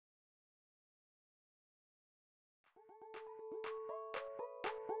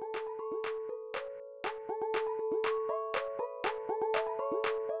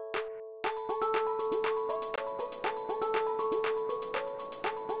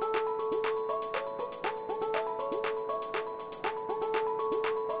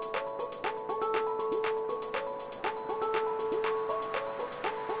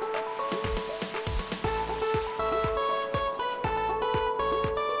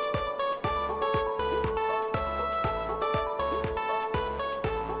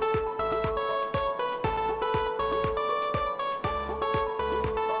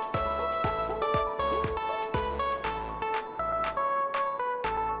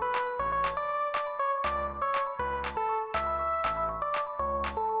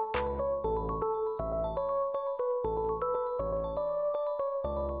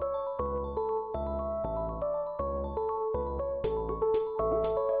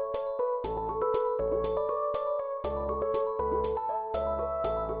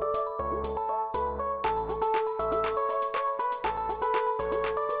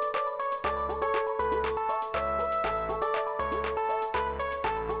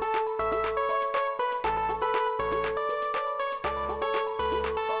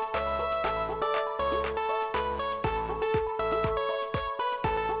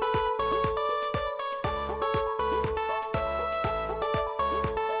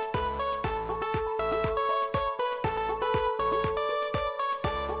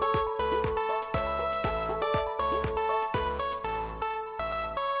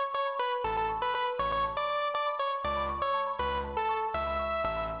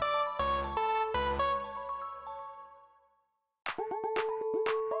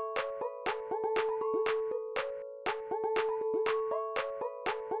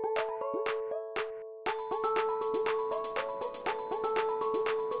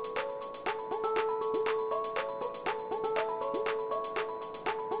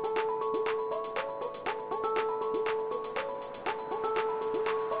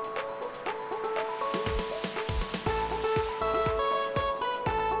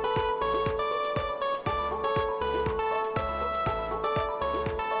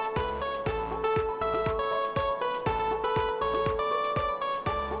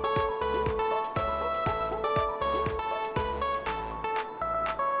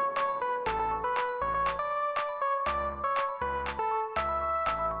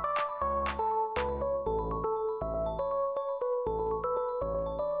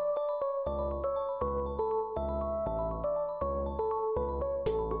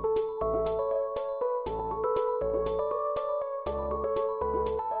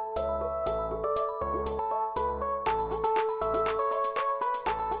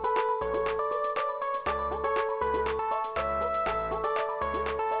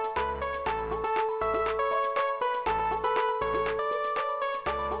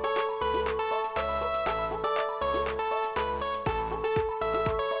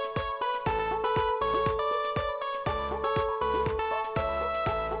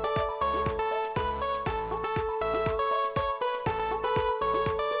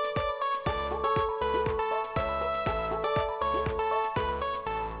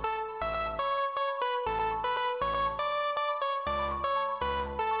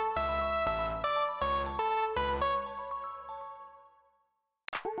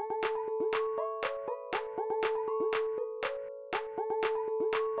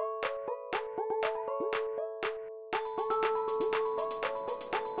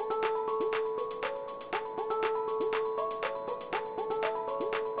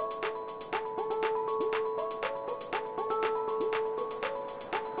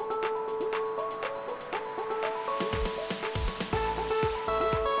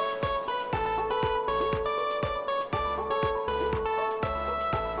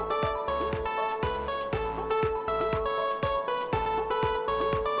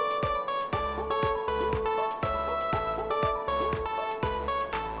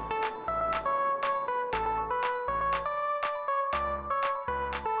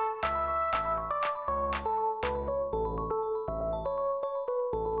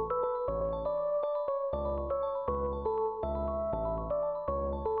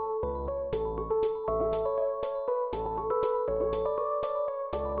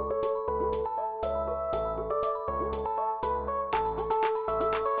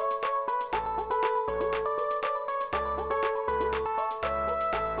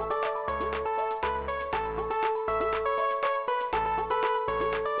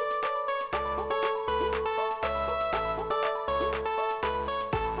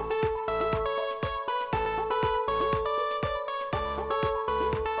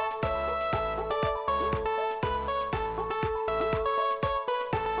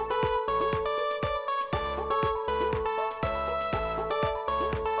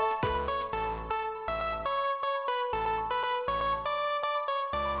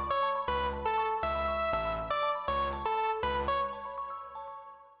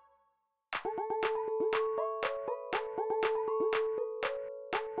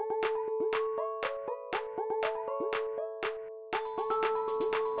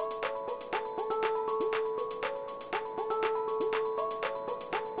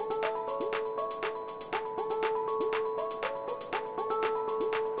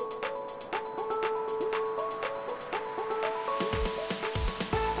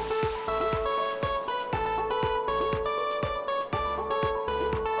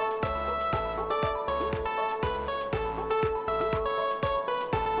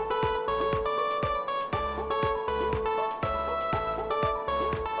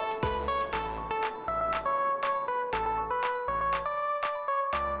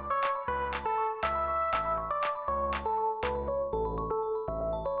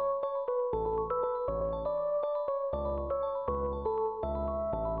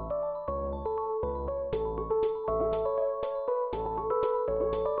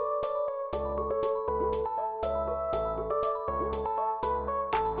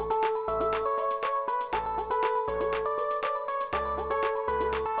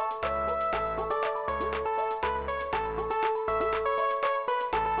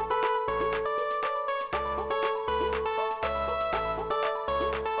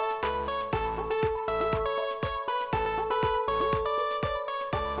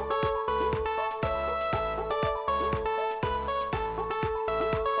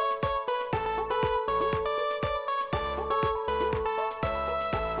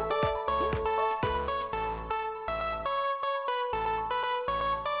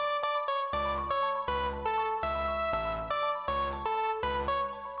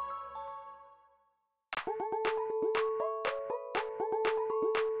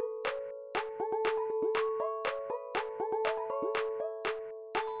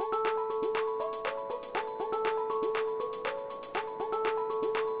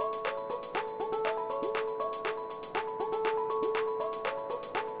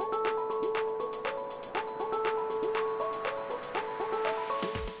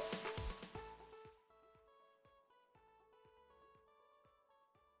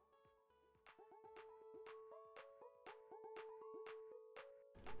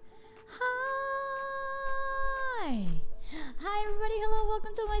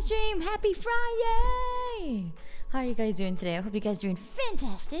welcome to my stream. Happy Friday! How are you guys doing today? I hope you guys are doing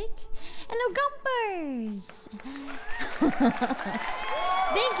fantastic. Hello, Gumpers!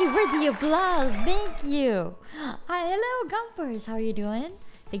 Thank you for the applause. Thank you. Hi, hello, Gumpers. How are you doing?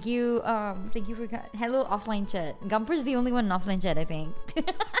 Thank you. Thank you for hello, offline chat. Gumper's the only one in offline chat, I think.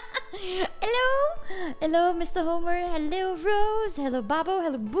 Hello, hello, Mr. Homer. Hello, Rose. Hello, Babo.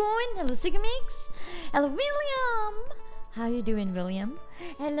 Hello, Boone. Hello, Sigamix. Hello, William. How you doing, William?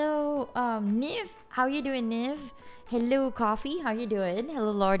 Hello, Niv. How you doing, Niv? Hello, Coffee. How you doing?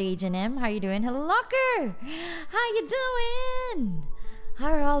 Hello, Lord H&M. How you doing? Hello, Locker. How you doing?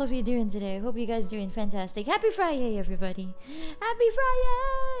 How are all of you doing today? Hope you guys doing fantastic. Happy Friday, everybody. Happy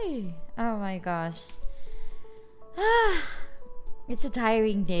Friday. Oh my gosh. It's a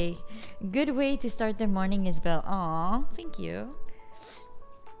tiring day. Good way to start the morning is Belle. Aw, thank you.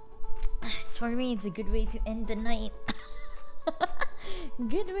 It's for me, it's a good way to end the night.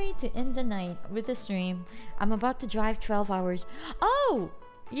 Good way to end the night with a stream. I'm about to drive 12 hours. Oh,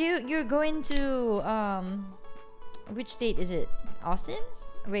 you're going to which state is it? Austin?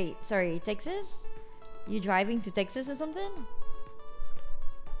 Wait, sorry, Texas? You driving to Texas or something?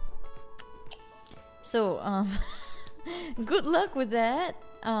 So good luck with that.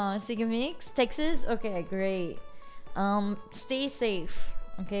 Sigamix, Texas. Okay, great. Stay safe.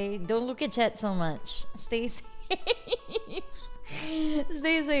 Okay, don't look at chat so much. Stay safe.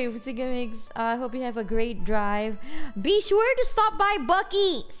 Stay safe, Sigamix. I hope you have a great drive. Be sure to stop by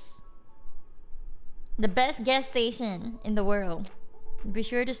Buc-ee's, the best gas station in the world. Be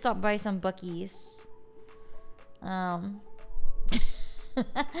sure to stop by some Buc-ee's. Hello,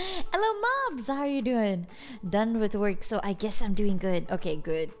 Mobs. How are you doing? Done with work, so I guess I'm doing good. Okay,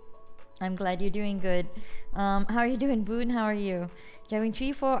 good. I'm glad you're doing good. How are you doing, Boone? How are you? Driving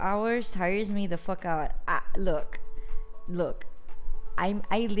 3-4 hours tires me the fuck out. Look.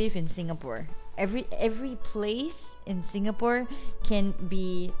 I live in Singapore. Every place in Singapore can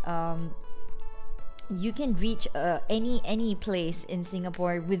be you can reach any place in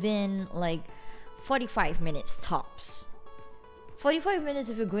Singapore within like 45 minutes tops. 45 minutes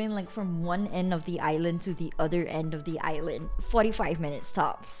if you're going like from one end of the island to the other end of the island. 45 minutes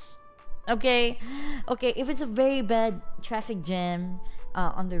tops. Okay, if it's a very bad traffic jam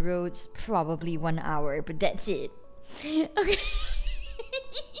on the roads, probably 1 hour, but that's it. Okay.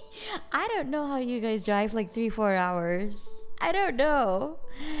 I don't know how you guys drive like 3-4 hours. I don't know.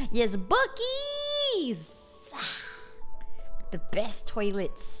 Yes, Buc-ee's, the best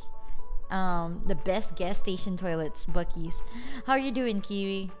toilets, the best gas station toilets. Buc-ee's. How are you doing,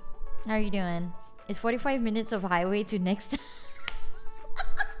 Kiwi? How are you doing? It's 45 minutes of highway to next.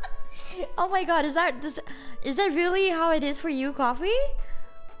 Oh my god, is that really how it is for you, Coffee?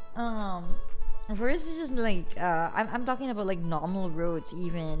 First is just like I'm talking about like normal roads,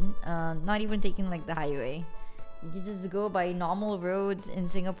 even not even taking like the highway. You can just go by normal roads in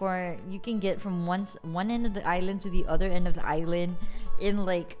Singapore. You can get from one end of the island to the other end of the island in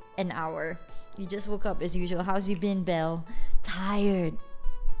like an hour. You just woke up as usual. How's you been, Belle? Tired.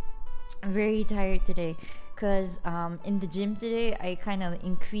 I'm very tired today. Because in the gym today, I kind of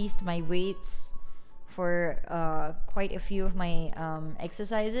increased my weights for quite a few of my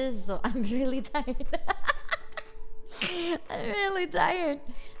exercises. So I'm really tired. I'm really tired.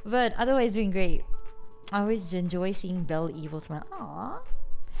 But otherwise doing great. I always enjoy seeing Belle Evil smile.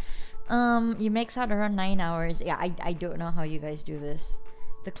 Aww. You max out around 9 hours. Yeah, I don't know how you guys do this.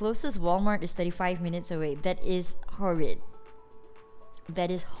 The closest Walmart is 35 minutes away. That is horrid.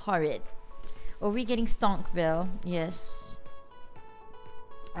 That is horrid. Are we getting stonk, Belle? Yes.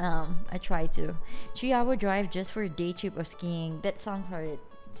 I try to. 3-hour drive just for a day trip of skiing. That sounds horrid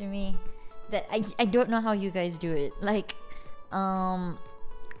to me. That I don't know how you guys do it. Like,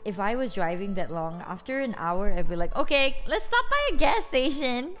 if I was driving that long, after an hour, I'd be like, okay, let's stop by a gas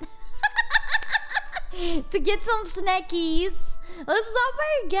station to get some snackies. Let's stop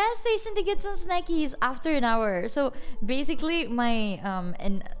by a gas station to get some snackies after an hour. So basically, my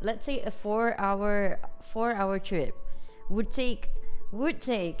and let's say a 4-hour trip would take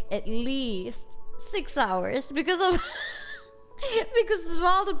at least 6 hours because of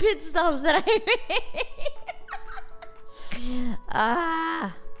all the pit stops that I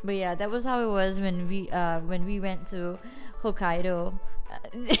made. But yeah, that was how it was when we went to Hokkaido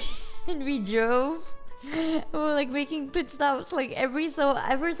and we drove. We were like making pit stops like ever so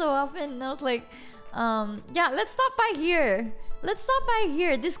often, and I was like, yeah, let's stop by here.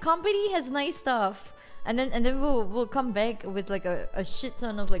 This company has nice stuff, and then we'll come back with like a shit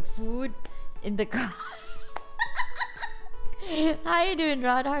ton of like food in the car. How you doing,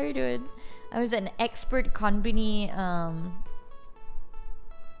 Rod? How are you doing? I was an expert company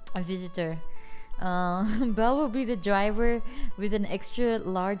A visitor. Belle will be the driver with an extra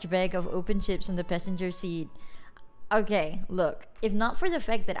large bag of open chips on the passenger seat. Okay, look. If not for the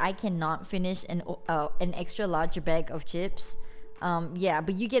fact that I cannot finish an extra large bag of chips, yeah,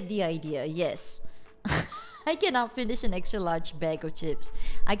 but you get the idea. Yes, I cannot finish an extra large bag of chips.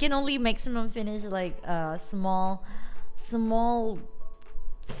 I can only maximum finish like a small,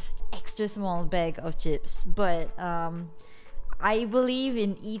 extra small bag of chips. But I believe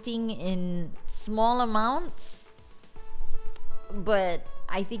in eating in small amounts, but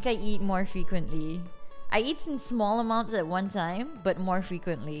I think I eat more frequently. I eat in small amounts at one time, but more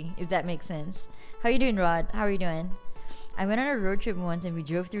frequently, if that makes sense. How you doing, Rod? How are you doing? I went on a road trip once and we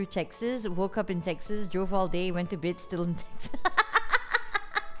drove through Texas, woke up in Texas, drove all day, went to bed, still in Texas.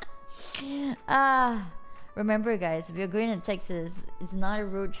 Remember guys, if you're going to Texas, it's not a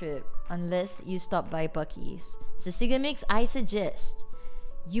road trip unless you stop by Buc-ee's. So Sigamix, I suggest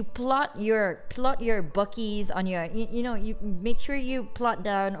you plot your Buc-ee's on your, you know, you make sure you plot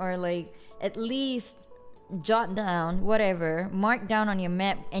down or like at least jot down, whatever, mark down on your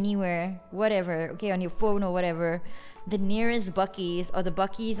map anywhere, whatever, okay, on your phone or whatever, the nearest Buc-ee's or the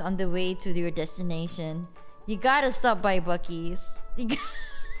Buc-ee's on the way to your destination. You gotta stop by Buc-ee's.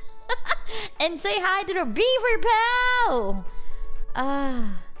 And say hi to the beaver pal!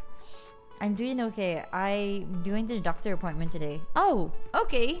 I'm doing okay. I'm doing the doctor appointment today. Oh,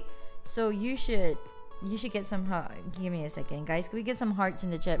 okay. So you should get some give me a second, guys. Can we get some hearts in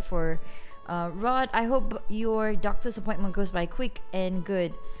the chat for Rod? I hope your doctor's appointment goes by quick and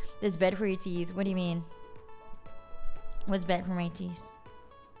good. That's bad for your teeth. What do you mean? What's bad for my teeth?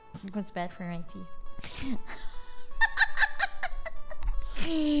 What's bad for my teeth?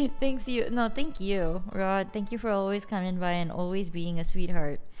 Thank you, Rod. Thank you for always coming by and always being a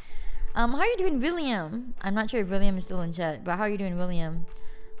sweetheart. How are you doing, William? I'm not sure if William is still in chat, but how are you doing, William?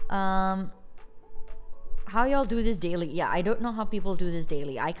 How y'all do this daily? Yeah, I don't know how people do this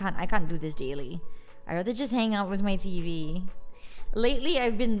daily. I can't do this daily. I'd rather just hang out with my TV. Lately,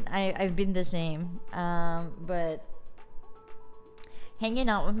 I've been the same. But hanging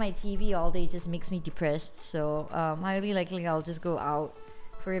out with my TV all day just makes me depressed. So highly likely I'll just go out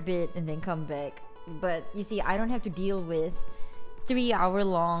for a bit and then come back. But you see, I don't have to deal with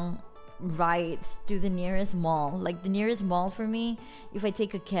 3-hour-long rides to the nearest mall. Like the nearest mall for me, if I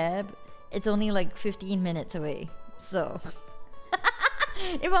take a cab, it's only like 15 minutes away. So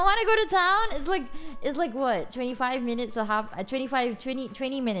if I want to go to town, it's like what, 25 minutes or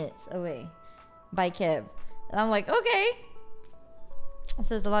 20 minutes away by cab. And I'm like, okay.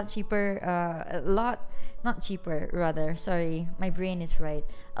 So it's a lot cheaper, not cheaper rather, sorry, my brain is right,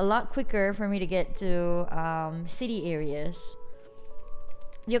 a lot quicker for me to get to city areas.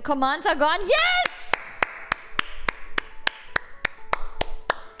 Your commands are gone. Yes!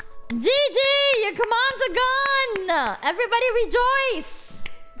 GG! Your commands are gone! Everybody rejoice!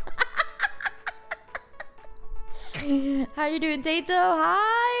 How you doing, Tato?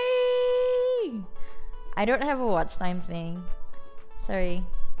 Hi! I don't have a watch time thing. Sorry.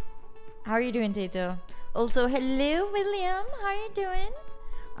 How are you doing, Tato? Also, hello, William. How are you doing?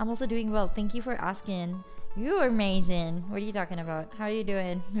 I'm also doing well. Thank you for asking. You're amazing. What are you talking about? How are you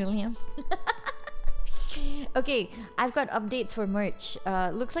doing, William? Okay, I've got updates for merch.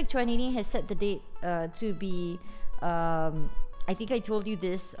 Looks like Chuanini has set the date to be... I think I told you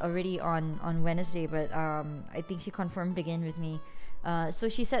this already on Wednesday, but I think she confirmed again with me. So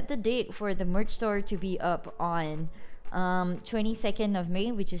she set the date for the merch store to be up on 22nd of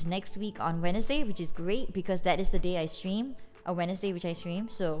May, which is next week on Wednesday, which is great because that is the day I stream. A Wednesday which I stream.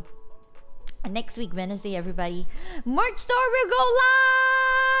 So next week, Wednesday, everybody, merch store will go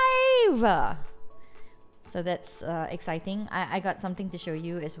live! So that's exciting. I got something to show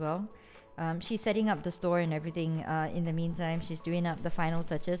you as well. She's setting up the store and everything. In the meantime, she's doing up the final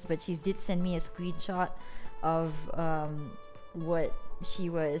touches, but she did send me a screenshot of what she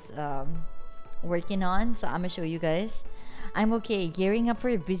was working on. So I'm gonna show you guys. I'm okay, gearing up for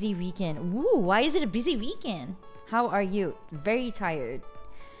a busy weekend. Ooh, why is it a busy weekend? How are you? Very tired.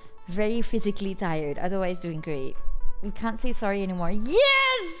 Very physically tired. Otherwise doing great. We can't say sorry anymore.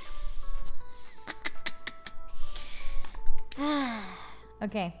 Yes!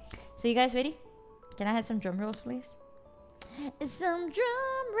 Okay, so you guys ready? Can I have some drum rolls, please? Some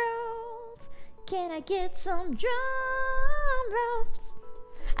drum rolls. Can I get some drum rolls?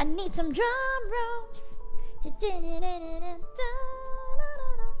 I need some drum rolls.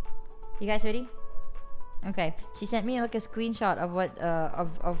 You guys ready? Okay, she sent me like a screenshot of what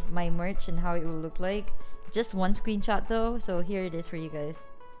of my merch and how it will look like. Just one screenshot though, so here it is for you guys.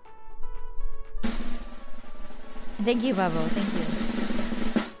 Thank you, Babo. Thank you.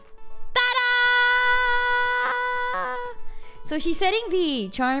 So she's setting the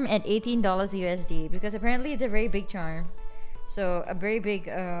charm at $18 USD because apparently it's a very big charm. So a very big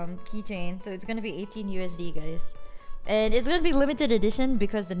keychain. So it's gonna be 18 USD, guys. And it's gonna be limited edition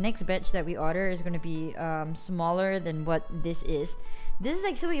because the next batch that we order is gonna be smaller than what this is. This is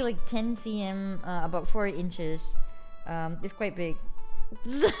actually like 10 cm, about 4 inches. It's quite big.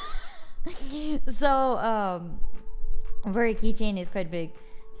 So for a keychain, it's quite big.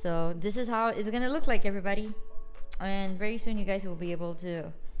 So this is how it's gonna look like, everybody. And very soon you guys will be able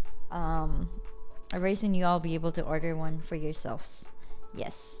to very soon you all be able to order one for yourselves.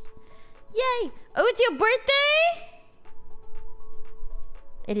 Yes. Yay! Oh, it's your birthday?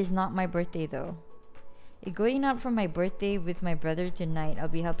 It is not my birthday though. You're going out for my birthday with my brother tonight. I'll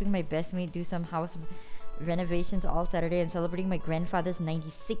be helping my best mate do some house renovations all Saturday and celebrating my grandfather's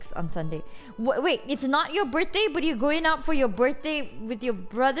 96 on Sunday. Wait, it's not your birthday, but you're going out for your birthday with your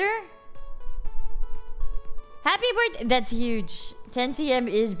brother? Happy birthday! That's huge. 10 cm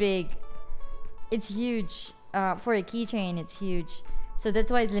is big. It's huge. For a keychain, it's huge. So that's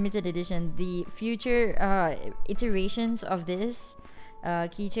why it's limited edition. The future iterations of this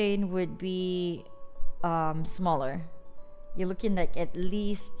keychain would be smaller. You're looking like at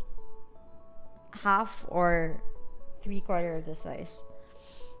least half or 3/4 of the size.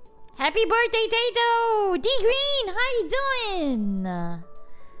 Happy birthday, Tato! D Green, how you doing?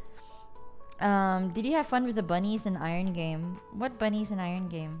 Did you have fun with the bunnies and iron game? What bunnies and iron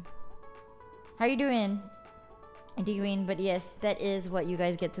game? How you doing, D Green? But yes, that is what you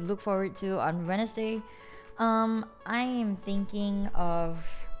guys get to look forward to on Wednesday. I am thinking of.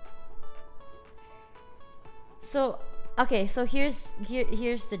 So okay, so here's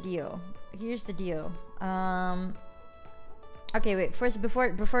the deal. Here's the deal. Okay, wait. First,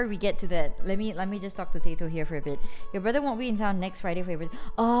 before we get to that, let me just talk to Tato here for a bit. Your brother won't be in town next Friday for your birthday.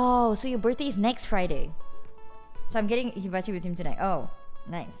 Oh, so your birthday is next Friday. So I'm getting hibachi with him tonight. Oh,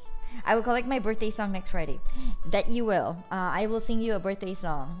 nice. I will collect my birthday song next Friday. That you will. I will sing you a birthday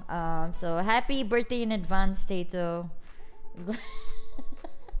song. So happy birthday in advance, Tato.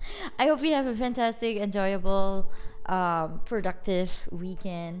 I hope you have a fantastic, enjoyable, productive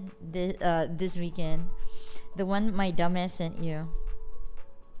weekend this weekend. The one my dumbass sent you.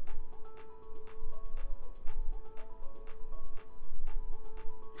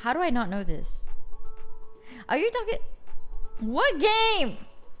 How do I not know this? Are you talking? What game?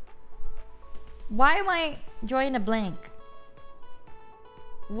 Why am I drawing a blank?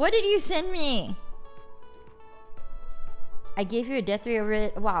 What did you send me? I gave you a death ray over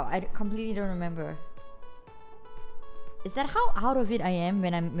it. Wow, I completely don't remember. Is that how out of it I am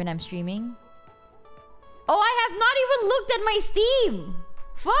when I'm streaming? Oh, I have not even looked at my Steam.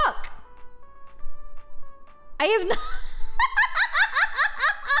 Fuck. I have not.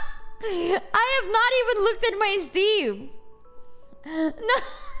 I have not even looked at my Steam. No.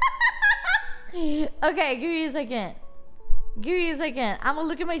 Okay, give me a second. Give me a second. I'm gonna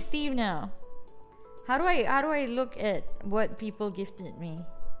look at my Steam now. How do I look at what people gifted me?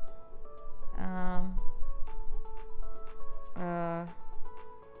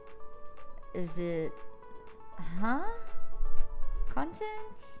 Is it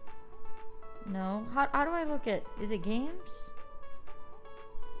contents? No. How do I look at? Is it games?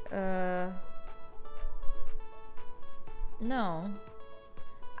 No.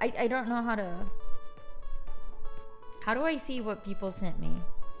 I don't know how to. How do I see what people sent me?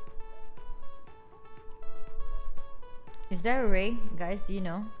 Is there a ray? Guys, do you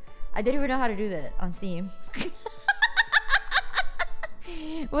know? I don't even know how to do that on Steam.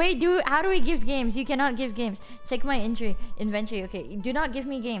 Wait, how do we gift games? You cannot gift games. Check my inventory. Okay, do not give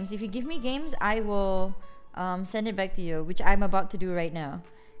me games. If you give me games, I will send it back to you, which I'm about to do right now.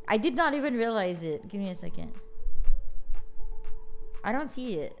 I did not even realize it. Give me a second. I don't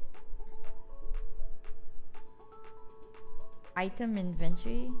see it. Item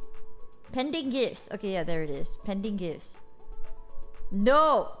inventory. Pending gifts. Okay, yeah, there it is. Pending gifts.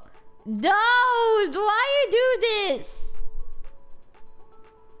 No! No! Why you do this?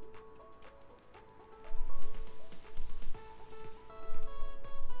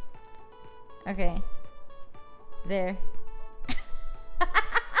 Okay. There.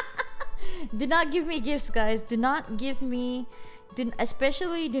 Do not give me gifts, guys. Do not give me...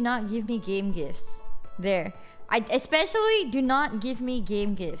 especially do not give me game gifts. There. Especially do not give me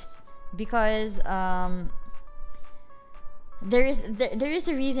game gifts. Because there is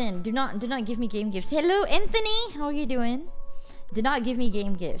a reason. Do not give me game gifts. Hello, Anthony. How are you doing? Do not give me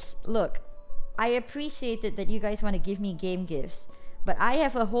game gifts. Look, I appreciate it that you guys want to give me game gifts, but I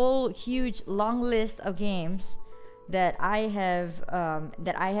have a whole huge long list of games that I have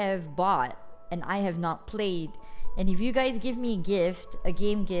bought and I have not played And if you guys give me a gift, a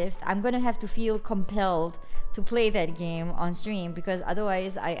game gift, I'm gonna have to feel compelled to play that game on stream, because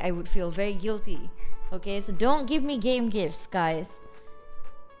otherwise I would feel very guilty. Okay, so don't give me game gifts, guys.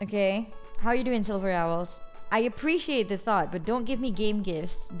 Okay, how are you doing, Silver Owls? I appreciate the thought, but don't give me game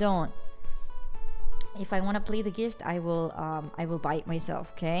gifts. Don't. If I want to play the gift, I will buy it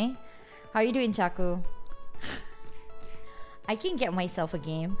myself. Okay, how are you doing, Chaku? I can get myself a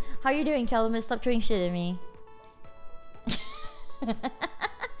game. How are you doing, Calamus? Stop throwing shit at me.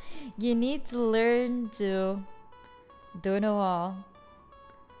 You need to learn to don't know all.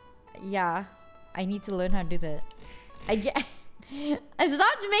 Yeah, I need to learn how to do that. I get.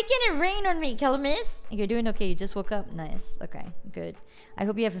 Stop making it rain on me, Calamus. You're doing okay. You just woke up. Nice. Okay, good. I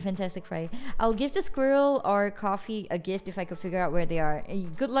hope you have a fantastic Friday. I'll give the squirrel or coffee a gift if I could figure out where they are.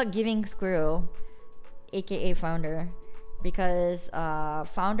 Good luck giving squirrel, aka founder, because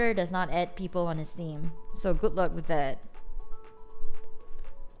founder does not add people on his team. So good luck with that.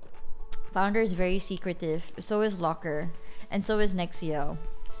 Founder is very secretive. So is Locker, and so is Nexiel.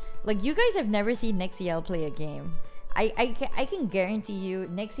 Like, you guys have never seen Nexiel play a game. I can guarantee you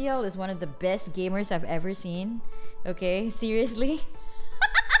Nexiel is one of the best gamers I've ever seen. Okay, seriously.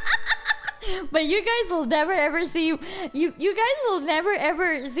 But you guys will never ever see you guys will never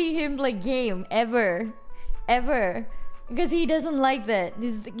ever see him like game ever, because he doesn't like that.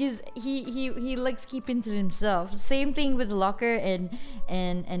 He likes keeping to himself. Same thing with Locker and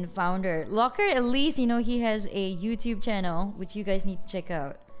Founder. Locker, at least, you know, he has a YouTube channel which you guys need to check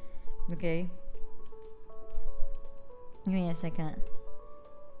out. Okay, give me a second.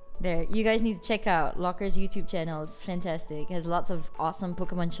 There, you guys need to check out Locker's YouTube channel. It's fantastic. It has lots of awesome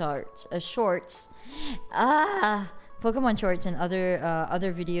Pokemon shorts. Pokemon shorts and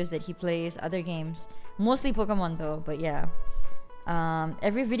other videos that he plays, other games. Mostly Pokemon though, but yeah.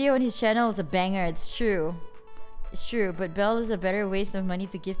 Every video on his channel is a banger. It's true. It's true, but Belle is a better waste of money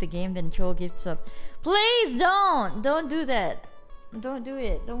to gift a game than troll gifts up. Please don't do that. Don't do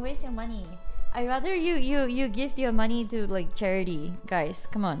it. Don't waste your money. I'd rather you gift your money to like charity, guys.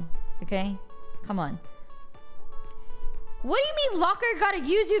 Come on, okay? Come on. What do you mean Locker got a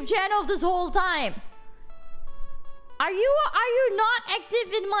YouTube channel this whole time? Are you not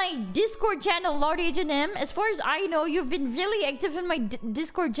active in my Discord channel, Lord H&M? As far as I know, you've been really active in my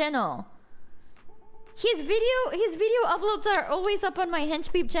Discord channel. His video uploads are always up on my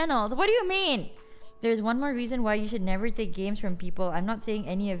Henchpeeps channels. What do you mean? There's one more reason why you should never take games from people. I'm not saying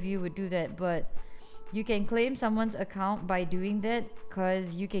any of you would do that, but you can claim someone's account by doing that,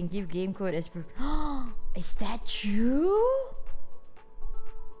 because you can give game code as proof. Is that true?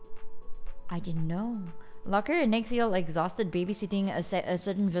 I didn't know. Locker and Nexiel exhausted babysitting a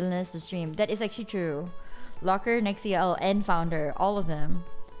certain Villainess to stream. That is actually true. Locker, Nexiel, and Founder, all of them.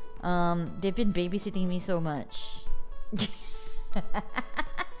 They've been babysitting me so much.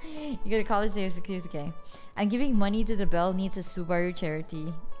 You go to college, they excuse, okay. I'm giving money to the Belle needs a Subaru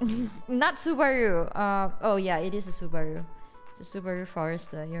charity. Not Subaru. Oh yeah, it is a Subaru. It's a Subaru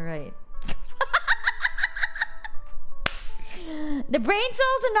Forester. You're right. The brain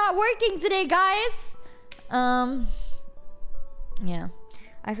cells are not working today, guys. Yeah.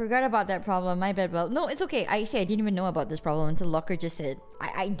 I forgot about that problem. My bad, Belle. No, it's okay. I didn't even know about this problem until Locker just said.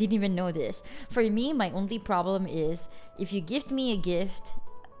 I didn't even know this. For me, my only problem is if you gift me a gift,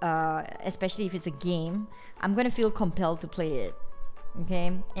 especially if it's a game, I'm gonna feel compelled to play it.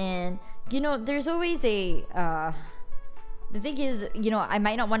 Okay? And you know, there's always a the thing is, you know, I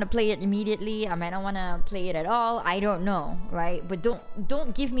might not want to play it immediately. I might not want to play it at all. I don't know, right? But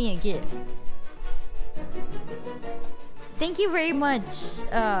don't give me a gift. Thank you very much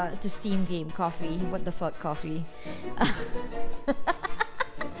to Steam Game Coffee. What the fuck, Coffee?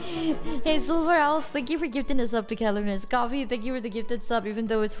 Hey, Silver Owls, thank you for gifting us up to Calamus. Coffee, thank you for the gifted sub, even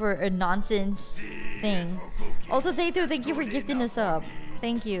though it's for a nonsense thing. Also, Tato, thank you for gifting us up.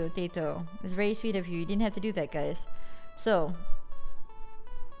 Thank you, Tato. It's very sweet of you. You didn't have to do that, guys. So,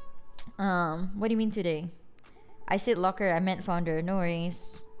 what do you mean today? I said Locker, I meant Founder. No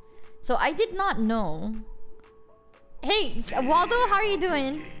worries. So, I did not know. Hey, Waldo, how are you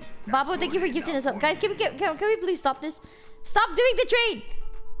doing? Babo, thank you for gifting us up. Guys, can we please stop this? Stop doing the trade!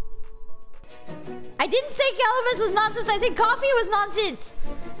 I didn't say Calamus was nonsense. I said Coffee was nonsense.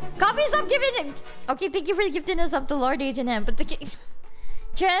 Coffee, stop giving it. Okay, thank you for gifting us up to Lord H&M. But the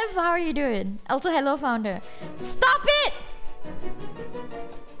Trev, how are you doing? Also, hello, Founder. Stop it!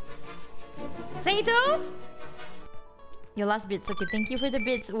 Saito? Your last bits. Okay, thank you for the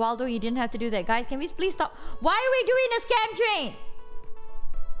bits. Waldo, you didn't have to do that. Guys, can we please stop? Why are we doing a scam train?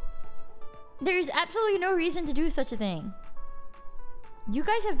 There is absolutely no reason to do such a thing. You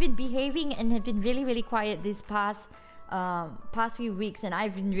guys have been behaving and have been really, really quiet this past few weeks, and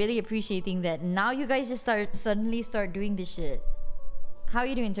I've been really appreciating that. Now you guys just suddenly start doing this shit. How are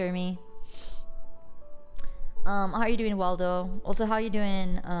you doing, Termy? How are you doing, Waldo? Also, how are you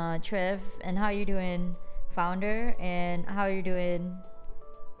doing, Trev? And how are you doing, Founder? And how are you doing?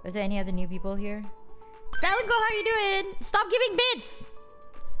 Was there any other new people here? Falango, how are you doing? Stop giving bits!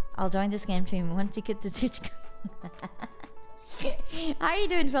 I'll join this game stream. One ticket to Twitch. How are you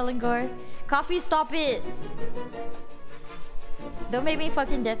doing, Felangor? Coffee, stop it! Don't make me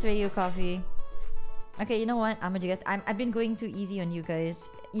fucking death ray you, Coffee. Okay, you know what? I've been going too easy on you guys.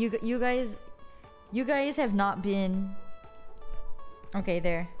 You guys have not been. Okay,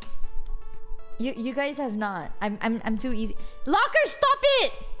 there. You guys have not. I'm too easy. Locker, stop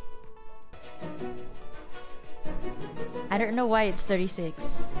it! I don't know why it's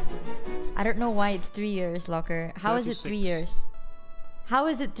 36. I don't know why it's 3 years, Locker. How 36. Is it 3 years? How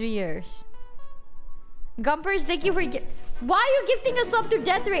is it 3 years? Gumpers, thank you for... Why are you gifting a sub to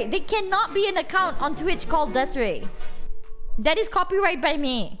Deathray? They cannot be an account on Twitch called Deathray. That is copyright by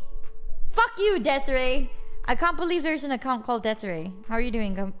me. Fuck you, Deathray. I can't believe there's an account called Deathray. How are you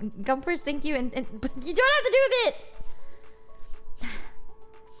doing, Gumpers? Thank you. But you don't have to do this.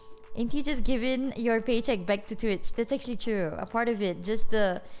 Ain't you just giving your paycheck back to Twitch? That's actually true. A part of it, just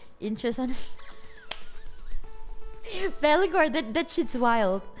the interest on this. Belagor, that shit's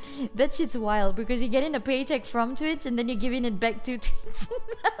wild. That shit's wild because you're getting a paycheck from Twitch and then you're giving it back to Twitch.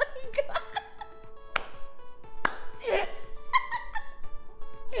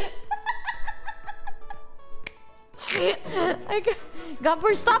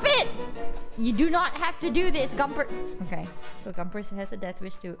 Gumper, stop it! You do not have to do this, Gumper. Okay, so Gumper has a death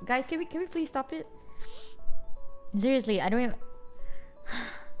wish too. Guys, can we please stop it? Seriously, I don't even...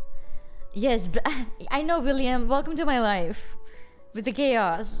 Yes, I know, William. Welcome to my life. With the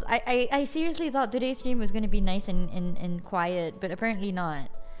chaos. I seriously thought today's stream was gonna be nice and quiet, but apparently not.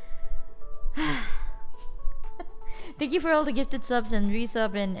 Thank you for all the gifted subs and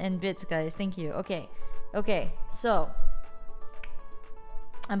resub and bits, guys. Thank you. Okay, so...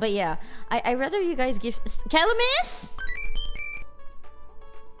 but yeah, I rather you guys give... Calamus!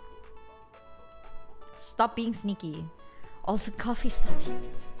 Stop being sneaky. Also, coffee, stop it.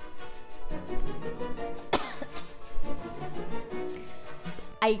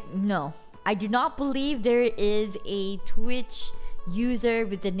 No. I do not believe there is a Twitch user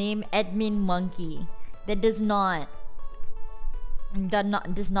with the name Admin Monkey. That does not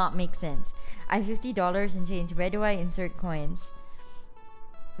make sense. I have $50 and change. Where do I insert coins?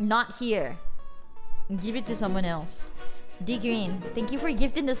 Not here. Give it to someone else. D Green, thank you for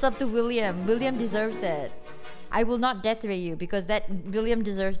gifting the sub to William. William deserves that. I will not death ray you because that William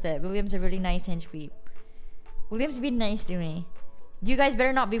deserves that. William's a really nice henchpeep. William's been nice to me. You guys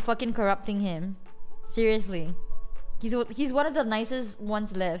better not be fucking corrupting him. Seriously. He's one of the nicest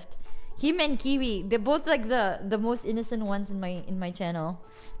ones left. Him and Kiwi, they're both like the most innocent ones in my channel.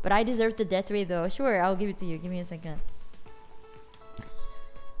 But I deserve the death ray though. Sure, I'll give it to you. Give me a second.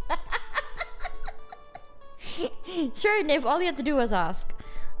 Sure, Niv, all you have to do was ask.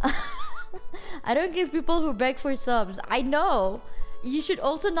 I don't give people who beg for subs. I know. You should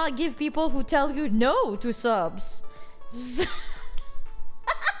also not give people who tell you no to subs.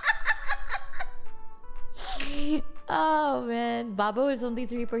 Oh man, Babo is only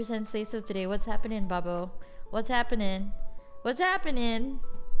 3% say so today. What's happening, Babo? What's happening? What's happening?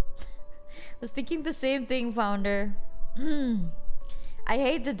 Was thinking the same thing, Founder. I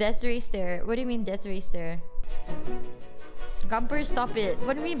hate the death ray stare. What do you mean death ray stare? Gumpers, stop it.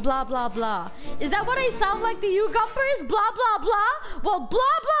 What do you mean blah blah blah? Is that what I sound like to you, Gumpers? Blah blah blah? Well,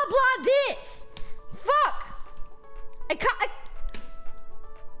 blah blah blah this. Fuck. I can't.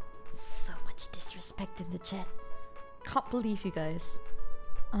 So much disrespect in the chat. Can't believe you guys.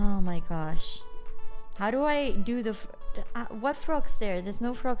 Oh my gosh. How do I do the... what frog stare? There's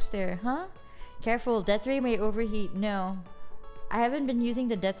no frog stare, huh? Careful, death ray may overheat. No. I haven't been using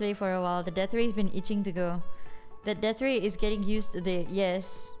the death ray for a while. The death ray's been itching to go. The death ray is getting used to the...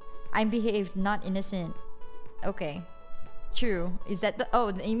 Yes. I'm behaved, not innocent. Okay. True. Is that the...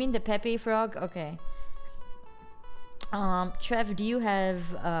 Oh, you mean the Pepe frog? Okay. Trev, do you have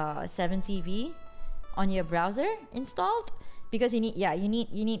 7TV on your browser installed? Because you need... Yeah, you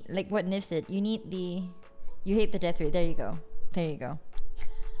need... Like what Nif said. You need the... You hate the death ray. There you go. There you go.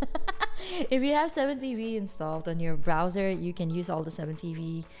 If you have 7TV installed on your browser, you can use all the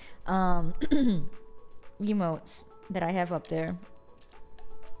 7TV emotes that I have up there.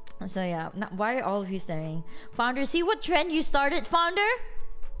 So yeah, why are all of you staring? Founder, see what trend you started, Founder?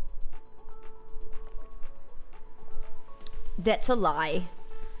 That's a lie.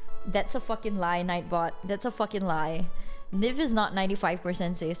 That's a fucking lie, Nightbot. That's a fucking lie. Niv is not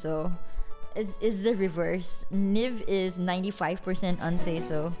 95% say so. Is the reverse. Niv is 95% unsay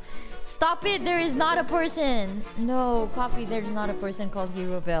so. Stop it! There is not a person! No, Coffee, there's not a person called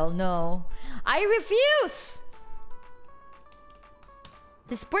Hero Bell. No. I refuse!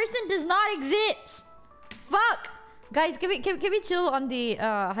 This person does not exist! Fuck! Guys, can we chill on the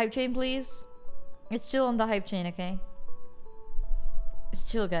hype train, please? Let's chill on the hype train, okay?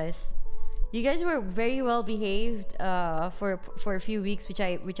 Let's chill, guys. You guys were very well behaved for a few weeks, which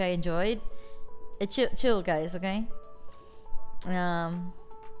I enjoyed. Chill, guys, okay?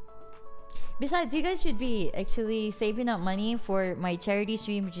 Besides, you guys should be actually saving up money for my charity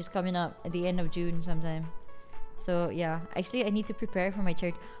stream, which is coming up at the end of June sometime. So yeah, actually I need to prepare for my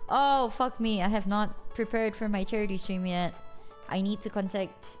charity. Oh, fuck me, I have not prepared for my charity stream yet. I need to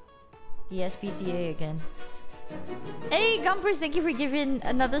contact the SPCA again. Hey, Gumpers, thank you for giving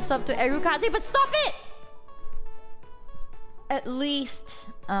another sub to Erukaze, but stop it! At least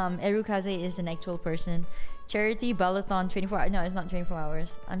Erukaze is an actual person. Charity Bellathon 24 hours. No, it's not 24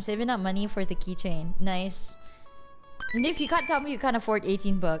 hours. I'm saving up money for the keychain. Nice. And if you can't tell me you can't afford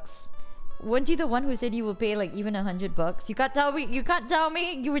 18 bucks. Weren't you the one who said you will pay like even 100 bucks? You can't tell me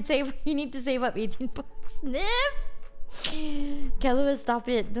you would save you need to save up 18 bucks. Nip! Kellow, stop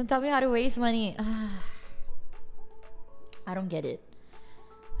it. Don't tell me how to waste money. I don't get it.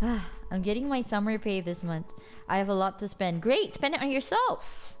 I'm getting my summer pay this month. I have a lot to spend. Great! Spend it on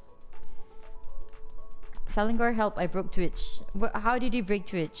yourself! Felingor, help. I broke Twitch. How did you break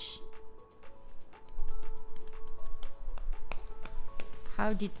Twitch?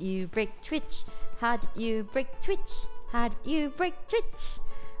 How did you break Twitch? How did you break Twitch? How did you break Twitch?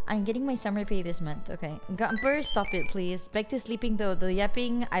 I'm getting my summer pay this month. Okay. Gumper, stop it, please. Back to sleeping though. The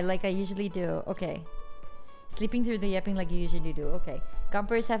yapping, I usually do. Okay. Sleeping through the yapping like you usually do. Okay.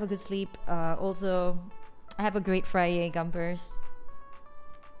 Gumpers, have a good sleep. Also, have a great Friday, Gumpers.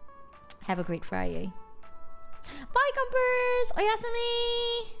 Have a great Friday. Bye, Gumpers!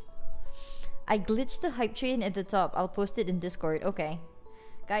 Oyasumi! I glitched the hype train at the top. I'll post it in Discord. Okay.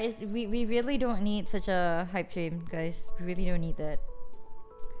 Guys, we really don't need such a hype train, guys. We really don't need that.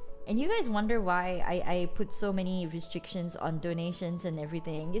 And you guys wonder why I put so many restrictions on donations and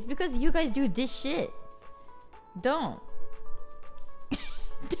everything. It's because you guys do this shit. Don't.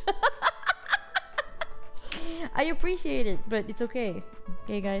 I appreciate it, but it's okay.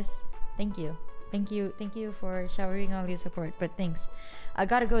 Okay, guys. Thank you. Thank you for showering all your support, but thanks. I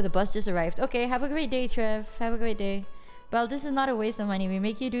gotta go, the bus just arrived. Okay, have a great day, Trev. Have a great day. Well, this is not a waste of money. We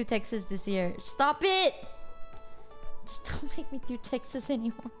make you do Texas this year. Stop it! Just don't make me do Texas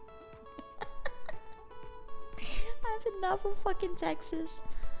anymore. I have enough of fucking Texas.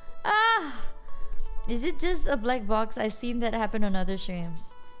 Ah! Is it just a black box? I've seen that happen on other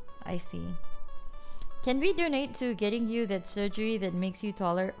streams. I see. Can we donate to getting you that surgery that makes you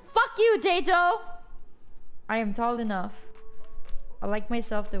taller? Fuck you, Tato! I am tall enough. I like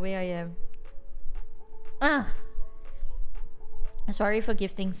myself the way I am. Sorry for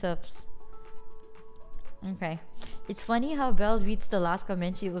gifting subs. Okay. It's funny how Belle reads the last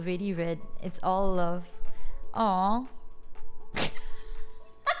comment she already read. It's all love. Aww.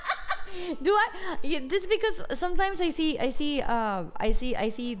 Do I? Yeah, this because sometimes I see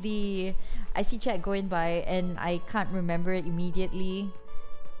chat going by and I can't remember it immediately.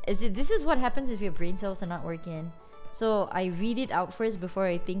 This is what happens if your brain cells are not working. So I read it out first before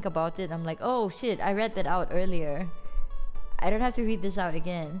I think about it. I'm like, oh shit, I read that out earlier. I don't have to read this out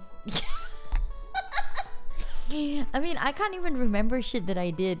again. I mean, I can't even remember shit that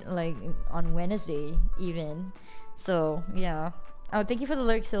I did like on Wednesday even. So yeah. Oh, thank you for the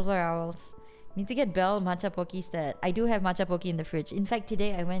lurk, Silver Owls. Need to get Belle matcha poke stat. I do have matcha poke in the fridge. In fact,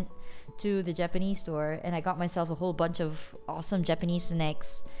 today I went to the Japanese store and I got myself a whole bunch of awesome Japanese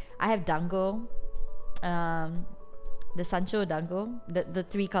snacks. I have dango, the Sancho dango, the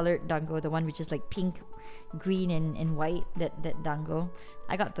three-colored dango, the one which is like pink, green, and white. That dango.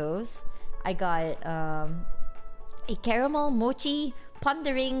 I got those. I got a caramel mochi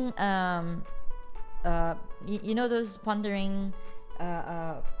pondering. You know those pondering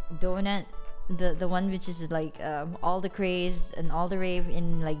donut, the one which is like all the craze and all the rave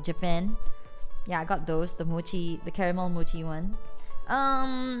in like Japan. Yeah, I got those, the caramel mochi one.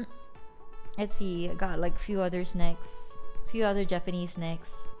 Let's see, I got like a few other snacks, few other Japanese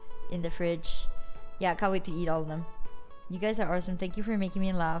snacks in the fridge. Yeah, I can't wait to eat all of them. You guys are awesome. Thank you for making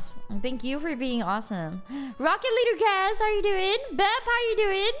me laugh. And thank you for being awesome. Rocket Leader Cass, how you doing? Beb, how you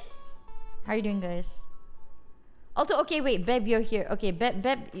doing? How you doing, guys? Also, okay, wait, Beb, you're here. Okay, Beb.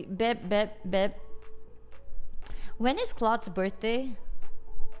 When is Claude's birthday?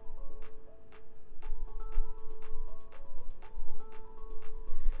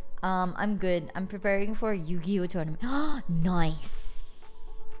 I'm good. I'm preparing for a Yu-Gi-Oh tournament. Nice.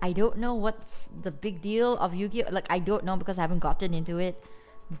 I don't know what's the big deal of Yu-Gi-Oh. Like, I don't know because I haven't gotten into it.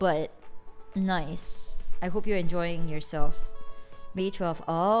 But nice. I hope you're enjoying yourselves. May 12th.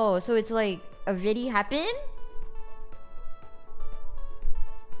 Oh, so it's like already happened?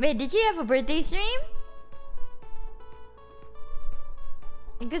 Wait, did you have a birthday stream?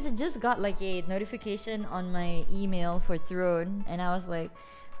 Because it just got like a notification on my email for Throne, and I was like,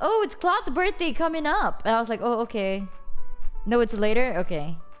 oh, it's Claude's birthday coming up. And I was like, oh, okay. No, it's later?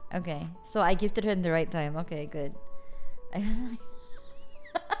 Okay. Okay. So I gifted her in the right time. Okay, good.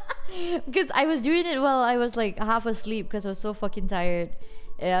 Because I was doing it while I was like half asleep because I was so fucking tired.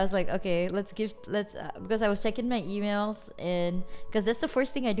 And I was like, okay, because I was checking my emails, and because that's the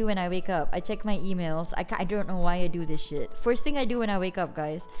first thing I do when I wake up. I check my emails. I don't know why I do this shit. First thing I do when I wake up,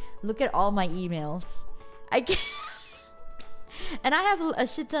 guys, look at all my emails. I can't. And I have a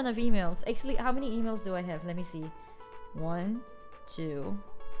shit ton of emails. Actually, how many emails do I have? Let me see. 1, 2,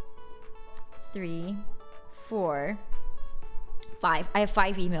 3, 4, 5. I have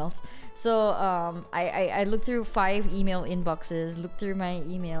 5 emails. So I looked through 5 email inboxes, looked through my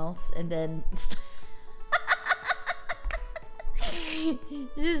emails, and then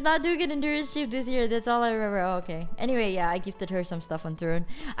she's not doing an endurance shift this year. That's all I remember. Oh, okay. Anyway, yeah, I gifted her some stuff on Throne.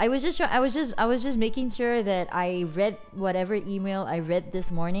 I was just making sure that I read whatever email I read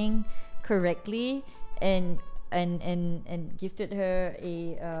this morning correctly, and gifted her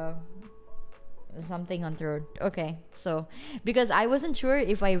a something on Throne. Okay, so because I wasn't sure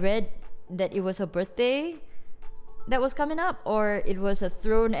if I read that it was her birthday that was coming up, or it was a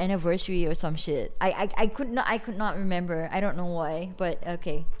Throne anniversary or some shit. I could not remember. I don't know why, but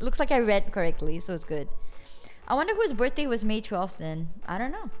okay. Looks like I read correctly, so it's good. I wonder whose birthday was May 12th then. I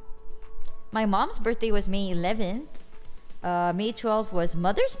don't know. My mom's birthday was May 11th. May 12th was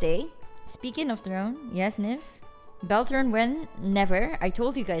Mother's Day. Speaking of Throne, yes, Niv. Belle Throne when? Never. I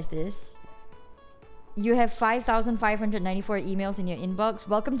told you guys this. You have 5,594 emails in your inbox.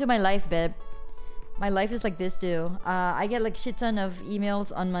 Welcome to my life, babe. My life is like this too. I get like shit ton of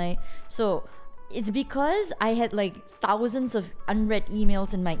emails on my... So, it's because I had like thousands of unread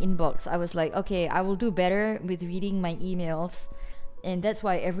emails in my inbox. I was like, okay, I will do better with reading my emails. And that's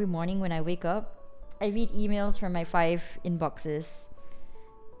why every morning when I wake up, I read emails from my 5 inboxes.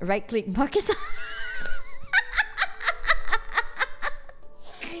 Right click, Marcus.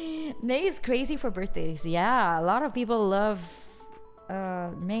 May is crazy for birthdays. Yeah, a lot of people love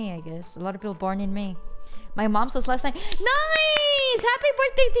May, I guess. A lot of people born in May. My mom's was last night. Nice! Happy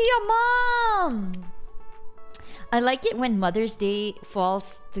birthday to your mom! I like it when Mother's Day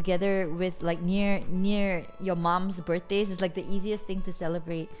falls together with like near your mom's birthdays. It's like the easiest thing to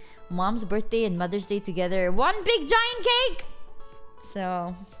celebrate. Mom's birthday and Mother's Day together. One big giant cake!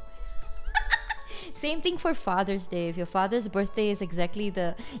 So... Same thing for Father's Day. If your father's birthday is exactly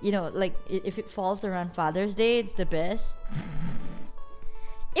the, you know, like if it falls around Father's Day, it's the best.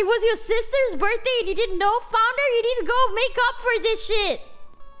 It was your sister's birthday and you didn't know, Founder? You need to go make up for this shit.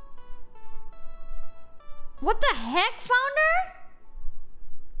 What the heck, Founder?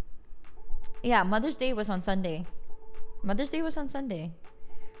 Yeah, Mother's Day was on Sunday. Mother's Day was on Sunday.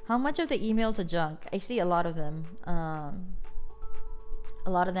 How much of the emails are junk? I see a lot of them. A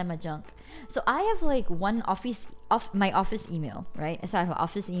lot of them are junk. So I have like one my office email, right? So I have an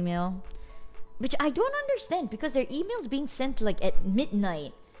office email, which I don't understand because their emails being sent like at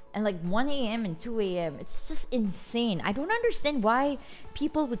midnight and like 1 a.m. and 2 a.m. It's just insane. I don't understand why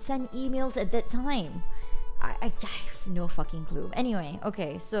people would send emails at that time. I have no fucking clue. Anyway,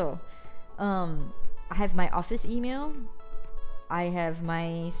 okay, so I have my office email. I have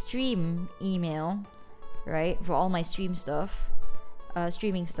my stream email, right? For all my stream stuff.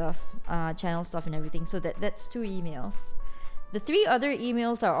 Streaming stuff, channel stuff and everything. So that's 2 emails. The 3 other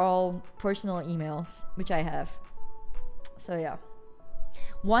emails are all personal emails, which I have. So yeah.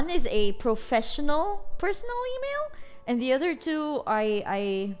 One is a professional personal email, and the other 2 are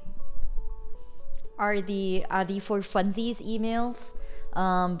the for funsies emails.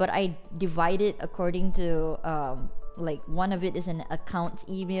 But I divide it according to like one of it is an account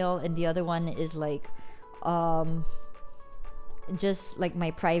email and the other one is like just like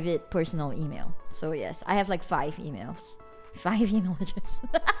my private personal email. So yes, I have like 5 emails. 5 email addresses.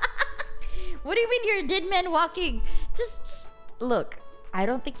 What do you mean you're a dead man walking? Just look, I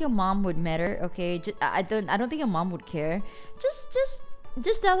don't think your mom would matter, okay? I don't think your mom would care.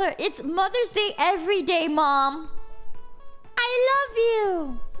 Just tell her it's Mother's Day every day, Mom. I love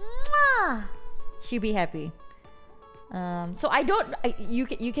you. Mwah. She'll be happy. So I don't. You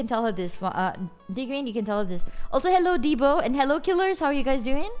can tell her this. D Green, you can tell her this. Also, hello Debo and hello Killers. How are you guys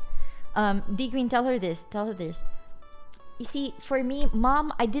doing? D Green, tell her this. Tell her this. You see, for me,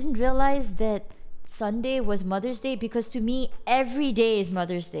 Mom, I didn't realize that Sunday was Mother's Day because to me, every day is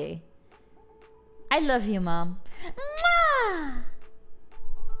Mother's Day. I love you, Mom. Mwah!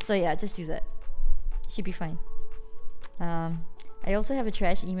 So yeah, just do that. Should be fine. I also have a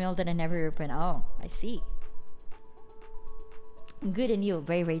trash email that I never open. Oh, I see. Good, and you.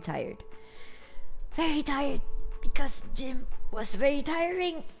 Very, very tired. Very tired because gym was very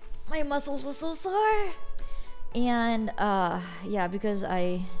tiring. My muscles are so sore. And yeah, because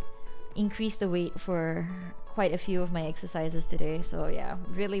I increased the weight for quite a few of my exercises today. So yeah,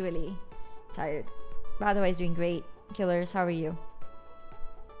 really, really tired. But otherwise doing great. Killers, how are you?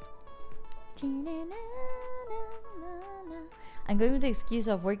 I'm going with the excuse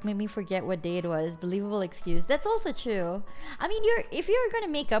of work made me forget what day it was. Believable excuse. That's also true. I mean, if you're gonna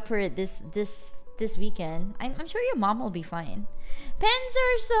make up for it this weekend, I'm sure your mom will be fine.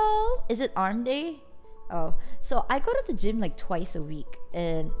 Panzer Soul, is it arm day? Oh, so I go to the gym like twice a week,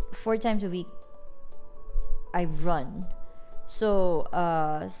 and 4 times a week I run. So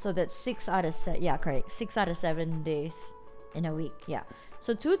so that's 6 out of 7. Yeah, correct. 6 out of 7 days in a week. Yeah.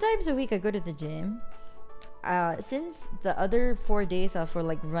 So 2 times a week I go to the gym. Since the other 4 days are for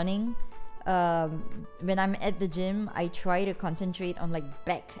like running, when I'm at the gym, I try to concentrate on like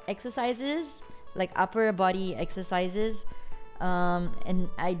back exercises, like upper body exercises. And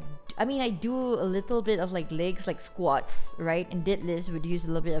I mean, I do a little bit of like legs, like squats, right? And deadlifts would use a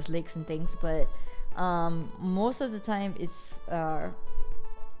little bit of legs and things, but most of the time it's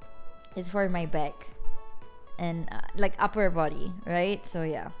for my back and like upper body, right? So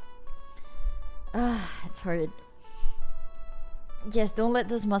yeah. It's hard. Yes, don't let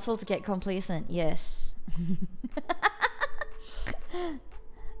those muscles get complacent. Yes.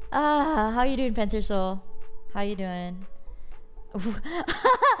 How you doing, Panzer Soul? How you doing?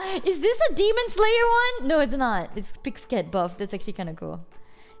 Is this a Demon Slayer one? No, it's not. It's Pixcat buff. That's actually kind of cool.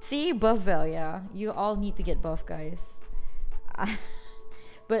 See, buff Belle, yeah. You all need to get buff, guys.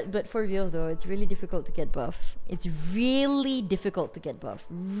 But for real though, it's really difficult to get buff. It's really difficult to get buff.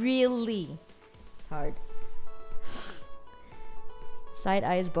 Really hard. Side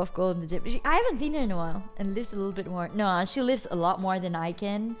eyes buff girl in the gym. I haven't seen her in a while and lives a little bit more. No, she lives a lot more than I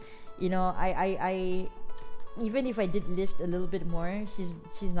can. You know, I even if I did lift a little bit more,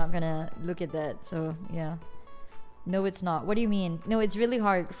 she's not gonna look at that. So yeah. No, it's not. What do you mean? No, it's really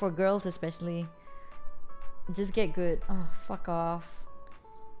hard for girls especially. Just get good. Oh, fuck off.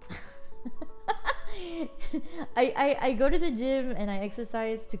 I go to the gym and I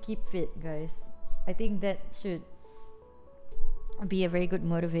exercise to keep fit, guys. I think that should be a very good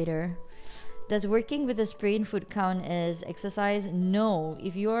motivator. Does working with a sprained foot count as exercise? No.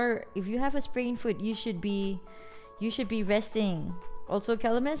 If you have a sprained foot, you should be resting. Also,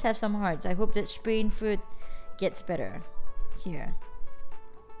 Calamus have some hearts. I hope that sprained foot gets better. Here.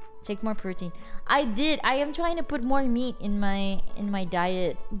 Take more protein. I am trying to put more meat in my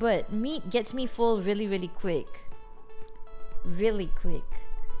diet, but meat gets me full really, really quick. Really quick.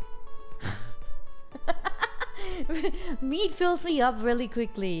 Meat fills me up really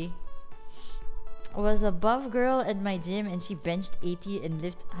quickly. Was a buff girl at my gym and she benched 80 and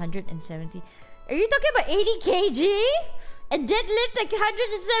lift 170. Are you talking about 80 kg? And deadlift like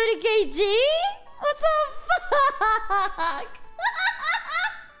 170 kg? What the fuck?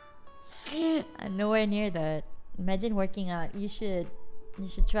 I'm nowhere near that. Imagine working out. You should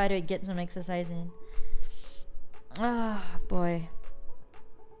try to get some exercise in. Ah, boy.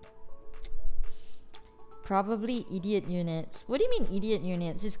 Probably idiot units. What do you mean idiot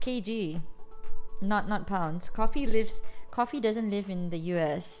units? It's kg, not pounds. Coffee doesn't live in the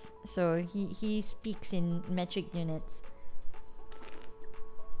US, so he speaks in metric units.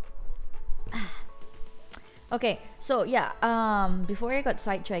 Okay, so yeah, before I got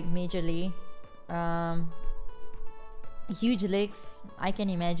sidetracked majorly, huge legs, I can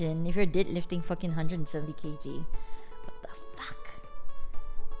imagine. If you're deadlifting fucking 170 kg, what the fuck?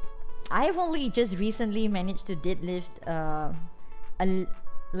 I've only just recently managed to deadlift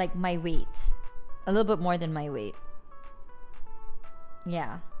like my weight, a little bit more than my weight.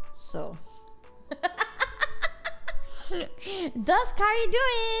 Yeah, so Dusk, how you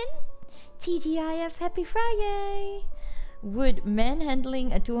doing? TGIF, happy Friday. Would men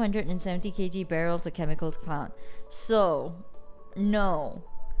handling a 270 kg barrels of chemicals count? So, no.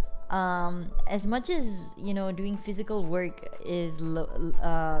 As much as, you know, doing physical work is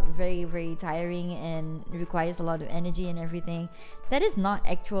very, very tiring and requires a lot of energy and everything, that is not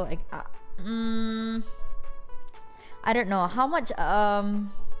actual. I don't know how much.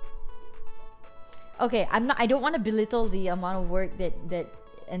 Okay, I don't want to belittle the amount of work that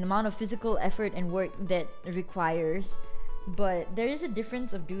an amount of physical effort and work that requires, but there is a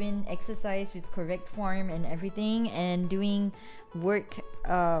difference of doing exercise with correct form and everything, and doing work,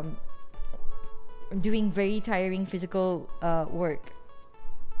 doing very tiring physical work.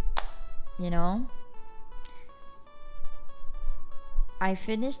 You know. I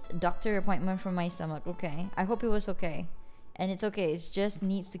finished doctor appointment for my stomach. Okay. I hope it was okay. And it's okay. It just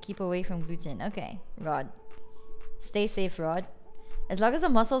needs to keep away from gluten. Okay, Rod. Stay safe, Rod. As long as the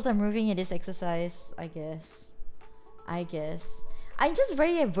muscles are moving, it is exercise, I guess. I'm just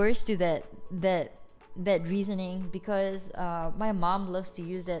very averse to that reasoning, because my mom loves to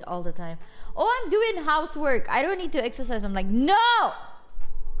use that all the time. Oh, I'm doing housework. I don't need to exercise. I'm like, no!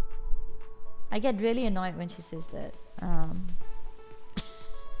 I get really annoyed when she says that.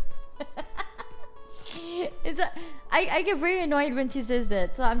 I get very annoyed when she says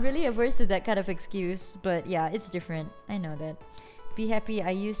that, so I'm really averse to that kind of excuse. But yeah, it's different. I know that. Be happy.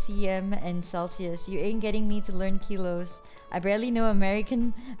 I use cm and Celsius. You ain't getting me to learn kilos. I barely know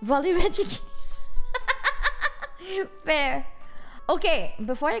American volumetric. Fair. Okay,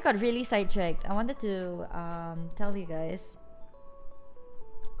 before I got really sidetracked, I wanted to tell you guys.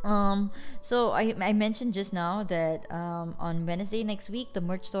 So I mentioned just now that on Wednesday next week the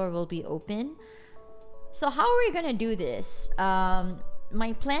merch store will be open. So how are we gonna do this?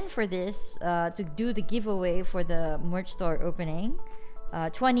 My plan for this, to do the giveaway for the merch store opening,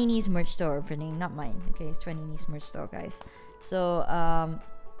 Twanini's merch store opening, not mine. Okay, it's Twanini's merch store, guys. So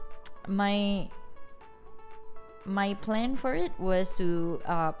my plan for it was to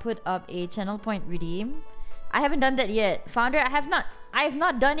put up a channel point redeem. I haven't done that yet, founder. I have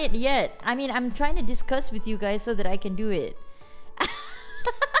not done it yet. I mean, I'm trying to discuss with you guys so that I can do it.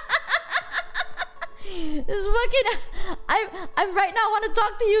 This fucking, I'm right now want to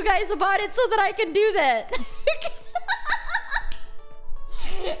talk to you guys about it so that I can do that.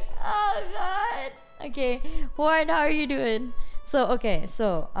 Oh god. Okay, Juan, how are you doing? So okay,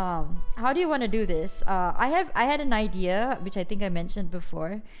 so how do you want to do this? I had an idea which I think I mentioned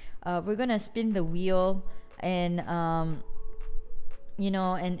before. We're gonna spin the wheel, and you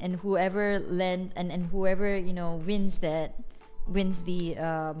know, and whoever lends and whoever, you know, wins the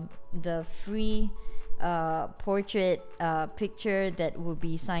free portrait picture that will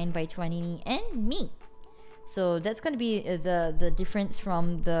be signed by Twanini and me. So that's going to be the difference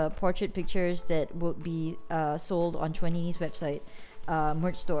from the portrait pictures that will be sold on Twanini's website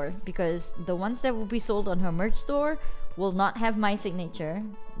merch store, because the ones that will be sold on her merch store will not have my signature.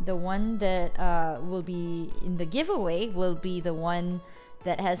 The one that will be in the giveaway will be the one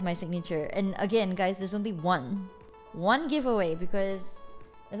that has my signature. And again, guys, there's only one giveaway, because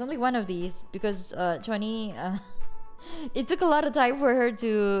there's only one of these, because Choni, it took a lot of time for her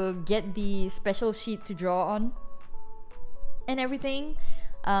to get the special sheet to draw on and everything.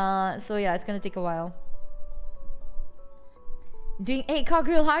 So yeah, it's gonna take a while. Hey,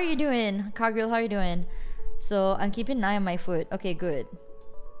 Cowgirl, how are you doing? Cowgirl, how are you doing? So I'm keeping an eye on my foot. Okay, good.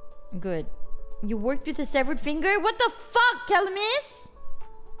 Good. You worked with a severed finger? What the fuck, Kelmis?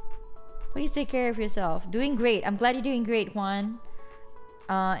 Please take care of yourself. Doing great. I'm glad you're doing great, Juan.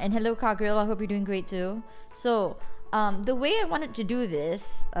 And hello, Cowgirl. I hope you're doing great too. So, the way I wanted to do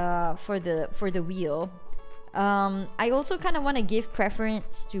this for the wheel, I also kind of want to give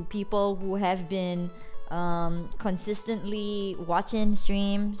preference to people who have been consistently watching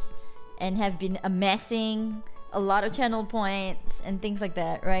streams and have been amassing a lot of channel points and things like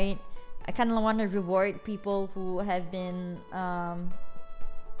that, right? I kind of want to reward people who have been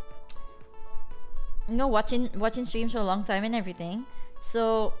you know, watching streams for a long time and everything.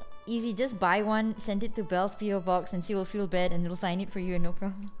 So easy, just buy one, send it to Belle's PO box, and she will feel bad and it'll sign it for you, no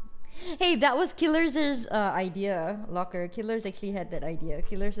problem. Hey, that was Killers' idea, Locker. Killers actually had that idea.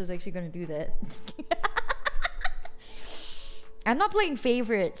 Killers was actually gonna do that. I'm not playing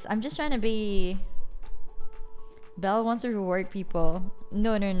favorites. I'm just trying to be... Belle wants to reward people.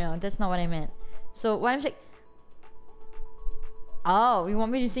 No, that's not what I meant. So what I'm saying... Oh, you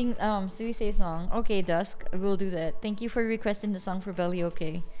want me to sing Suisei's song? Okay, Dusk, we'll do that. Thank you for requesting the song for Belly,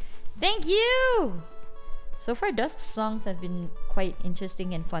 okay. Thank you! So far, Dusk's songs have been quite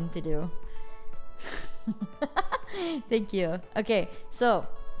interesting and fun to do. Thank you. Okay, so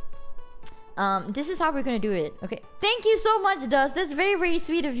this is how we're gonna do it. Okay, thank you so much, Dust. That's very, very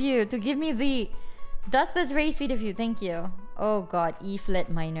sweet of you to give me the... Dust, that's very sweet of you. Thank you. Oh god, E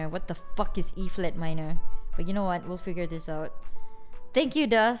flat minor. What the fuck is E flat minor? But you know what? We'll figure this out. Thank you,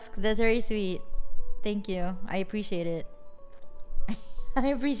 Dusk. That's very sweet. Thank you. I appreciate it. I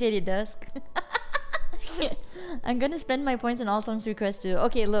appreciate it, Dusk. I'm gonna spend my points on all songs request too.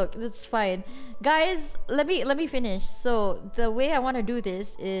 Okay, look, that's fine. Guys, let me finish. So the way I want to do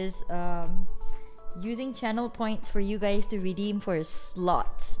this is using channel points for you guys to redeem for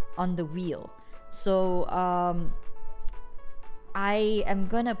slots on the wheel. So I am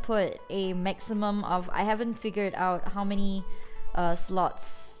gonna put a maximum of, I haven't figured out how many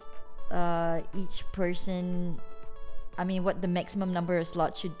slots each person, I mean what the maximum number of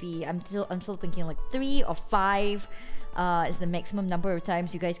slots should be. I'm still thinking like 3 or 5 is the maximum number of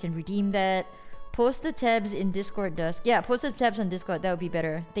times you guys can redeem that. Post the tabs in Discord, Dusk. Yeah, post the tabs on Discord, that would be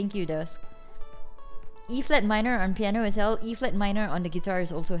better. Thank you, Dusk. E flat minor on piano is hell. E flat minor on the guitar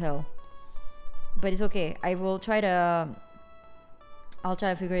is also hell. But it's okay. I'll try to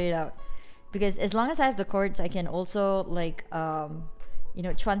figure it out. Because as long as I have the chords, I can also like you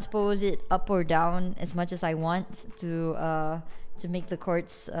know, transpose it up or down as much as I want to make the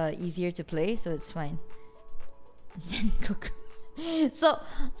chords easier to play, so it's fine. Zen cook. So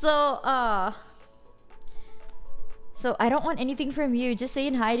I don't want anything from you. Just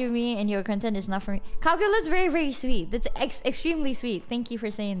saying hi to me and your content is not for me. Cowgirl, that's very, very sweet. That's extremely sweet. Thank you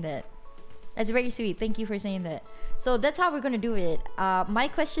for saying that. That's very sweet. Thank you for saying that. So that's how we're gonna do it. My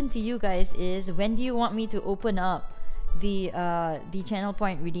question to you guys is, when do you want me to open up the channel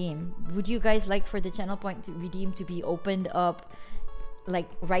point redeem? Would you guys like for the channel point to redeem to be opened up like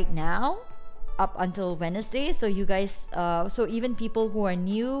right now, up until Wednesday? So you guys, so even people who are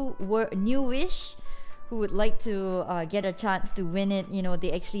newish, who would like to get a chance to win it, you know,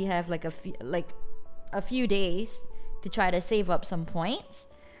 they actually have like a few days to try to save up some points.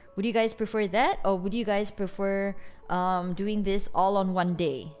 Would you guys prefer that, or would you guys prefer doing this all on one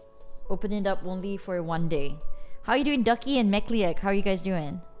day, open it up only for one day? How are you doing, Ducky and Mekliak? How are you guys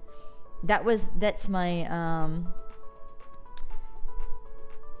doing? That's my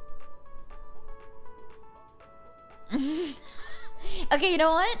okay, you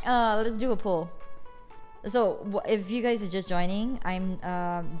know what? Let's do a poll. So if you guys are just joining, I'm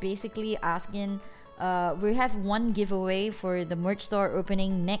basically asking, we have one giveaway for the merch store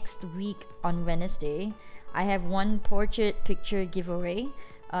opening next week on Wednesday. I have one portrait picture giveaway.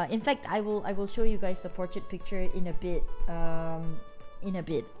 In fact, I will show you guys the portrait picture in a bit.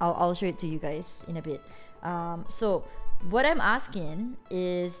 I'll show it to you guys in a bit. So what I'm asking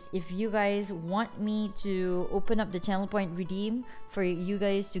is, if you guys want me to open up the channel point redeem for you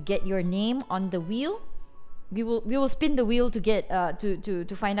guys to get your name on the wheel, we will spin the wheel to get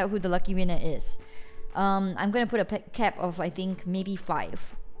to find out who the lucky winner is. I'm gonna put a cap of, I think, maybe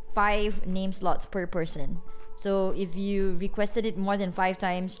 5 name slots per person. So if you requested it more than 5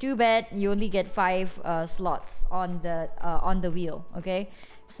 times, too bad, you only get 5 slots on the wheel. Okay,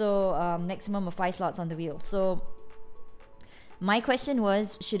 so maximum of 5 slots on the wheel. So my question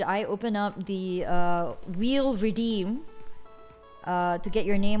was, should I open up the wheel redeem to get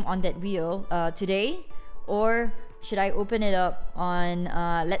your name on that wheel today, or should I open it up on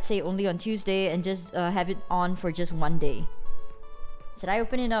let's say only on Tuesday and just have it on for just one day? Should I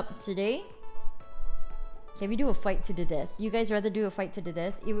open it up today? Can we do a fight to the death? You guys rather do a fight to the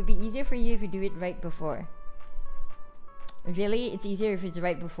death? It would be easier for you if you do it right before. Really? It's easier if it's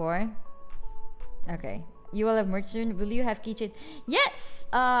right before? Okay. You will have merch soon. Will you have keychains? Yes!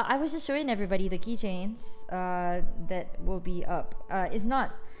 I was just showing everybody the keychains that will be up. It's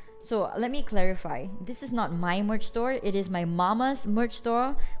not... So let me clarify. This is not my merch store. It is my mama's merch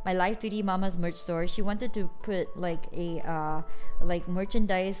store. My Live 2D mama's merch store. She wanted to put like a like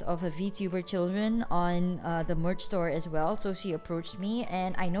merchandise of her VTuber children on the merch store as well. So she approached me,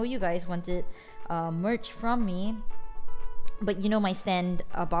 and I know you guys wanted merch from me, but you know my stand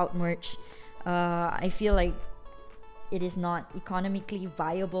about merch. I feel like it is not economically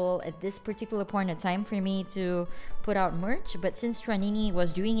viable at this particular point of time for me to put out merch. But since Tranini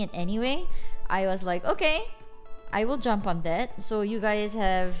was doing it anyway, I was like, okay, I will jump on that. So you guys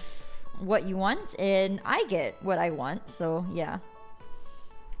have what you want and I get what I want. So yeah.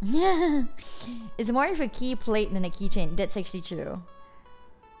 It's more of a key plate than a keychain. That's actually true.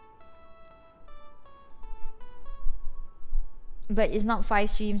 But it's not 5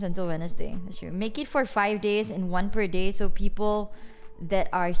 streams until Wednesday. That's true. Make it for 5 days and 1 per day, so people that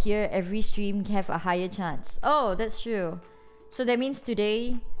are here every stream have a higher chance. Oh, that's true. So that means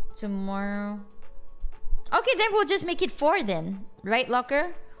today, tomorrow. Okay, then we'll just make it 4 then. Right,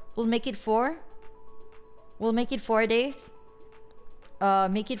 Locker? We'll make it 4. We'll make it 4 days.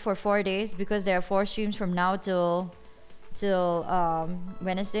 Make it for 4 days because there are 4 streams from now till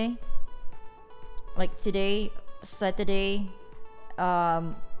Wednesday. Like today, Saturday,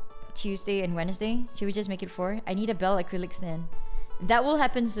 Tuesday and Wednesday. Should we just make it 4? I need a Belle acrylic stand. That will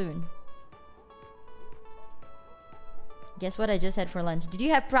happen soon. Guess what I just had for lunch? Did you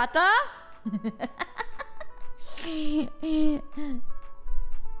have prata?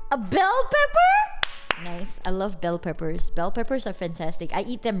 A bell pepper? Nice. I love bell peppers. Bell peppers are fantastic. I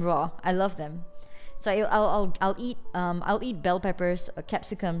eat them raw. I love them. So I'll eat bell peppers,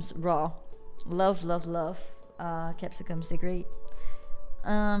 capsicums raw. Love capsicums. They're great.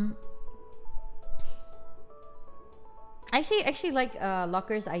 Actually like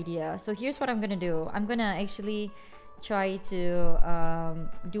Locker's idea. So here's what I'm gonna do. I'm gonna actually try to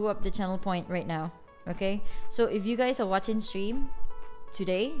do up the channel point right now. Okay, so if you guys are watching stream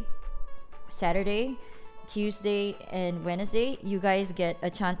today, Saturday, Tuesday, and Wednesday, you guys get a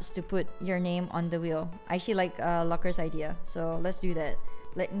chance to put your name on the wheel. I actually like Locker's idea, so let's do that.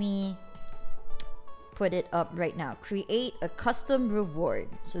 Let me put it up right now. Create a custom reward.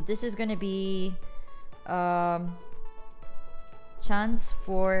 So this is gonna be chance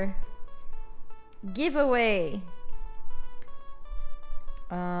for giveaway.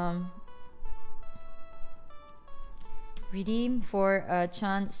 Redeem for a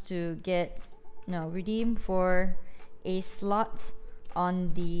chance to get redeem for a slot on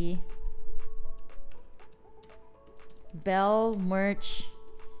the Belle merch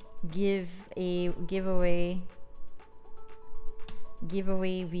giveaway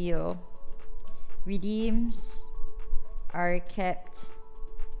wheel. Redeems are kept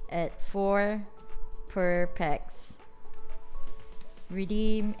at 4 per packs.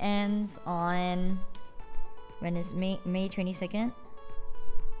 Redeem ends on, when is May 22nd?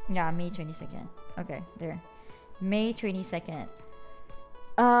 Yeah, May 22nd. Okay, there. May 22nd.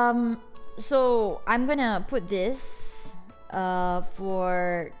 So I'm gonna put this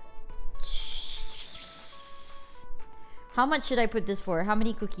for, how much should I put this for? How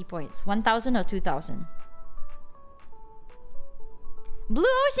many cookie points? 1,000 or 2,000? Blue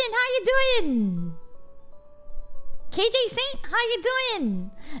Ocean, how you doing? KJ Saint, how you doing?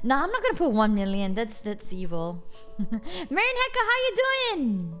 Nah, I'm not gonna put 1 million. That's evil. Marin Hecka, how you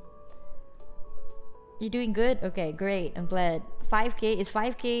doing? You doing good? Okay, great. I'm glad. 5K, is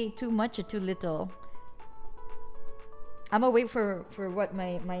 5K too much or too little? I'm gonna wait for what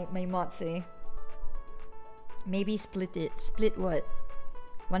my mods say. Maybe split it. Split what?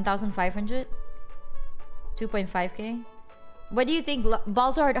 1,500? 2.5K? What do you think?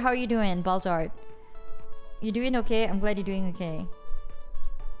 Balzard, how are you doing? Balzard, you doing okay? I'm glad you're doing okay.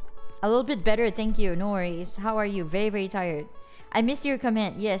 A little bit better, thank you. No worries. How are you? Very, very tired. I missed your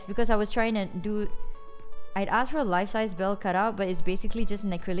comment. Yes, because I was trying to do... I'd asked for a life-size Belle cutout, but it's basically just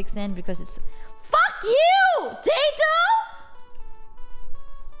an acrylic stand because it's... Fuck you! Tato!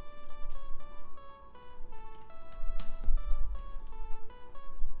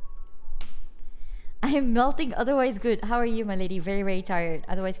 I am melting, otherwise good. How are you, my lady? Very, very tired.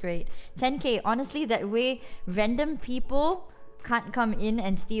 Otherwise great. 10K. Honestly, that way random people can't come in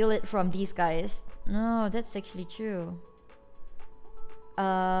and steal it from these guys. No, that's actually true.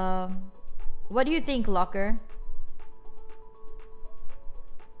 What do you think, Locker?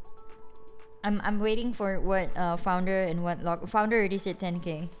 I'm waiting for what Founder and what Locker... Founder already said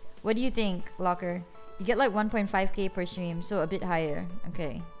 10K. What do you think, Locker? You get like 1.5K per stream, so a bit higher.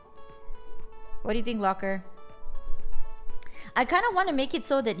 Okay. What do you think, Locker? I kind of want to make it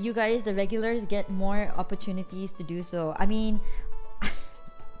so that you guys, the regulars, get more opportunities to do so. I mean,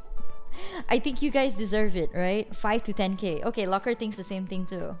 I think you guys deserve it, right? 5 to 10K. Okay, Locker thinks the same thing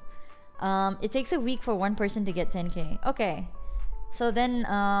too. It takes a week for one person to get 10K. Okay. So then,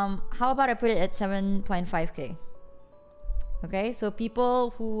 how about I put it at 7.5K? Okay, so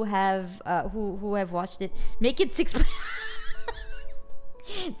people who have watched it, make it 6.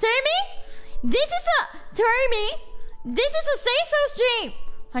 Termy? This is a say-so stream.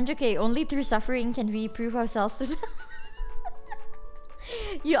 100K. Only through suffering can we prove ourselves to...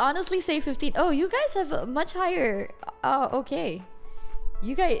 You honestly say 15. Oh, you guys have a much higher... Oh, okay.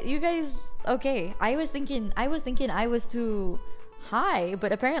 You guys... Okay. I was thinking I was too high,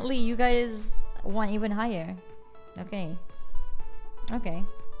 but apparently you guys want even higher. Okay. Okay.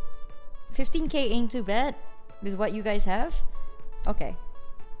 15K ain't too bad with what you guys have. Okay.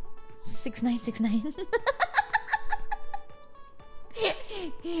 6969.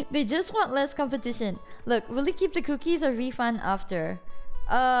 They just want less competition. Look, will you keep the cookies or refund after?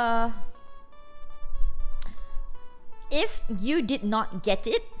 If you did not get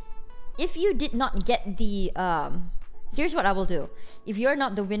it, if you did not get the here's what I will do. If you're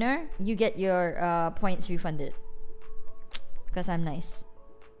not the winner, you get your points refunded. Because I'm nice.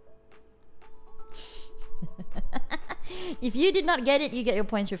 If you did not get it, you get your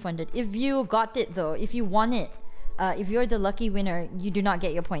points refunded. If you got it though, if you won it, if you're the lucky winner, you do not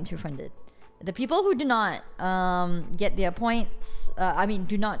get your points refunded. The people who do not get their points,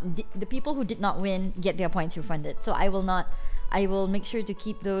 the people who did not win get their points refunded. So I will make sure to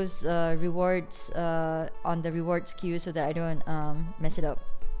keep those rewards on the rewards queue so that I don't mess it up.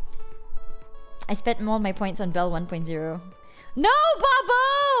 I spent all my points on Belle 1.0. No,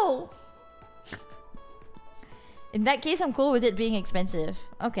 Babo! In that case, I'm cool with it being expensive.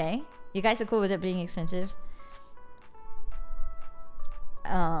 Okay. You guys are cool with it being expensive.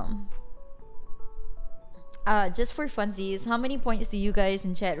 Just for funsies, how many points do you guys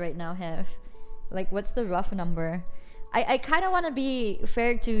in chat right now have? Like, what's the rough number? I kind of want to be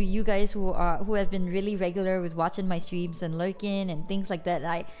fair to you guys who have been really regular with watching my streams and lurking and things like that.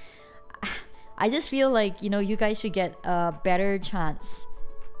 I just feel like, you know, you guys should get a better chance.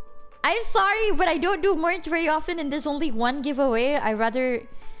 I'm sorry, but I don't do merch very often and there's only one giveaway. I rather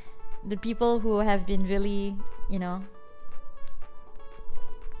the people who have been really, you know.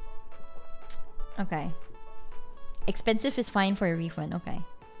 Okay. Expensive is fine for a refund. Okay.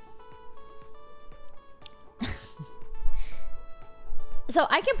 So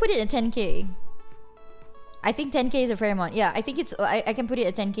I can put it at 10k. I think 10k is a fair amount. Yeah, I think it's... I can put it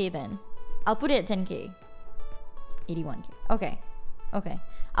at 10k then. I'll put it at 10k. 81k. Okay. Okay.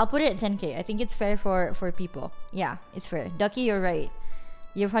 I'll put it at 10k. I think it's fair for people. Yeah, it's fair. Ducky, you're right.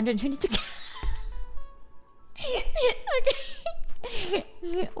 You have 122k. Okay.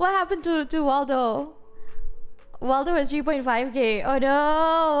 What happened to Waldo? Waldo has 3.5k. Oh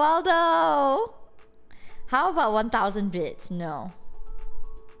no, Waldo! How about 1,000 bits? No.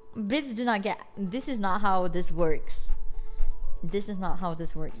 Bits do not get... This is not how this works. This is not how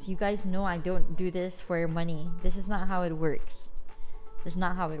this works. You guys know I don't do this for money. This is not how it works. This is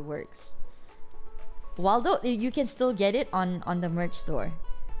not how it works. Waldo, you can still get it on the merch store.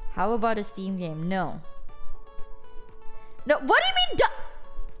 How about a Steam game? No. No, what do you mean,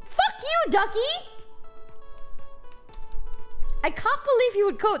 fuck you, Ducky! I can't believe you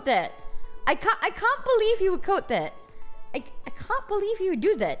would quote that. I can't believe you would quote that. I can't believe you would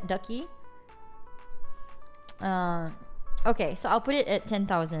do that, Ducky. Okay, so I'll put it at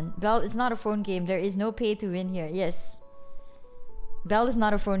 10,000. Belle, it's not a phone game. There is no pay to win here. Yes. Belle is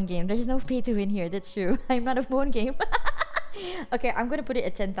not a phone game. There's no pay to win here. That's true. I'm not a phone game. Okay, I'm gonna put it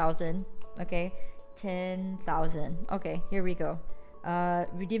at 10,000. Okay, 10,000. Okay, here we go.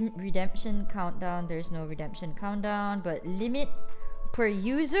 Redemption countdown. There's no redemption countdown, but limit per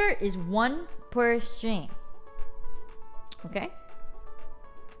user is 1 per stream. Okay,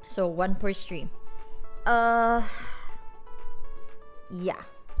 so 1 per stream. Yeah.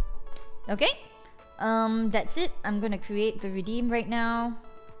 Okay. That's it. I'm gonna create the redeem right now.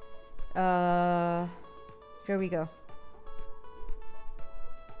 Here we go.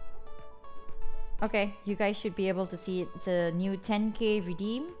 Okay, you guys should be able to see it. It's a new 10k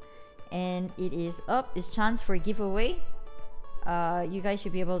redeem, and it is up. It's chance for giveaway. You guys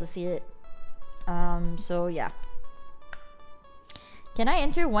should be able to see it. So yeah. Can I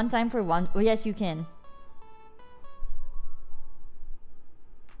enter one time for one? Oh yes, you can.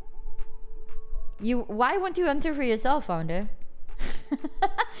 Why won't you enter for yourself, founder?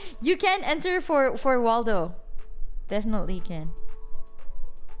 You can enter for Waldo. Definitely can.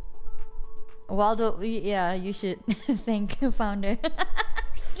 Waldo, yeah, you should thank founder.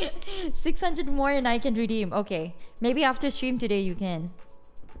 600 more and I can redeem. Okay, maybe after stream today you can.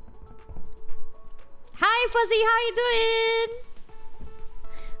 Hi Fuzzy, how you doing?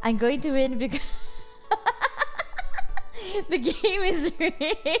 I'm going to win because the game is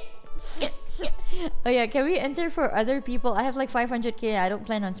rigged. Oh yeah, can we enter for other people? I have like 500k. I don't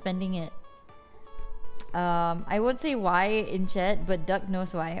plan on spending it. I won't say why in chat, but Duck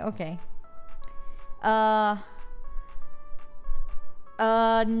knows why. Okay.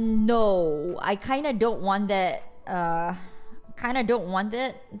 No. I kind of don't want that.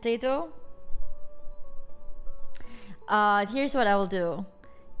 Tato. Here's what I will do.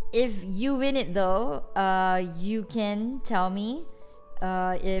 If you win it though, you can tell me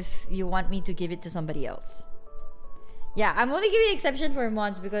if you want me to give it to somebody else. Yeah, I'm only giving exception for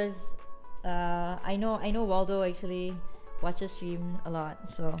mods because I know Waldo actually watches stream a lot,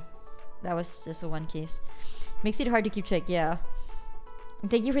 so that was just a one case. Makes it hard to keep track. Yeah.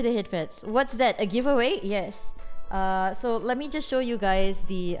 Thank you for the hit pets. What's that? A giveaway? Yes. So let me just show you guys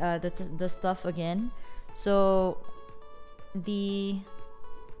the stuff again. So the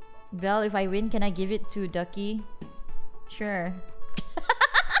Belle, if I win, can I give it to Ducky? Sure.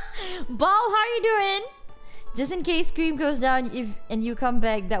 Ball, how are you doing? Just in case Scream goes down and you come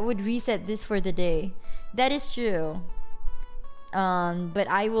back, that would reset this for the day. That is true. But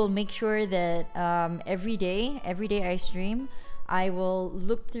I will make sure that every day I stream, I will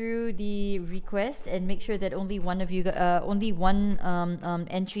look through the request and make sure that only one of you, only one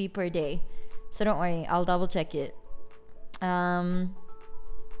entry per day. So don't worry, I'll double check it. Yeah.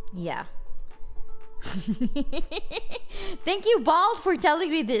 Thank you, Bald, for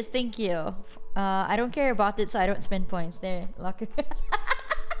telling me this. Thank you. I don't care about it, so I don't spend points. There, locker.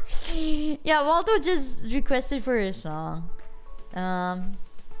 Yeah, Waldo just requested for a song.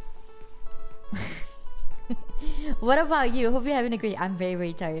 What about you? Hope you're having a great... I'm very,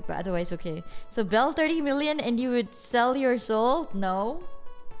 very tired, but otherwise okay. So, Belle, 30 million and you would sell your soul? No.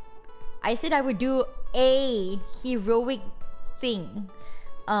 I said I would do a heroic thing.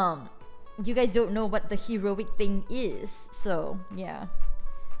 You guys don't know what the heroic thing is. So, yeah.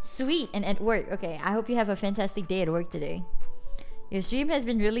 Sweet. And at work. Okay, I hope you have a fantastic day at work today. Your stream has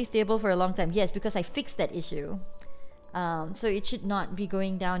been really stable for a long time. Yes, because I fixed that issue. So it should not be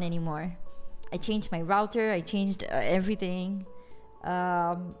going down anymore. I changed my router. I changed everything.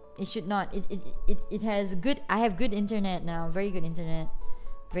 It should not. It has good. I have good internet now. Very good internet.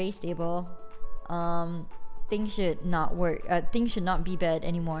 Very stable. Things should not work. Things should not be bad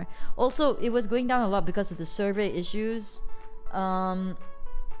anymore. Also, it was going down a lot because of the server issues.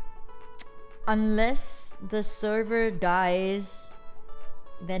 Unless the server dies,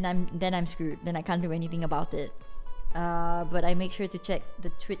 then I'm screwed. Then I can't do anything about it. But I make sure to check the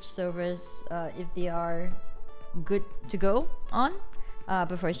Twitch servers if they are good to go on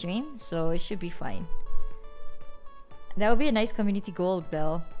before stream, so it should be fine. That would be a nice community goal,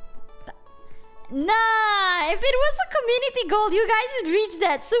 Belle. Nah, if it was a community goal, you guys would reach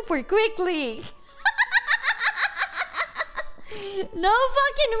that super quickly. No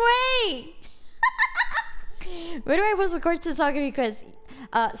fucking way. Where do I post the chords to song requests?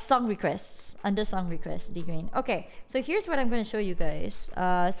 Song requests. Under song requests, D-Green. Okay, so here's what I'm going to show you guys.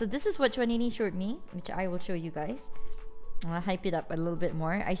 So this is what Chwanini showed me, which I will show you guys. I'll hype it up a little bit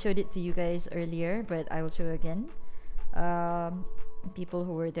more. I showed it to you guys earlier, but I will show it again. People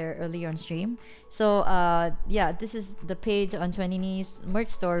who were there earlier on stream. So yeah, this is the page on Chwanini's merch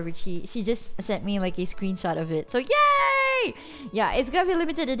store, which she just sent me like a screenshot of it. So yay! Yeah, it's gonna be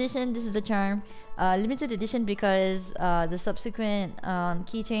limited edition. This is the charm. Limited edition because the subsequent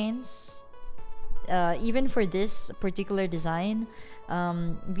keychains, even for this particular design,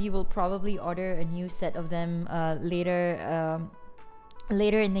 we will probably order a new set of them later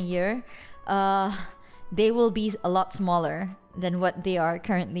in the year. They will be a lot smaller than what they are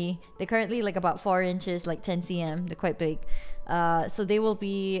currently. They're currently like about 4 inches, like 10 cm. They're quite big. So they will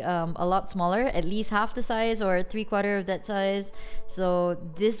be a lot smaller, at least half the size or 3/4 of that size. So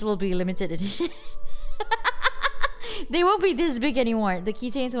this will be limited edition. They won't be this big anymore. The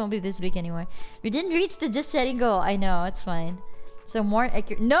keychains won't be this big anymore. We didn't reach the just chatting goal. I know, it's fine. So more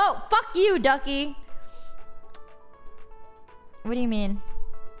accurate. No, fuck you, Ducky. What do you mean?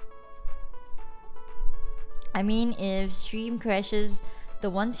 I mean, if stream crashes, the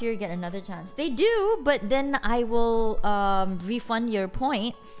ones here get another chance. They do, but then I will refund your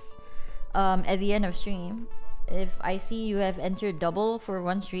points at the end of stream. If I see you have entered double for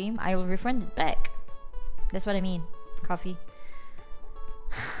one stream, I will refund it back. That's what I mean. Coffee.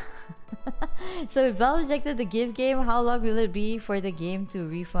 So if Belle rejected the give game, how long will it be for the game to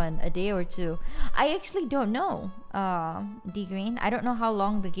refund? A day or two? I actually don't know, D-Green. I don't know how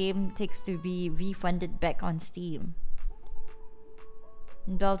long the game takes to be refunded back on Steam.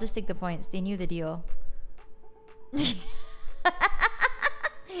 Belle, just take the points. They knew the deal. Should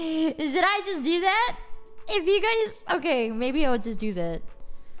I just do that? If you guys... Okay, maybe I'll just do that.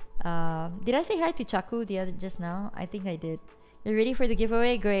 Did I say hi to Chaku the other just now? I think I did. You're ready for the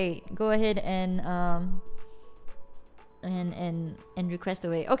giveaway? Great. Go ahead and request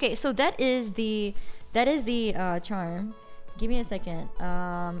away. Okay, so that is the charm. Give me a second.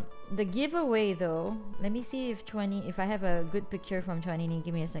 The giveaway though, let me see if I have a good picture from Chwanini.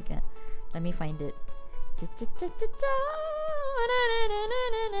 Give me a second. Let me find it.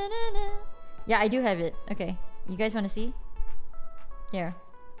 Yeah, I do have it. Okay. You guys want to see? Here.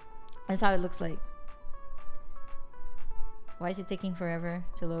 That's how it looks like. Why is it taking forever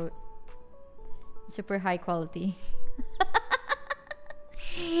to load? Super high quality.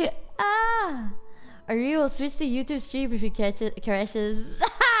 Ah! Or we will switch to YouTube stream if it crashes.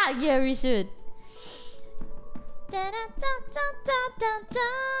 Yeah, we should.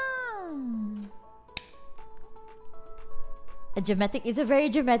 It's a very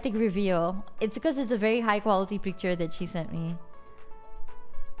dramatic reveal. It's because it's a very high quality picture that she sent me.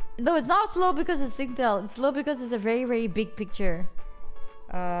 No, it's not slow because it's Singtel. It's slow because it's a very, very big picture.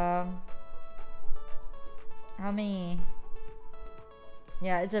 How many?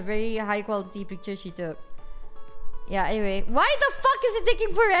 Yeah, it's a very high quality picture she took. Yeah, anyway. Why the fuck is it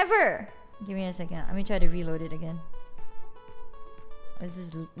taking forever? Give me a second. Let me try to reload it again.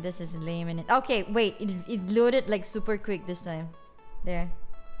 This is lame in it. Okay, wait. It loaded like super quick this time. There.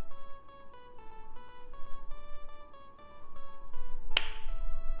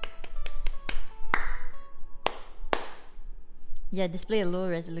 Yeah, display a low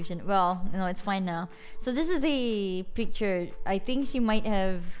resolution. Well, no, it's fine now. So this is the picture. I think she might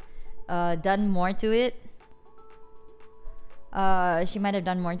have done more to it. She might have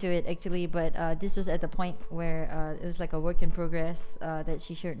done more to it actually, but this was at the point where it was like a work in progress that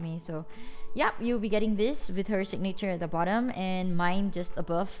she showed me. So yep, you'll be getting this with her signature at the bottom and mine just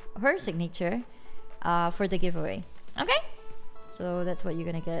above her signature for the giveaway. Okay, so that's what you're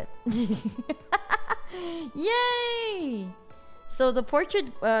gonna get. Yay! So the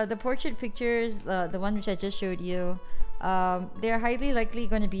portrait pictures, the one which I just showed you, they're highly likely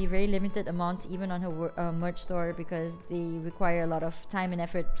going to be very limited amounts even on her merch store, because they require a lot of time and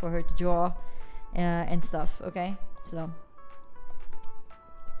effort for her to draw and stuff. Okay, so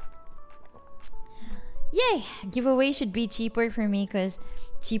yay! Giveaway should be cheaper for me because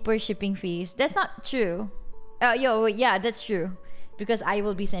cheaper shipping fees. That's not true. Yeah, that's true, because I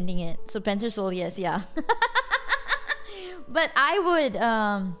will be sending it. So Spencer Soul, yes, yeah. But I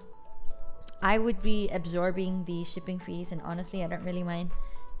would be absorbing the shipping fees, and honestly, I don't really mind,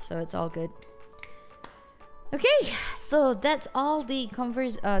 so it's all good. Okay, so that's all the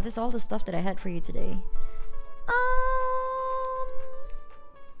that's all the stuff that I had for you today.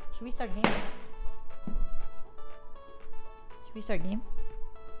 Should we start game? Should we start game?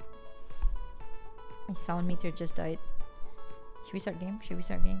 My sound meter just died. Should we start game? Should we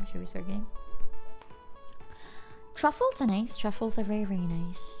start game? Should we start game? Truffles are nice. Truffles are very, very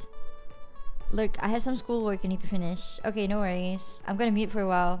nice. Look, I have some schoolwork I need to finish. Okay, no worries. I'm gonna mute for a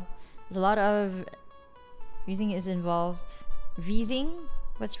while. There's a lot of reading is involved. Reading?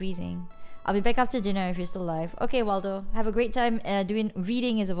 What's reading? I'll be back after dinner if you're still alive. Okay, Waldo. Have a great time doing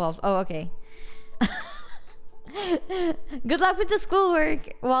reading is involved. Oh, okay. Good luck with the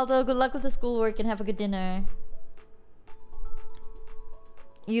schoolwork, Waldo. Good luck with the schoolwork and have a good dinner.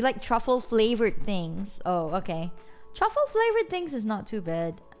 You like truffle flavored things. Oh, okay. Truffle flavored things is not too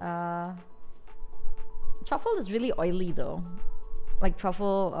bad. Truffle is really oily though. Like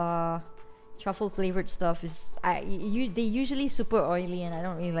truffle flavored stuff is they usually super oily, and I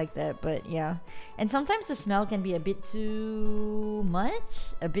don't really like that, but yeah. And sometimes the smell can be a bit too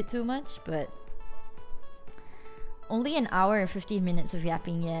much. But only an hour and 15 minutes of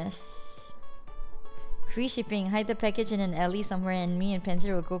yapping, yes. Free shipping. Hide the package in an alley somewhere and me and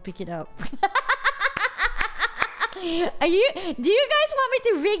Pencer will go pick it up. Do you guys want me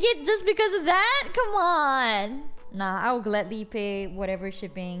to rig it just because of that? Come on. Nah, I will gladly pay whatever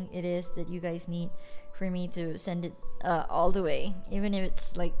shipping it is that you guys need for me to send it all the way. Even if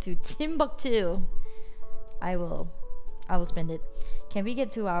it's like to Timbuktu. I will spend it. Can we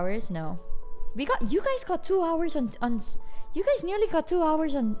get 2 hours? No. You guys got 2 hours on you guys nearly got 2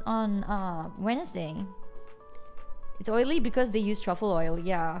 hours on Wednesday. It's oily because they use truffle oil,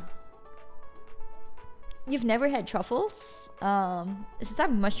 yeah. You've never had truffles? It's a type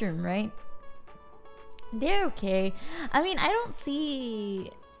of mushroom, right? They're okay. I mean, I don't see...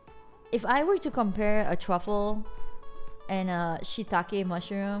 If I were to compare a truffle and a shiitake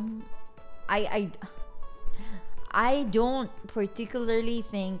mushroom, I don't particularly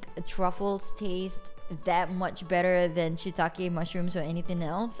think truffles taste that much better than shiitake mushrooms or anything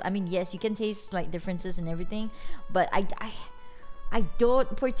else. I mean, yes, you can taste like differences and everything, but I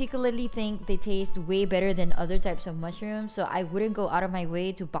don't particularly think they taste way better than other types of mushrooms. So I wouldn't go out of my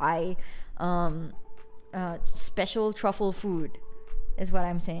way to buy special truffle food, is what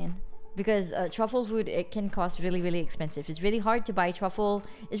I'm saying. Because truffle food, it can cost really, really expensive. It's really hard to buy truffle.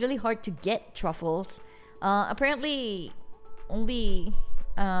 It's really hard to get truffles. Apparently, only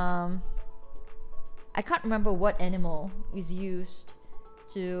I can't remember what animal is used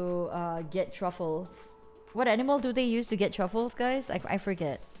to get truffles. What animal do they use to get truffles, guys? I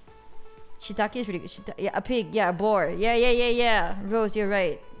forget. Shiitake is really good. Yeah, a pig. Yeah, a boar. Yeah. Rose, you're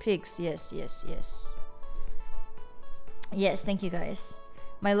right. Pigs. Yes. Yes, thank you, guys.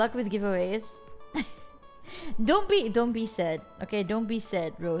 My luck with giveaways. Don't be sad. Okay, don't be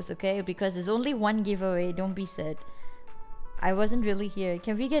sad, Rose. Okay, because there's only one giveaway. Don't be sad. I wasn't really here.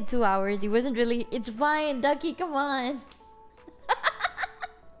 Can we get 2 hours? He wasn't really. It's fine, Ducky. Come on.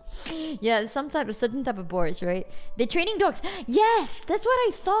 Yeah, certain type of boars, right? They're training dogs. Yes, that's what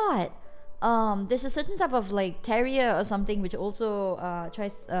I thought. There's a certain type of like terrier or something which also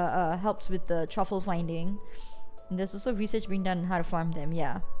helps with the truffle finding. And there's also research being done on how to farm them.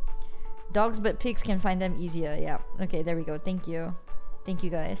 Yeah, Dogs but pigs can find them easier. Yeah. Okay, there we go. Thank you. Thank you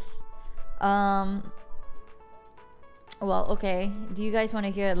guys. Well, okay. Do you guys want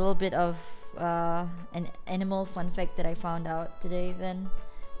to hear a little bit of an animal fun fact that I found out today then?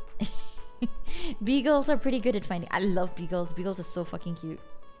 Beagles are pretty good at finding. I love beagles. Beagles are so fucking cute.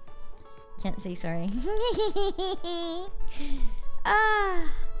 Can't say sorry.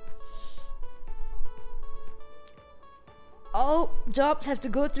 All jobs have to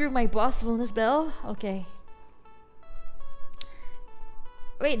go through my boss Villainess Belle. Okay.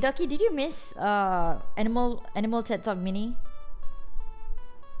 Wait, Ducky, did you miss Animal TED Talk Mini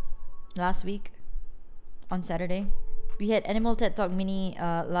last week on Saturday? We had Animal TED Talk Mini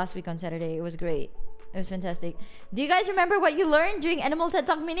last week on Saturday. It was great. It was fantastic. Do you guys remember what you learned during Animal TED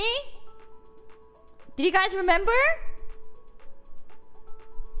Talk Mini? Did you guys remember?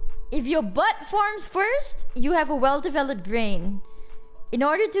 If your butt forms first, you have a well-developed brain. In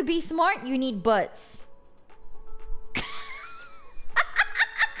order to be smart, you need butts.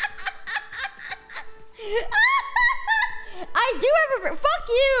 I do have a... Fuck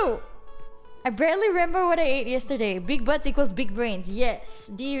you! I barely remember what I ate yesterday. Big butts equals big brains. Yes,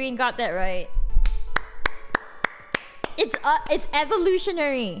 D-Ring got that right. It's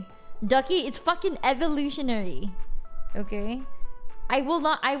evolutionary. Ducky, it's fucking evolutionary. Okay?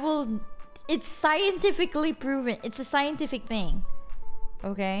 It's scientifically proven. It's a scientific thing.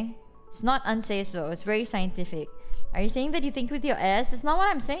 Okay? It's not unsafe though. It's very scientific. Are you saying that you think with your ass? That's not what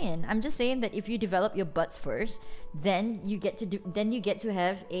I'm saying. I'm just saying that if you develop your butts first, then you get to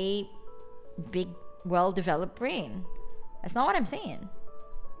have a big, well-developed brain. That's not what I'm saying.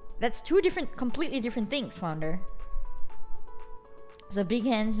 That's two completely different things, Founder. So big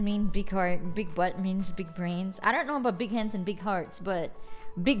hands mean big heart, big butt means big brains. I don't know about big hands and big hearts, but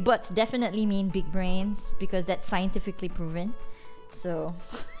big butts definitely mean big brains because that's scientifically proven. So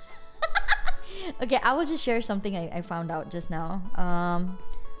okay, I will just share something I found out just now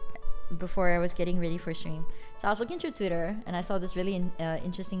before I was getting ready for stream. So I was looking through Twitter and I saw this really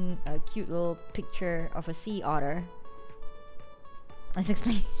interesting, cute little picture of a sea otter. Let's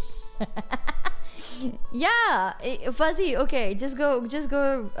explain. Yeah, Fuzzy. Okay, just go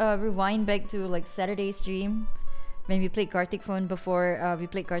rewind back to like Saturday stream when we played Karthik Phone before we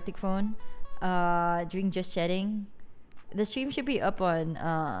played Karthik Phone during Just Chatting. The stream should be up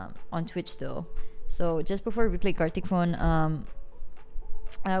on Twitch still. So just before we played Karthik Phone,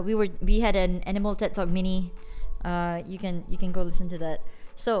 we had an Animal TED Talk Mini. You can go listen to that.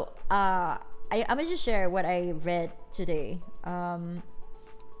 So I'm gonna just share what I read today.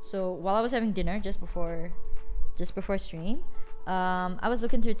 So while I was having dinner just before stream, I was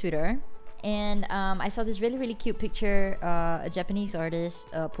looking through Twitter and I saw this really cute picture a Japanese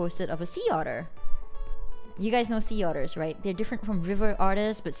artist posted of a sea otter. You guys know sea otters, right? They're different from river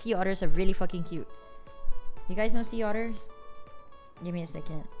otters, but sea otters are really fucking cute. You guys know sea otters? Give me a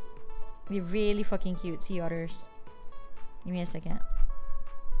second. They're really fucking cute, sea otters. Give me a second.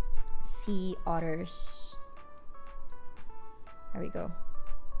 Sea otters. There we go.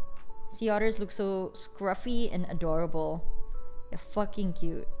 Sea otters look so scruffy and adorable. They're fucking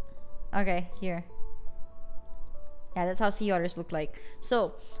cute. Okay, here. Yeah, that's how sea otters look like.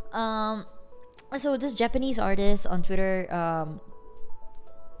 So, so this Japanese artist on Twitter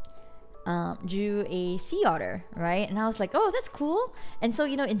drew a sea otter, right? And I was like, oh, that's cool. And so,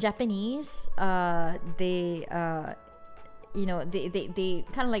 you know, in Japanese, they kind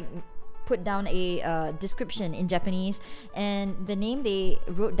of like put down a description in Japanese, and the name they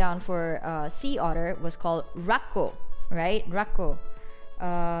wrote down for sea otter was called Rako, right? Rako.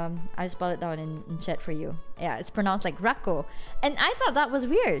 I'll spell it down in chat for you. Yeah, it's pronounced like Rako. And I thought that was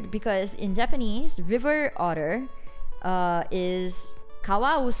weird because in Japanese, river otter is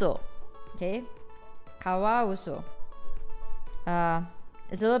Kawauso. Okay? Kawauso.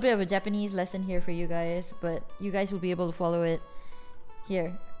 It's a little bit of a Japanese lesson here for you guys, but you guys will be able to follow it.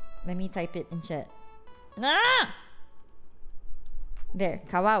 Here, let me type it in chat. Ah! There,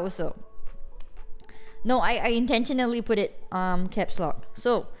 Kawauso. No, I intentionally put it caps lock.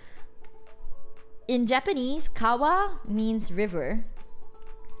 So, in Japanese, kawa means river.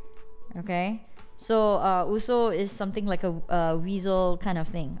 Okay? So, uso is something like a weasel kind of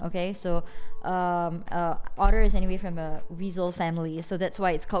thing. Okay? So, otter is anyway from a weasel family. So, that's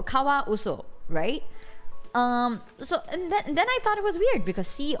why it's called kawa uso, right? So, and then I thought it was weird because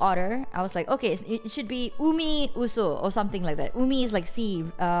sea otter, I was like, okay, it should be umi uso or something like that. Umi is like sea,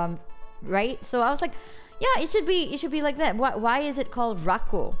 right? So I was like, yeah, it should be like that. Why is it called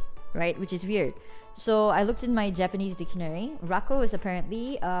Rako, right? Which is weird. So I looked in my Japanese dictionary. Rako is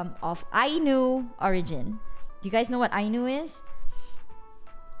apparently of Ainu origin. Do you guys know what Ainu is?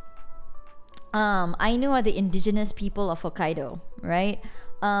 Ainu are the indigenous people of Hokkaido, right?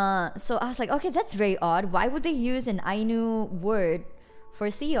 So I was like, okay, that's very odd. Why would they use an Ainu word for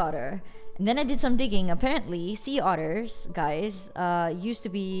sea otter? And then I did some digging. Apparently, sea otters, guys, used to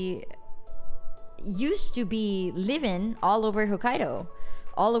be living all over Hokkaido,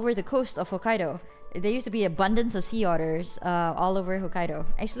 all over the coast of Hokkaido. There used to be abundance of sea otters all over Hokkaido.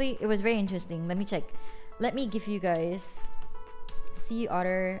 Actually, it was very interesting. Let me check. Let me give you guys sea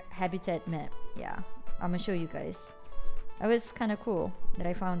otter habitat map. Yeah, I'm gonna show you guys. It was kind of cool that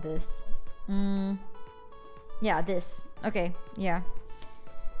I found this. Yeah, this. Okay, yeah.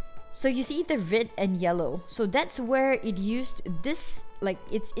 So you see the red and yellow. So that's where it used this, like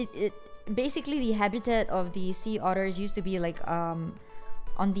it basically the habitat of the sea otters used to be like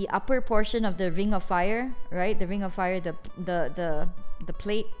on the upper portion of the ring of fire, right? The ring of fire, the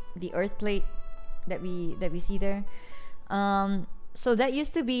plate, the earth plate that we see there. So that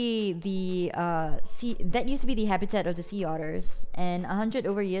used to be the habitat of the sea otters. And 100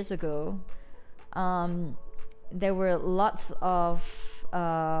 over years ago, there were lots of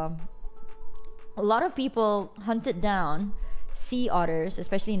a lot of people hunted down sea otters,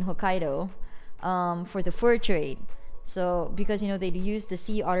 especially in Hokkaido, for the fur trade. So because they'd use the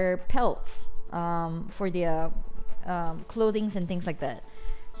sea otter pelts for their clothings and things like that.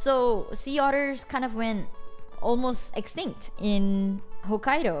 So sea otters kind of went almost extinct in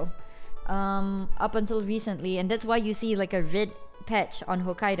Hokkaido up until recently, and that's why you see like a red patch on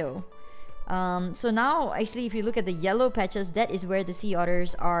Hokkaido. So now, actually, if you look at the yellow patches, that is where the sea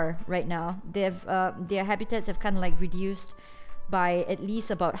otters are right now. Their habitats have kind of like reduced by at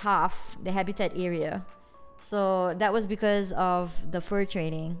least about half the habitat area. So that was because of the fur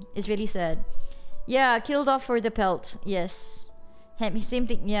trading. It's really sad. Yeah, killed off for the pelt. Yes. Same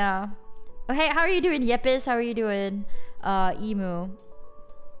thing. Yeah. Oh, hey, how are you doing, Yepis? How are you doing, Emu?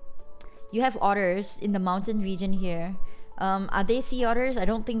 You have otters in the mountain region here. Are they sea otters? I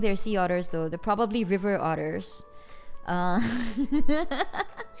don't think they're sea otters though. They're probably river otters. How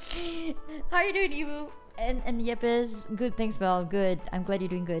are you doing, Emu? And Yepis? Good, thanks, Belle. Good. I'm glad you're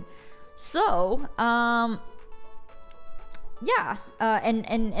doing good. So, yeah. And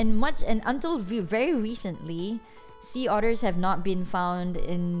until very recently, sea otters have not been found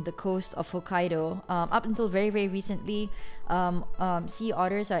in the coast of Hokkaido. Up until very, very recently, sea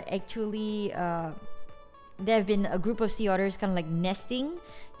otters are actually there have been a group of sea otters kind of like nesting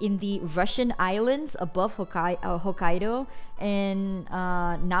in the Russian islands above Hokkaido. And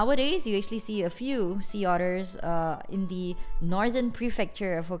nowadays, you actually see a few sea otters in the northern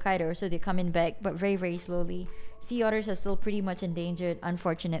prefecture of Hokkaido. So they're coming back, but very, very slowly. Sea otters are still pretty much endangered,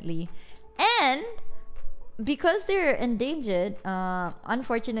 unfortunately. And because they're endangered,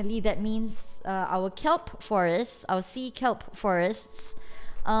 unfortunately, that means our kelp forests, our sea kelp forests,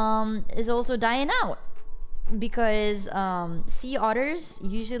 is also dying out. Because sea otters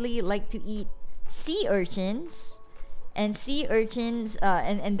usually like to eat sea urchins, and sea urchins,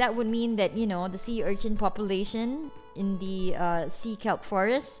 and that would mean that the sea urchin population in the sea kelp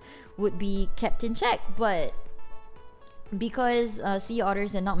forests would be kept in check. But because sea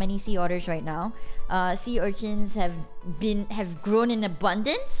otters, there are not many sea otters right now, sea urchins have grown in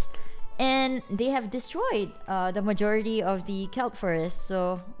abundance, and they have destroyed the majority of the kelp forests.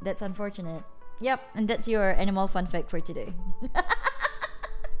 So that's unfortunate. Yep, and that's your animal fun fact for today.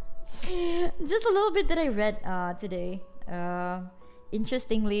 Just a little bit that I read today.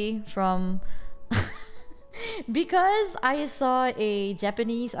 Interestingly, from because I saw a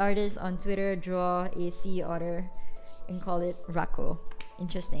Japanese artist on Twitter draw a sea otter and call it Rako.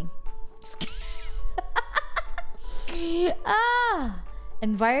 Interesting.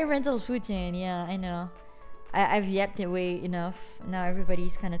 Environmental food chain. Yeah, I know. I've yapped away enough. Now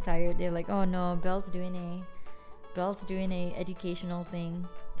everybody's kind of tired. They're like, oh no, Belle's doing a educational thing.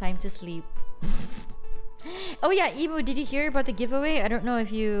 Time to sleep. Oh yeah, Emu, did you hear about the giveaway? I don't know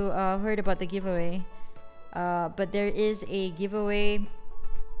if you heard about the giveaway. But there is a giveaway.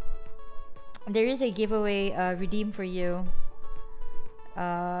 There is a giveaway redeem for you.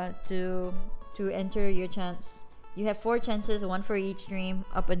 To enter your chance. You have 4 chances, 1 for each stream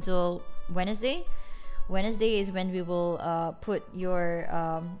up until Wednesday. Wednesday is when we will put your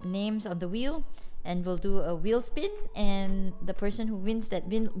names on the wheel, and we'll do a wheel spin, and the person who wins that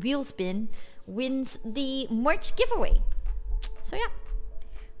wheel spin wins the merch giveaway. So yeah,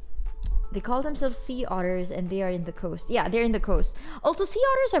 they call themselves sea otters, and they are in the coast. Yeah, they're in the coast. Also, sea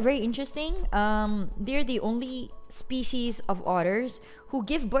otters are very interesting. They're the only species of otters who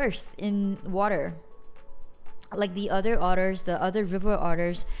give birth in water. Like the other otters, the other river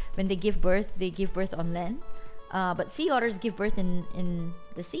otters, when they give birth on land. But sea otters give birth in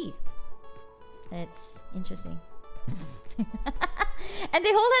the sea. It's interesting. And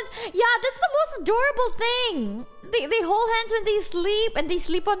they hold hands. Yeah, that's the most adorable thing. They hold hands when they sleep, and they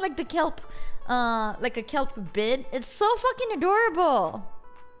sleep on like the kelp, like a kelp bed. It's so fucking adorable.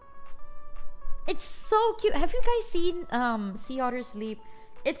 It's so cute. Have you guys seen sea otters sleep?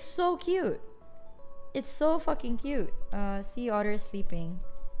 It's so cute. It's so fucking cute. Sea otters sleeping.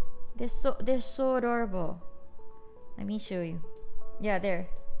 They're so adorable. Let me show you. Yeah, there.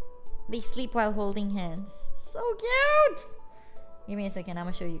 They sleep while holding hands. So cute! Give me a second, I'm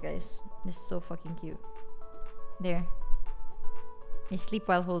gonna show you guys. This is so fucking cute. There. They sleep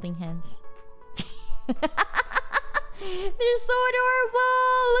while holding hands. They're so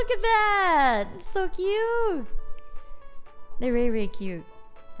adorable! Look at that! It's so cute! They're very, very cute.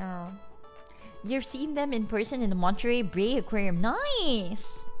 Oh. You've seen them in person in the Monterey Bay Aquarium.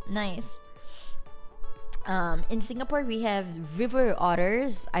 Nice! Nice. In Singapore we have river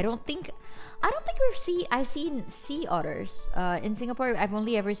otters. I don't think I've seen sea otters. In Singapore I've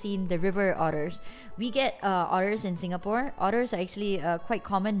only ever seen the river otters. We get otters in Singapore. Otters are actually quite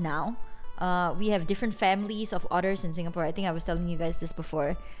common now. We have different families of otters in Singapore. I think I was telling you guys this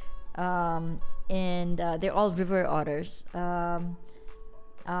before. And they're all river otters. And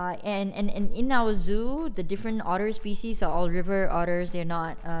in our zoo, the different otter species are all river otters. They're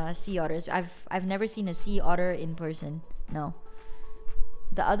not sea otters. I've never seen a sea otter in person. No.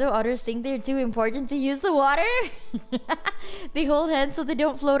 The other otters think they're too important to use the water. They hold hands so they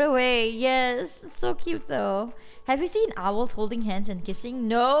don't float away. Yes, it's so cute though. Have you seen owls holding hands and kissing?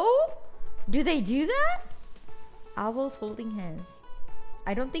 No? Do they do that? Owls holding hands.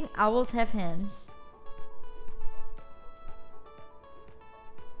 I don't think owls have hands.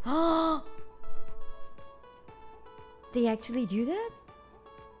 They actually do that?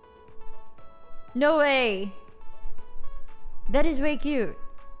 No way. That is way cute.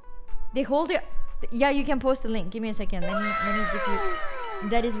 They hold it. Yeah, you can post the link. Give me a second. Let me give you.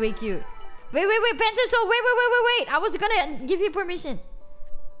 That is way cute. Wait, Panzer Soul. Wait. I was gonna give you permission.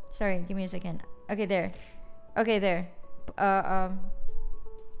 Sorry, give me a second. Okay, there. Okay, there.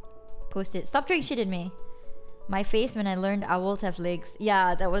 Post it. Stop throwing shit at me. My face when I learned owls have legs.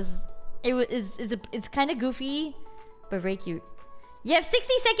 Yeah, that was. It's kind of goofy, but very cute. You have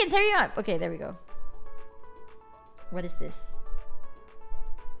 60 seconds. Hurry up. Okay, there we go. What is this?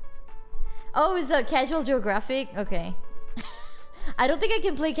 Oh, it's a Casual Geographic. Okay. I don't think I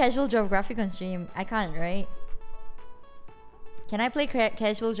can play Casual Geographic on stream. I can't, right? Can I play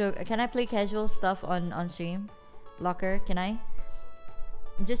casual stuff on stream? Locker, can I?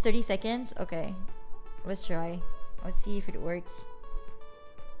 Just 30 seconds? Okay. Let's try. Let's see if it works.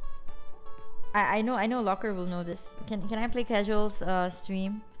 I know Locker will know this. Can I play casuals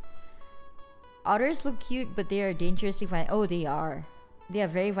stream? Otters look cute, but they are dangerously violent. Oh, they are. They are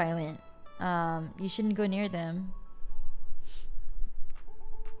very violent. You shouldn't go near them.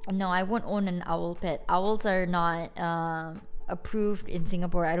 No, I won't own an owl pet. Owls are not approved in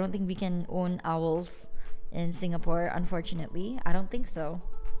Singapore. I don't think we can own owls in Singapore, unfortunately. I don't think so.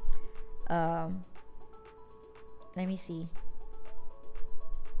 Let me see.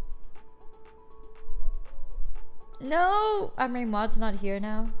 No! Are my mods not here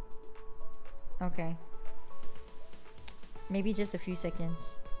now? Okay. Maybe just a few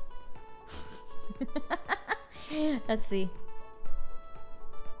seconds. Let's see.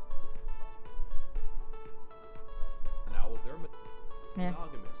 Now, they're yeah.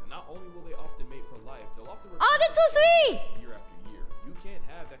 monogamous, and not only will they often mate for life, they'll often oh, that's so sweet! Year after year. You can't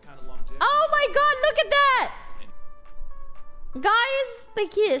have that kind of longevity. Oh my god, look at that! Guys, they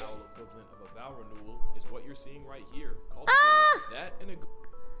kiss. The equivalent of a vow renewal is what you're seeing right here. Called that and a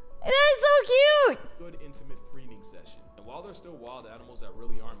that's so cute! Good intimate preening session. And while they're still wild animals that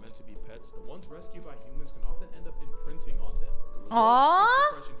really aren't meant to be pets, the ones rescued by humans can often end up imprinting on them. The result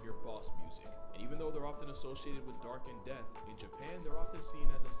is depression here boss music. And even though they're often associated with dark and death, in Japan they're often seen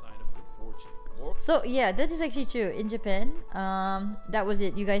as a sign of good fortune. So yeah, that is actually true. In Japan, that was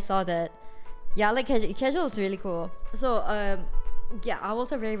it. You guys saw that. Yeah, like casual is really cool. So yeah,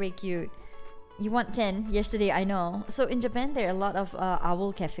 owls are very, very cute. You want 10 yesterday, I know. So in Japan, there are a lot of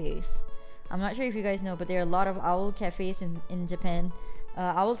owl cafes. I'm not sure if you guys know, but there are a lot of owl cafes in Japan.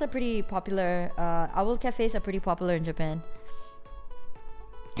 Owls are pretty popular. Owl cafes are pretty popular in Japan.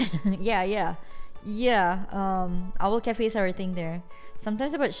 Yeah. Owl cafes are a thing there.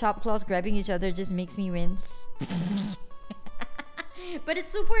 Sometimes about sharp claws grabbing each other just makes me wince. But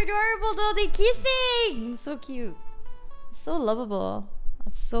it's super adorable though. They're kissing. So cute. So lovable.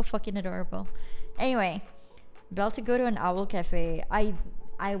 It's so fucking adorable. Anyway, Belle to go to an owl cafe.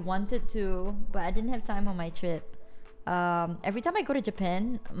 I wanted to, but I didn't have time on my trip. Every time I go to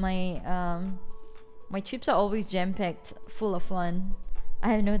Japan, my My trips are always jam-packed, full of fun.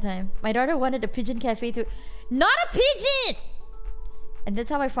 I have no time. My daughter wanted a pigeon cafe to... Not a pigeon! And that's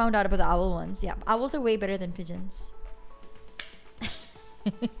how I found out about the owl ones. Yeah, owls are way better than pigeons.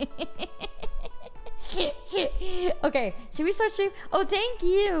 Okay, should we start stream? Oh, thank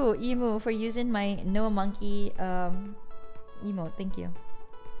you, Emu, for using my no monkey emote. Thank you.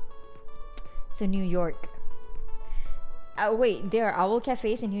 So New York. Wait, there are owl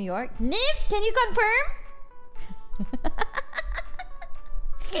cafes in New York? Nif, can you confirm?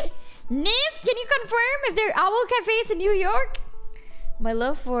 Nif, can you confirm if there are owl cafes in New York? My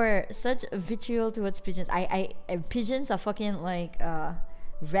love for such vitriol towards pigeons. Pigeons are fucking like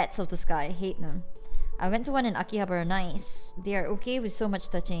rats of the sky. I hate them. I went to one in Akihabara. Nice. They are okay with so much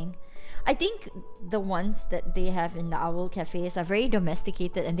touching. I think the ones that they have in the owl cafes are very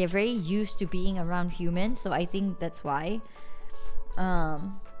domesticated and they're very used to being around humans. So I think that's why.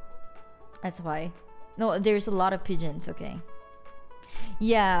 That's why. No, there's a lot of pigeons. Okay.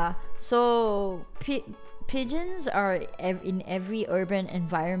 Yeah. So pigeons are in every urban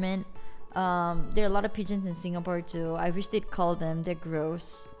environment. There are a lot of pigeons in Singapore too. I wish they'd call them. They're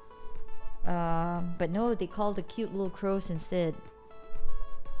gross. But no, they call the cute little crows instead.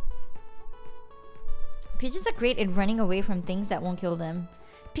 Pigeons are great at running away from things that won't kill them.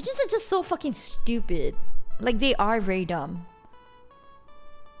 Pigeons are just so fucking stupid. Like, they are very dumb.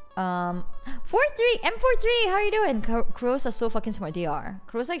 43 M43, how are you doing? Crows are so fucking smart. They are.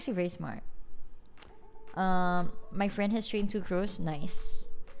 Crows are actually very smart. My friend has trained 2 crows. Nice.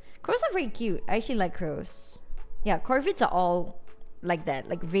 Crows are very cute. I actually like crows. Yeah, corvids are all like that.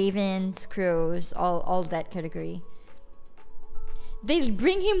 Like ravens, crows, all that category. They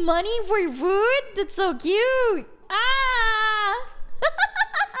bring him money for food? That's so cute! Ah!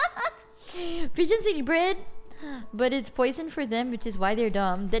 Pigeons eat bread, but it's poison for them, which is why they're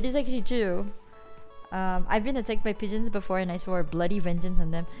dumb. That is actually true. I've been attacked by pigeons before and I swore bloody vengeance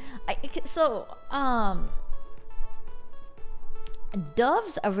on them.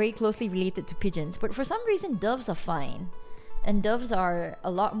 Doves are very closely related to pigeons, but for some reason doves are fine. And doves are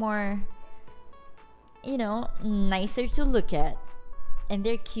a lot more, you know, nicer to look at. And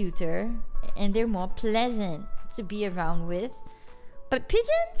they're cuter. And they're more pleasant to be around with. But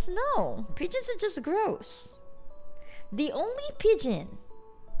pigeons? No. Pigeons are just gross. The only pigeon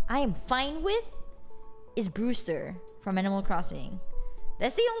I am fine with is Brewster from Animal Crossing.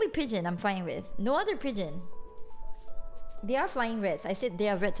 That's the only pigeon I'm fine with. No other pigeon. They are flying rats. I said they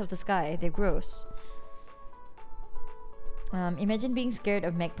are rats of the sky. They're gross. Imagine being scared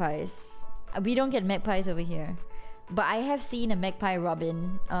of magpies. We don't get magpies over here. But I have seen a magpie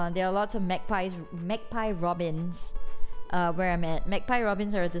robin. There are lots of magpie robins where I'm at. Magpie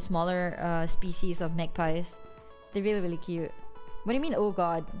robins are the smaller species of magpies. They're really, really cute. What do you mean, oh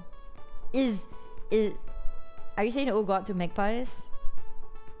god? Are you saying oh god to magpies?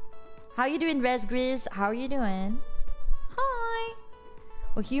 How you doing, Res Grizz? How are you doing? Hi!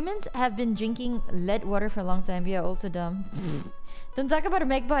 Well, humans have been drinking lead water for a long time. We are also dumb. Don't talk about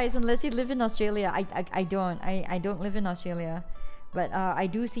magpies unless you live in Australia. I don't live in Australia. But I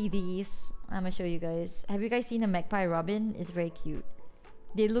do see these. I'm gonna show you guys. Have you guys seen a magpie robin? It's very cute.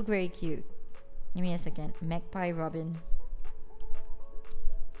 They look very cute. Give me a second. Magpie robin.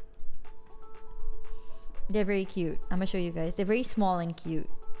 They're very cute. I'm gonna show you guys. They're very small and cute.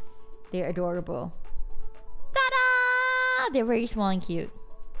 They're adorable. Ta-da! They're very small and cute.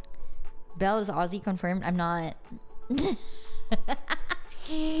 Belle is Aussie confirmed. I'm not.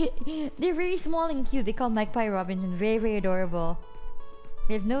 They're very small and cute. They call magpie robins and very, very adorable.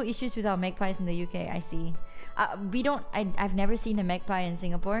 We have no issues with our magpies in the UK. I see. We don't. I've never seen a magpie in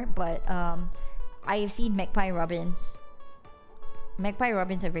Singapore, but I have seen magpie robins. Magpie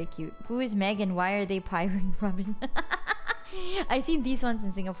robins are very cute. Who is Meg and why are they piring robin? I've seen these ones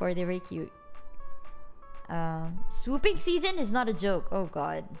in Singapore. They're very cute. Swooping season is not a joke. Oh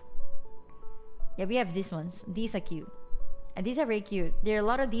god. Yeah, we have these ones. These are cute. And these are very cute. There are a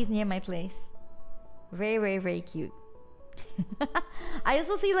lot of these near my place. Very, very, very cute. I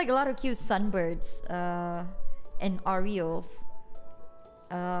also see like a lot of cute sunbirds and orioles.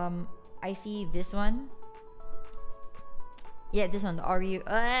 I see this one. Yeah, this one, the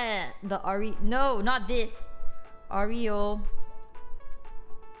oriole. No, not this. Oriole.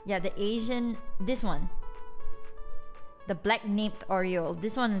 Yeah, the Asian. This one. The black-naped oriole.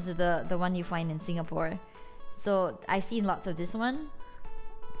 This one is the one you find in Singapore. So I've seen lots of this one.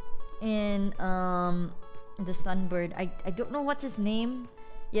 And the sunbird. I don't know what's his name.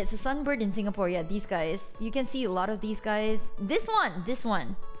 Yeah, it's a sunbird in Singapore. Yeah, these guys. You can see a lot of these guys. This one. This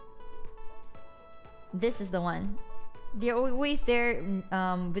one. This is the one. They're always there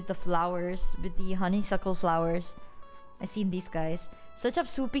with the flowers, with the honeysuckle flowers. I've seen these guys. Search up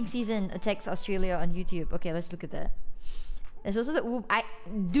swooping season attacks Australia on YouTube. Okay, let's look at that. There's also the ooh. I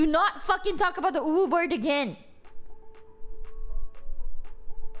do not fucking talk about the ooh bird again.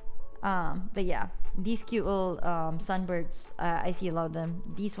 But yeah, these cute little sunbirds. I see a lot of them.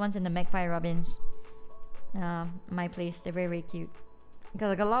 These ones and the magpie robins. My place. They're very, very cute. Got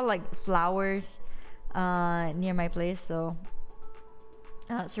like a lot of like flowers near my place, so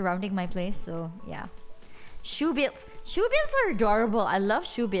surrounding my place. So yeah. Shoebills. Shoebills are adorable. I love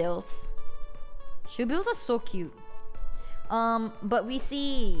shoebills. Shoebills are so cute. But we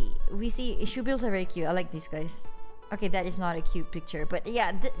see shoebills are very cute. I like these guys. Okay, that is not a cute picture, but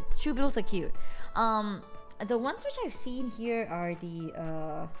yeah, the shoebills are cute. The ones which I've seen here are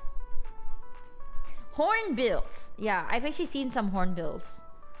the hornbills. Yeah, I've actually seen some hornbills.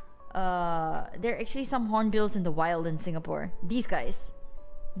 There are actually some hornbills in the wild in Singapore. These guys.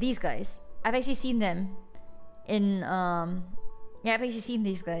 I've actually seen them in yeah, I've actually seen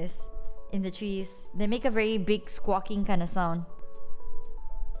these guys in the trees. They make a very big squawking kind of sound.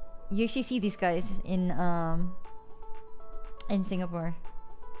 You actually see these guys in Singapore.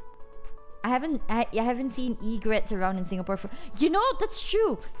 I haven't seen egrets around in Singapore for, you know, that's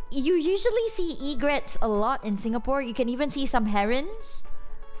true. You usually see egrets a lot in Singapore. You can even see some herons.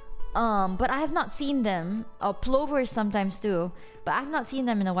 But I have not seen them. Plovers sometimes too. But I've not seen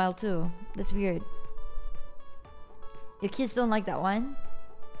them in a while too. That's weird. Your kids don't like that one?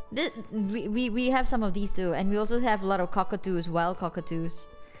 We have some of these too. And we also have a lot of cockatoos, wild cockatoos.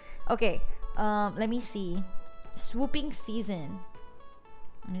 Okay, let me see. Swooping season.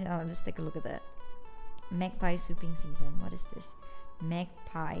 I'll just take a look at that. Magpie swooping season. What is this?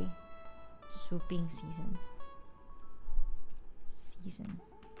 Magpie swooping season.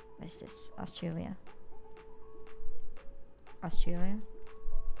 What is this? Australia.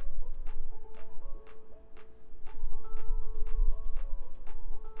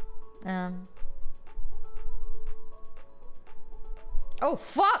 Oh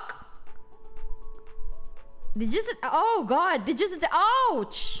fuck! They just, oh god, they just,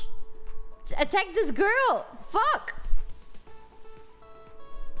 ouch! Attack this girl! Fuck!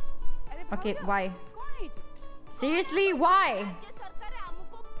 Okay, why? Seriously, why?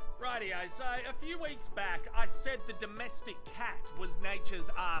 Rightio, so a few weeks back I said the domestic cat was nature's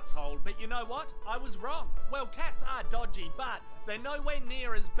asshole, but you know what? I was wrong. Well, cats are dodgy, but they're nowhere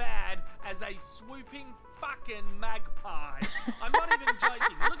near as bad as a swooping fucking magpie. I'm not even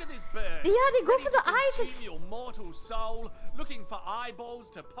joking. Look at this bird. Yeah, they go Ready for the to eyes. consume your mortal soul, looking for eyeballs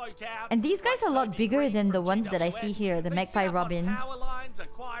to poke out. And these guys are a lot Toby bigger Green than the from ones that I GWS. see here, the They magpie sit up on robins. power lines,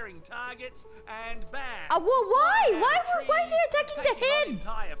 acquiring targets, and bam. Well, why? Fly out Why of are they trees, attacking the taking on head?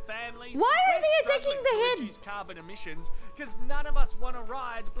 entire families. Why are We're they attacking struggling the to head? reduce carbon emissions because none of us want to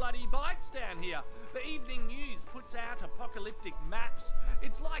ride bloody bikes down here. The evening news puts out apocalyptic maps.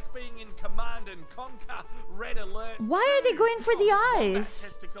 It's like being in Command and Conquer Red Alert. Why are they going for the This wombat eyes?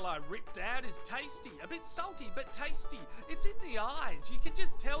 testicle I ripped out is tasty. A bit salty, but tasty. It's in the eyes. You can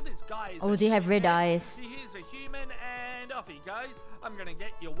just tell this guy is Oh, a they have red shithead. eyes. He hears a human and off he goes. I'm gonna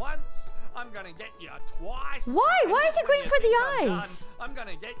get you once. I'm gonna get you twice. Why? and Why is just he when going you for the think I'm done, eyes? I'm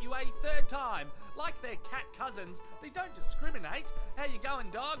gonna get you a third time. Like their cat cousins, they don't discriminate. How you going,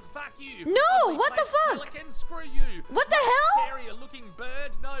 dog? Fuck you. No, Ugly what the faced fuck? Pelican, screw you. What the hell? Scarier looking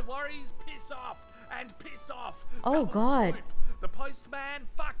bird, no worries. Piss off and piss off. Oh, Double God. swoop. The postman,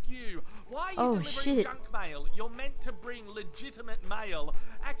 fuck you. Why are you Oh, delivering shit. junk mail? You're meant to bring legitimate mail.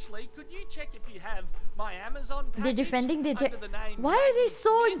 Actually, could you check if you have my Amazon package? They're defending their under the name Why are they Maggie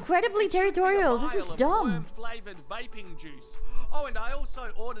so Smith? incredibly It should be a territorial? This is vial of dumb. worm-flavored vaping juice. Oh, and I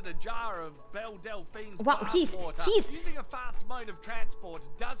also ordered a jar of Belle Delphine's Wow, bath he's- water. he's- Using a fast mode of transport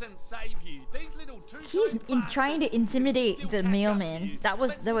doesn't save you. These little He's trying to intimidate the mailman. That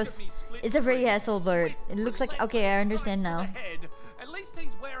was, it's a very asshole bird. It looks like, okay, I understand now. At least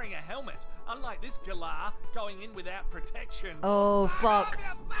he's wearing a helmet, unlike this galah going in without protection. Oh, fuck.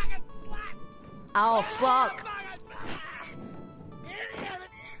 Oh, fuck.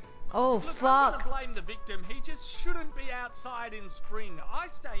 Oh, Look, I'm fuck. gonna blame the victim. He just shouldn't be outside in spring. I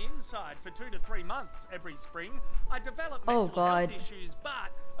stay inside for 2 to 3 months every spring. I develop Oh, mental God. health issues,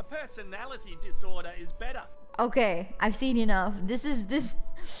 but a personality disorder is better. Okay, I've seen enough. This is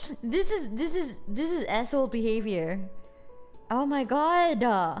asshole behavior. Oh my god.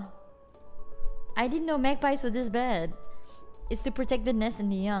 I didn't know magpies were this bad. It's to protect the nest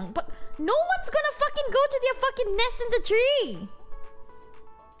and the young. But no one's gonna fucking go to their fucking nest in the tree.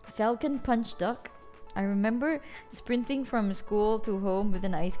 Falcon punch duck. I remember sprinting from school to home with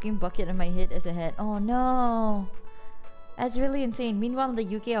an ice cream bucket on my head as a head. Oh no. That's really insane. Meanwhile, in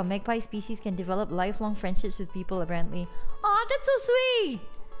the UK, our magpie species can develop lifelong friendships with people, apparently. Aw, that's so sweet!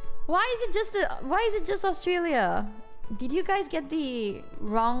 Why is it just Australia? Did you guys get the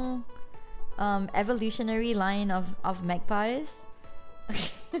wrong evolutionary line of magpies?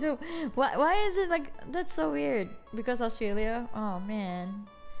 why is it like... That's so weird. Because Australia? Oh, man.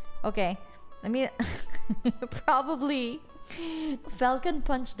 Okay. Let me... Probably... Falcon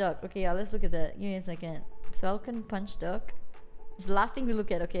punch duck. Okay, yeah, let's look at that. Give me a second. Falcon punch duck. It's the last thing we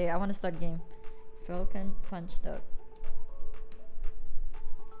look at. Okay, I want to start game. Falcon punch duck.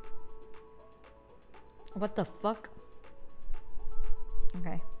 What the fuck?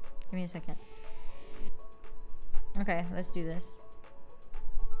 Okay, give me a second. Okay, let's do this.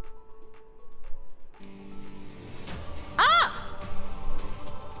 Ah!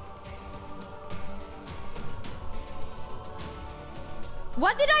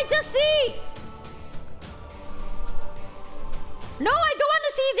 What did I just see? No, I don't want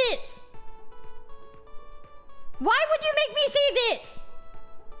to see this. Why would you make me see this?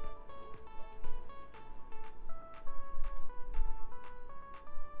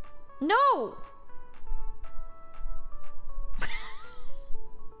 No.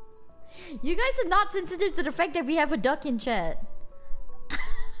 You guys are not sensitive to the fact that we have a duck in chat.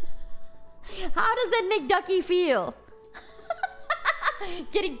 How does that make Ducky feel?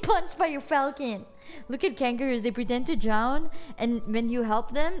 Getting punched by your falcon. Look at kangaroos. They pretend to drown, and when you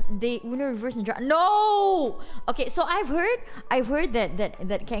help them, they Uno reverse and drown. No. Okay, so I've heard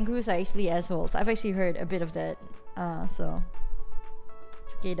that kangaroos are actually assholes. I've actually heard a bit of that. So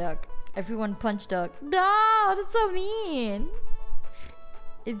it's okay, duck. Everyone punch duck. No, that's so mean.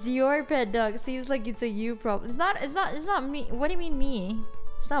 It's your pet duck. Seems like it's a you problem. It's not me. What do you mean me?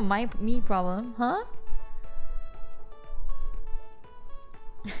 It's not me problem, huh?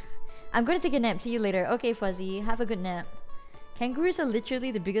 I'm gonna take a nap. See you later. Okay, Fuzzy. Have a good nap. Kangaroos are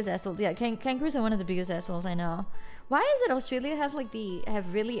literally the biggest assholes. Yeah, kangaroos are one of the biggest assholes, I know. Why is it Australia have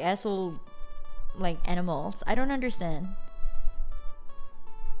really asshole like animals? I don't understand.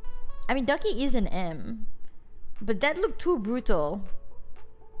 I mean, Ducky is an M, but that looked too brutal.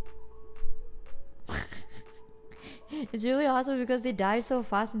 It's really awesome because they dive so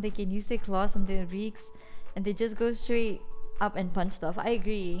fast and they can use their claws on their beaks and they just go straight up and punch stuff. I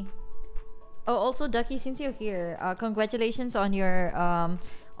agree. Oh, also Ducky, since you're here, congratulations on your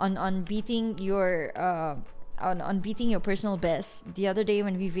on beating your on beating your personal best. The other day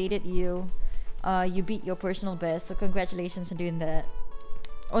when we rated you, you beat your personal best. So congratulations on doing that.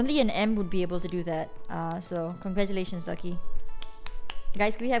 Only an M would be able to do that. So congratulations, Ducky.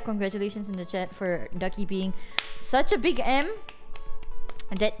 Guys, can we have congratulations in the chat for Ducky being such a big M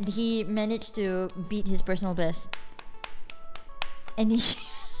that he managed to beat his personal best. And he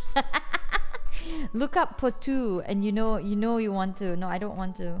look up Potu, and you know you want to. No, I don't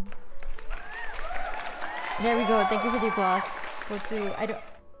want to. There we go. Thank you for the applause. Potu. I don't.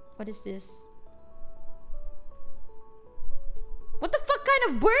 What is this? What the fuck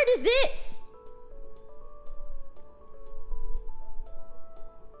kind of bird is this?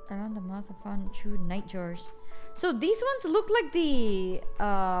 Around the mouth I found true nightjars. So these ones look like the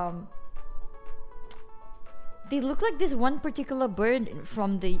they look like this one particular bird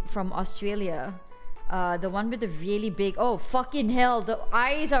from Australia. The one with the really big, oh fucking hell, the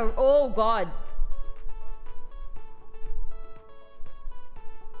eyes are, oh god.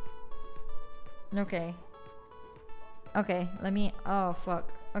 Okay. Okay, let me, oh fuck.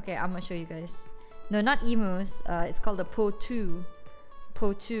 Okay, I'm gonna show you guys. No, not emus. It's called a Potu.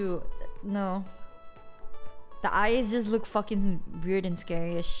 Potu. No. The eyes just look fucking weird and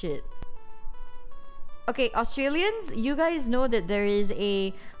scary as shit. Okay, Australians, you guys know that there is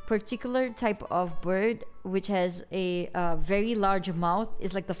a particular type of bird which has a very large mouth.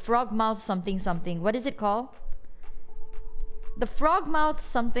 It's like the frog mouth something something. What is it called? The frog mouth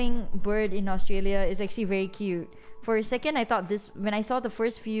something bird in Australia is actually very cute. For a second, I thought this, when I saw the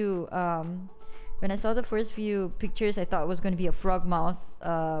first few pictures, I thought it was going to be a frog mouth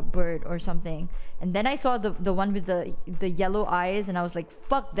bird or something. And then I saw the one with the yellow eyes, and I was like,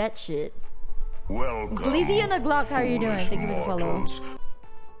 fuck that shit. Welcome. Glizzy and a Glock, how are you doing? Thank you for the follow.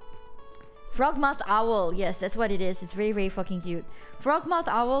 Frogmouth owl, yes, that's what it is. It's very, very fucking cute. Frogmouth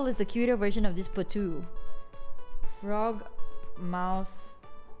owl is the cuter version of this Potu. Frogmouth.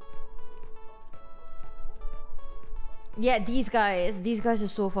 Yeah, these guys are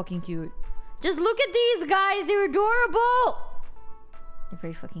so fucking cute. Just look at these guys, they're adorable. They're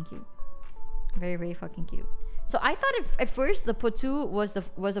very fucking cute. Very, very fucking cute. So I thought at first the Potu was a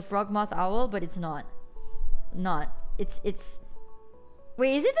frogmouth owl, but it's not. It's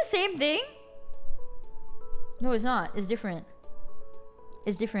wait, is it the same thing? No, it's not. It's different.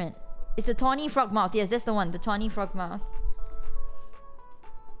 It's different. It's the tawny frogmouth. Yes, that's the one. The tawny frogmouth.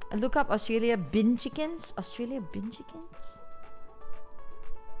 Look up Australia bin chickens. Australia bin chickens?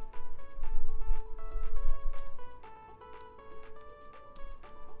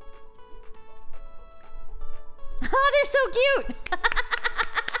 Oh, they're so cute!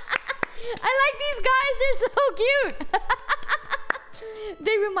 I like these guys. They're so cute.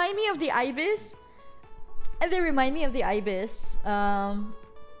 They remind me of the ibis. And they remind me of the ibis.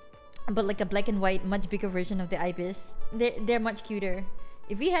 But like a black and white, much bigger version of the ibis. They're much cuter.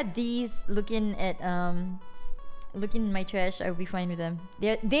 If we had these looking in my trash, I would be fine with them.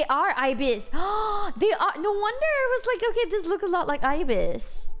 They are ibis. They are. No wonder I was like, okay, this look a lot like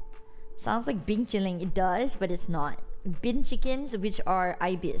ibis. Sounds like bin chilling. It does, but it's not. Bin chickens, which are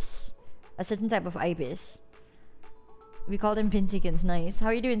ibis, a certain type of ibis. We call them bin chickens. Nice. How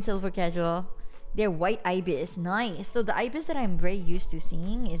are you doing, Silver Casual? They're white ibis. Nice. So the ibis that I'm very used to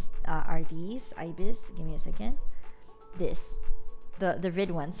seeing is are these ibis. Give me a second. This, the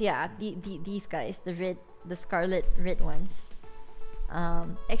red ones. Yeah, these guys. The scarlet red ones.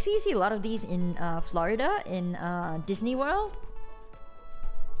 Actually, you see a lot of these in Florida, in Disney World.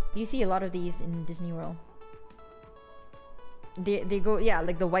 You see a lot of these in Disney World. They go, yeah,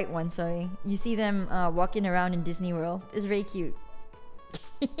 like the white one. Sorry, you see them walking around in Disney World. It's very cute.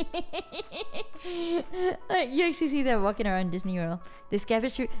 Like, you actually see them walking around Disney World. They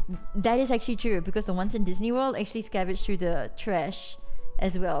scavenge through. That is actually true, because the ones in Disney World actually scavenge through the trash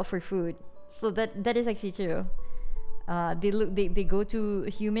as well for food. So that is actually true. They go to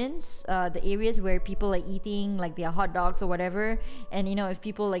humans, the areas where people are eating like their hot dogs or whatever, and you know, if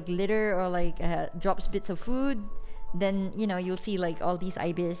people like litter or like drops bits of food, then you know, you'll see like all these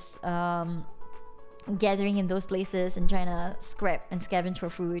ibis gathering in those places and trying to scrap and scavenge for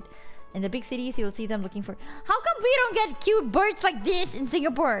food. In the big cities, you'll see them looking for. How come we don't get cute birds like this in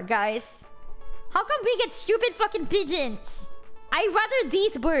Singapore, guys? How come we get stupid fucking pigeons? I'd rather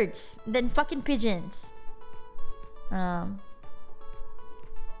these birds than fucking pigeons.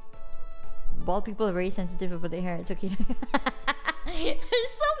 Bald people are very sensitive about their hair. It's okay. They're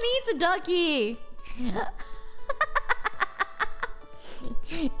so mean to Ducky.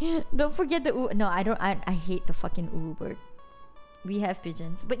 Don't forget the no, I don't. I hate the fucking uwu bird. We have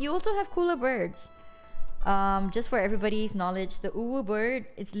pigeons, but you also have cooler birds. Just for everybody's knowledge, the uwu bird,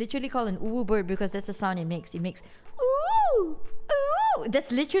 it's literally called an uwu bird because that's the sound it makes. It makes ooh, ooh.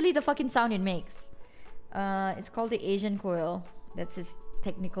 That's literally the fucking sound it makes. It's called the Asian quail. That's its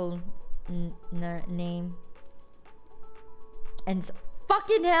technical name. And it's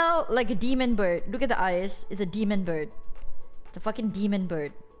fucking hell like a demon bird. Look at the eyes. It's a demon bird. It's a fucking demon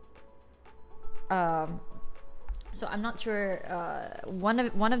bird. So I'm not sure. One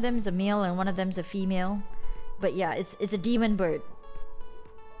of them is a male and one of them is a female. But yeah, it's a demon bird.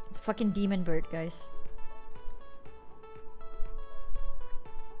 It's a fucking demon bird, guys.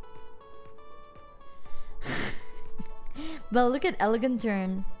 Well, look at Elegant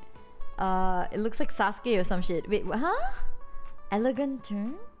Turn. It looks like Sasuke or some shit. Wait, huh? Elegant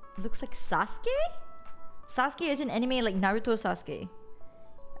Turn? Looks like Sasuke? Sasuke is in anime like Naruto Sasuke.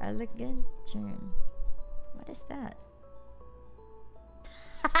 Elegant Turn. What is that?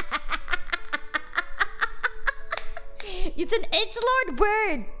 It's an edgelord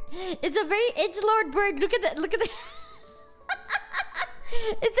bird. It's a very edgelord bird. Look at that. Look at that.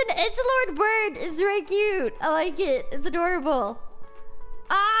 It's an edgelord bird. It's very cute. I like it. It's adorable.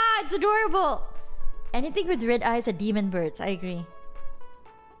 Ah, it's adorable. Anything with red eyes are demon birds. I agree.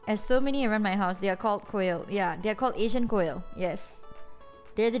 There's so many around my house. They are called quail. Yeah, they are called Asian quail. Yes.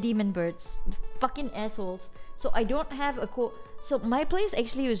 They're the demon birds. Fucking assholes. So I don't have a so my place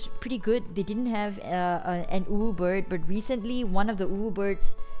actually was pretty good. They didn't have an uwu bird, but recently one of the uwu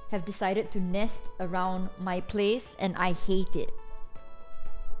birds have decided to nest around my place, and I hate it.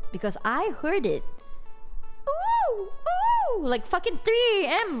 Because I heard it. Ooh! Ooh! Like fucking 3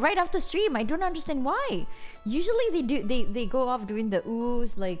 AM right after stream. I don't understand why. Usually they go off doing the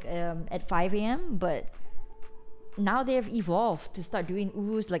oohs like at 5 AM, but now they have evolved to start doing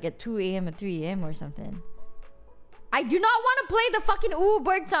oohs like at 2 AM or 3 AM or something. I do not want to play the fucking ooh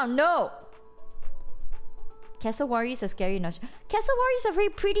bird sound. No! Cassowaries are scary enough. Cassowaries are very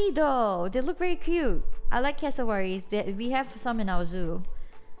pretty though. They look very cute. I like cassowaries. We have some in our zoo.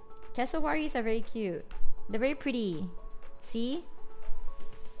 Cassowaries are very cute. They're very pretty. See?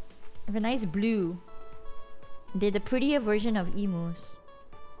 They have a nice blue. They're the prettier version of emus.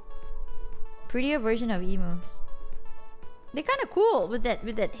 Prettier version of emus. They're kind of cool with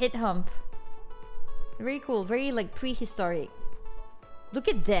that head hump. Very cool. Very like prehistoric. Look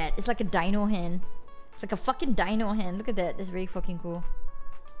at that. It's like a dino hen. It's like a fucking dino hand. Look at that. That's very fucking cool.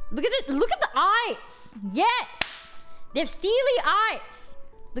 Look at it. Look at the eyes. Yes. They have steely eyes.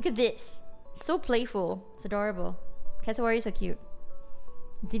 Look at this. So playful. It's adorable. Cassowary is so cute.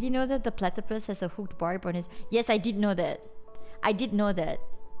 Did you know that the platypus has a hooked barb on his... Yes, I did know that. I did know that.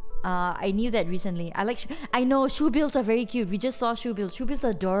 I knew that recently. I know shoebills are very cute. We just saw shoebills. Shoebills are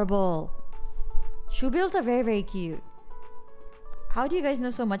adorable. Shoebills are very, very cute. How do you guys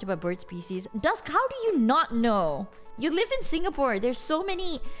know so much about bird species? Dusk, how do you not know? You live in Singapore. There's so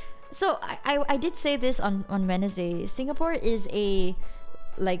many... So, I did say this on Wednesday. Singapore is a...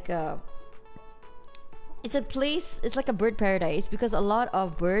 Like a... It's a place... It's like a bird paradise. Because a lot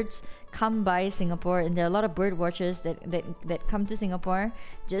of birds come by Singapore. And there are a lot of bird watchers that come to Singapore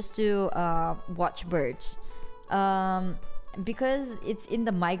just to watch birds. Because it's in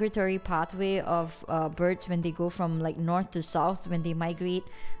the migratory pathway of birds when they go from like north to south, when they migrate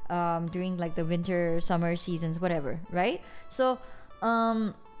during like the winter, summer seasons, whatever, right? So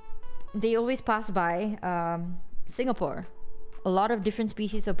they always pass by Singapore. A lot of different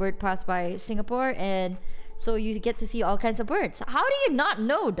species of bird pass by Singapore, and so you get to see all kinds of birds. How do you not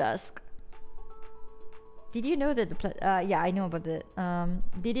know, Dusk? Did you know that the yeah, I know about that.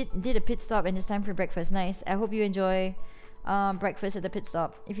 Did a pit stop and it's time for breakfast. Nice. I hope you enjoy breakfast at the pit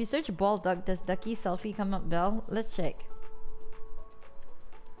stop. If you search bald duck, does Ducky selfie come up, Belle? Let's check.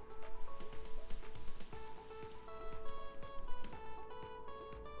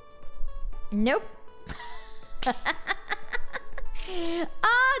 Nope.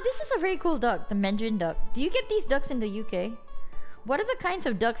 This is a very cool duck, the Mandarin duck. Do you get these ducks in the UK? What are the kinds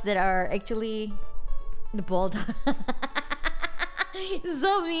of ducks that are actually the bald duck?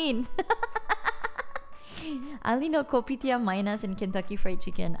 So mean. I only know Kopitiam, Minas, and Kentucky Fried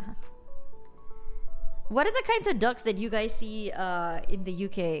Chicken. What are the kinds of ducks that you guys see in the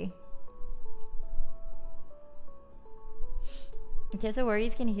UK?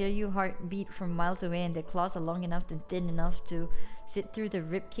 Cassowaries can hear you heartbeat from miles away, and their claws are long enough and thin enough to fit through the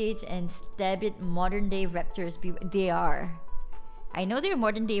ribcage and stab it. Modern day raptors, they are. I know they're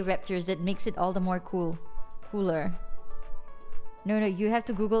modern day raptors. That makes it all the more cooler. No, you have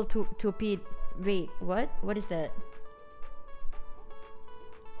to Google Tupi. Wait, what? What is that?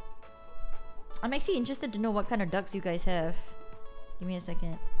 I'm actually interested to know what kind of ducks you guys have. Give me a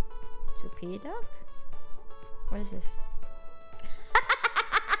second. Tupi duck? What is this?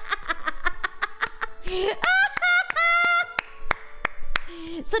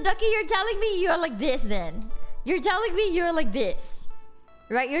 So Ducky, you're telling me you're like this then? You're telling me you're like this,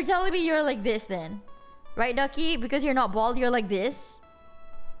 right? You're telling me you're like this then, right, Ducky? Because you're not bald, you're like this.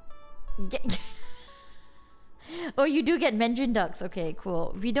 Oh, you do get Mandarin ducks. Okay,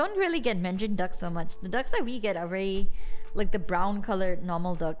 cool. We don't really get Mandarin ducks so much. The ducks that we get are very like the brown colored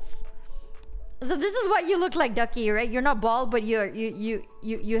normal ducks. So this is what you look like, Ducky, right? You're not bald, but you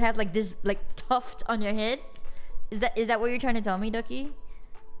have like this like tuft on your head. Is that what you're trying to tell me, Ducky?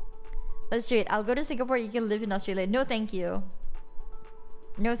 Let's do it. I'll go to Singapore. You can live in Australia. No, thank you.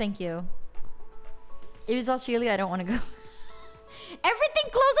 No, thank you. If it's Australia, I don't want to go. Everything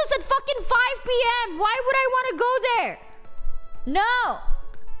closes at fucking 5 p.m. Why would I want to go there? No.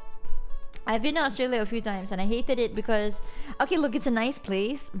 I've been to Australia a few times and I hated it because... Okay, look, it's a nice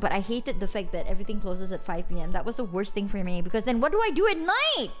place, but I hated the fact that everything closes at 5 p.m. That was the worst thing for me because then what do I do at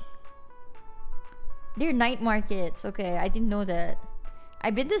night? They're night markets. Okay, I didn't know that.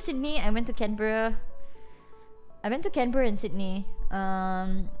 I've been to Sydney. I went to Canberra. I went to Canberra and Sydney.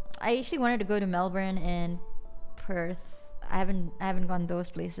 I actually wanted to go to Melbourne and Perth. I haven't gone those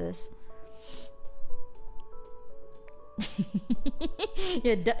places.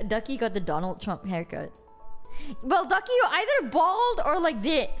 Yeah, Ducky got the Donald Trump haircut. Well, Ducky, you're either bald or like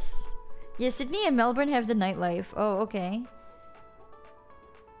this. Yeah, Sydney and Melbourne have the nightlife. Oh, okay.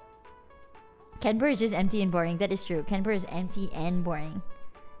 Canberra is just empty and boring. That is true. Canberra is empty and boring.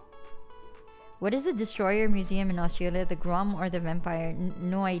 What is the Destroyer Museum in Australia? The Grom or the Vampire?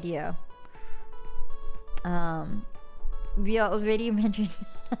 No idea. We are already mentioned.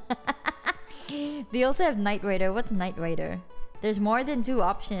 They also have Knight Rider. What's Knight Rider? There's more than 2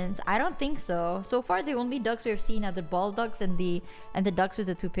 options. I don't think so. So far, the only ducks we've seen are the bald ducks and the ducks with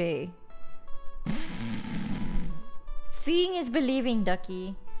the toupee. Seeing is believing,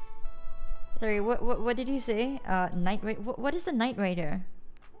 Ducky. Sorry, what did you say? Knight Rider. What is the Knight Rider?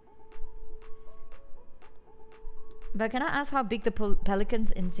 But can I ask how big the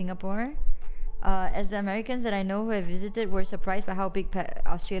pelicans in Singapore? As the Americans that I know who have visited were surprised by how big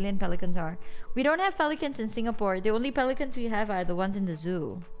Australian pelicans are. We don't have pelicans in Singapore. The only pelicans we have are the ones in the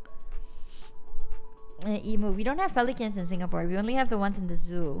zoo. Emu. We don't have pelicans in Singapore. We only have the ones in the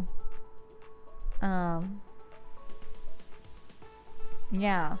zoo. Um,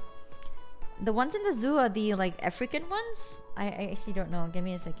 yeah. The ones in the zoo are the like African ones? I actually don't know. Give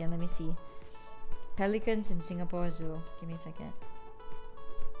me a second. Let me see. Pelicans in Singapore Zoo. Give me a second.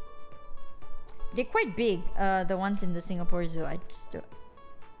 They're quite big. The ones in the Singapore Zoo. I just don't.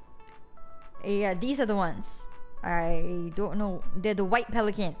 Yeah, these are the ones. I don't know. They're the white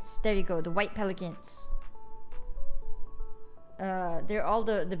pelicans. There you go. The white pelicans. They're all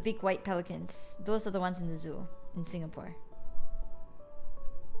the big white pelicans. Those are the ones in the zoo in Singapore.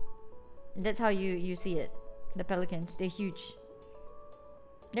 That's how you see it. The pelicans. They're huge.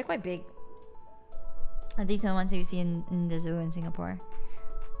 They're quite big. And these are the ones that you see in the zoo in Singapore.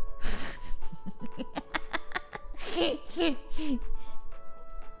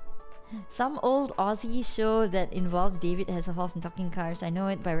 Some old Aussie show that involves David Hasselhoff and talking cars. I know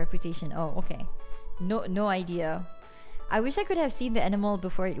it by reputation. Oh, okay. No idea. I wish I could have seen the animal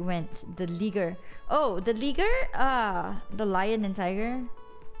before it went. The liger. Oh, the liger? The lion and tiger.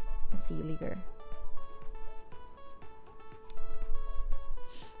 Let's see, liger.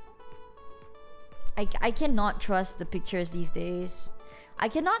 I cannot trust the pictures these days. I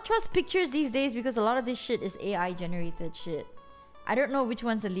cannot trust pictures these days because a lot of this shit is AI generated shit. I don't know which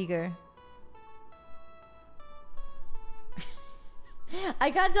one's a liger.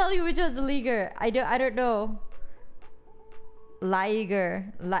 I can't tell you which one's a liger. I don't know.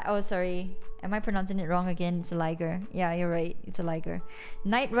 Liger. Oh, sorry. Am I pronouncing it wrong again? It's a liger. Yeah, you're right. It's a liger.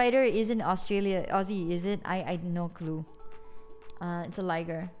 Knight Rider is in Australia. Aussie, is it? I no clue. It's a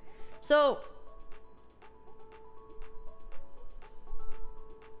liger. So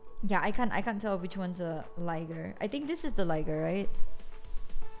yeah, I can't tell which one's a liger. I think this is the liger, right?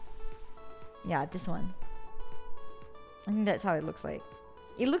 Yeah, this one. I think that's how it looks like.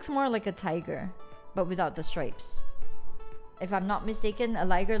 It looks more like a tiger, but without the stripes. If I'm not mistaken, a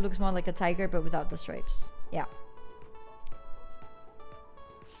liger looks more like a tiger, but without the stripes. Yeah.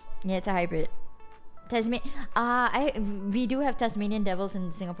 Yeah, it's a hybrid. We do have Tasmanian devils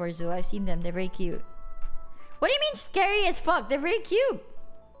in Singapore Zoo. I've seen them. They're very cute. What do you mean scary as fuck? They're very cute.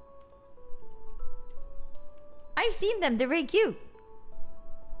 I've seen them. They're very cute.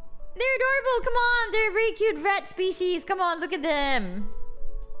 They're adorable. Come on. They're very cute rat species. Come on. Look at them.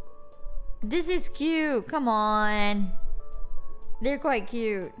 This is cute. Come on. They're quite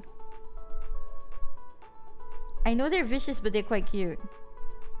cute. I know they're vicious, but they're quite cute.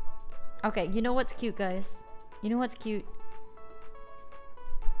 Okay, you know what's cute, guys? You know what's cute?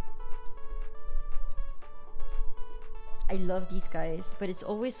 I love these guys, but it's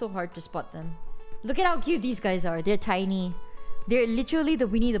always so hard to spot them. Look at how cute these guys are. They're tiny. They're literally the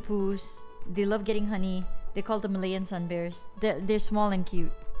Winnie the Poohs. They love getting honey. They're called the Malayan sun bears. They're small and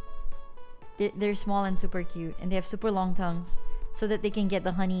cute. They're small and super cute. And they have super long tongues so that they can get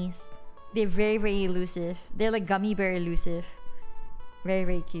the honeys. They're very, very elusive. They're like gummy bear elusive. Very,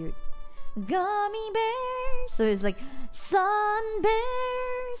 very cute. Gummy bears. So it's like sun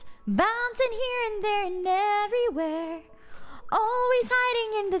bears bouncing here and there and everywhere. Always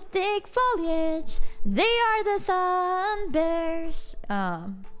hiding in the thick foliage. They are the sun bears.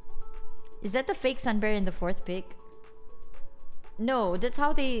 Is that the fake sun bear in the fourth pic? No, that's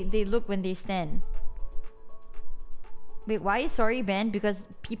how they look when they stand. Wait, why is sorry banned? Because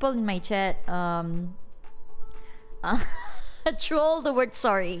people in my chat troll the word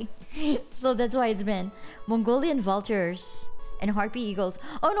sorry. So that's why it's banned. Mongolian vultures and harpy eagles.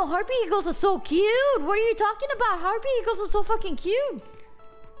 Oh no, harpy eagles are so cute. What are you talking about? Harpy eagles are so fucking cute.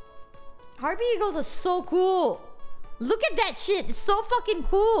 Harpy eagles are so cool. Look at that shit. It's so fucking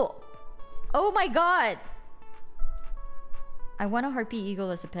cool. Oh my god. I want a harpy eagle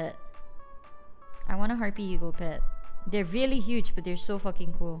as a pet. I want a harpy eagle pet. They're really huge, but they're so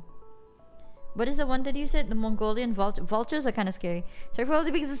fucking cool. What is the one that you said? The Mongolian vultures are kind of scary. Sorry for all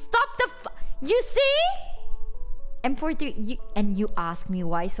the because stop the you see? M43 and you ask me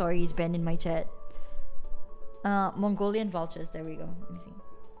why sorry is banned in my chat. Mongolian vultures. There we go. Let me see.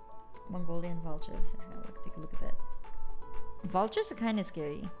 Mongolian vultures. Take a look at that. Vultures are kind of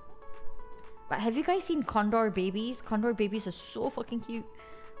scary. But have you guys seen condor babies? Condor babies are so fucking cute.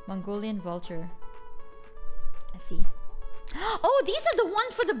 Mongolian vulture. Let's see. Oh, these are the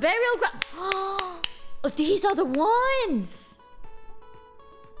ones for the burial grounds. Oh, these are the ones.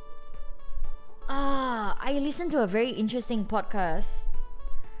 I listened to a very interesting podcast.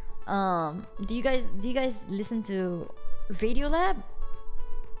 Do you guys listen to Radiolab?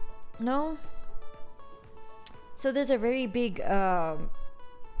 No. So there's a very big there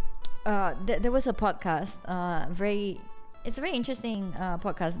was a podcast. It's a very interesting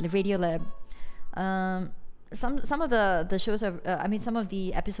podcast, Radiolab. some of the shows are I mean some of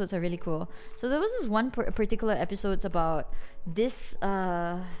the episodes are really cool. So there was this one particular episodes about this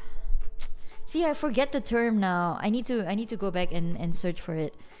see, I forget the term now. I need to go back and search for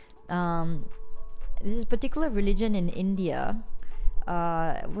it. This is particular religion in India.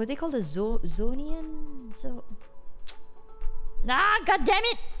 What they call the Zonian? God damn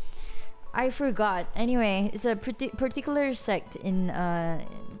it! I forgot. Anyway, it's a particular sect in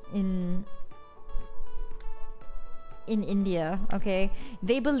India. Okay,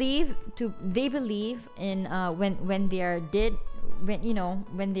 they believe in when they are dead,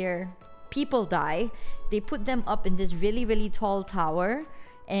 when their people die, they put them up in this really tall tower,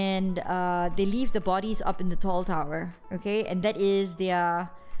 and they leave the bodies up in the tall tower. Okay, and that is their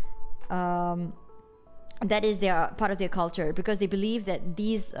part of their culture, because they believe that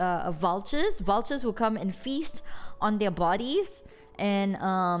these vultures will come and feast on their bodies, and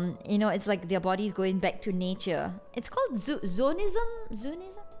it's like their bodies going back to nature. It's called Zonism.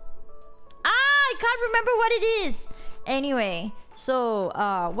 I can't remember what it is. Anyway, so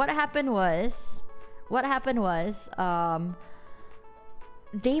what happened was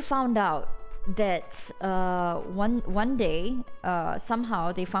they found out that one day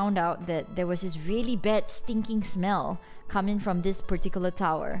somehow they found out that there was this really bad stinking smell coming from this particular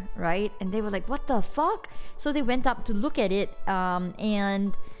tower, right? And they were like, what the fuck? So they went up to look at it,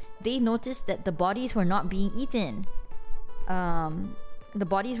 and they noticed that the bodies were not being eaten.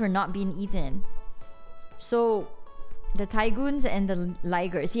 So the Tygoons and the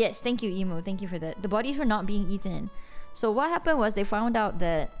Ligers, yes, thank you, Emo, thank you for that. The bodies were not being eaten. So what happened was they found out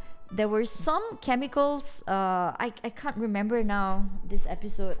that there were some chemicals. I can't remember now this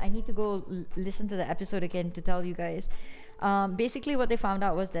episode. I need to go listen to the episode again to tell you guys. Basically what they found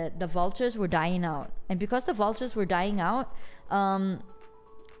out was that the vultures were dying out. And because the vultures were dying out,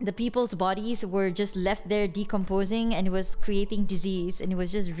 the people's bodies were just left there decomposing, and it was creating disease, and it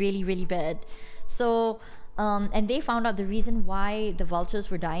was just really bad. So and they found out the reason why the vultures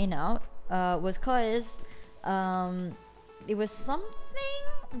were dying out was because it was something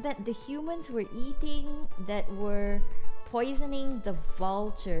that the humans were eating that were poisoning the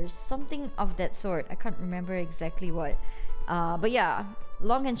vultures, something of that sort. I can't remember exactly what, but yeah,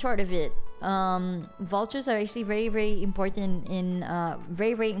 long and short of it, vultures are actually very important in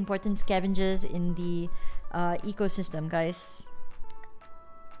very important scavengers in the ecosystem, guys.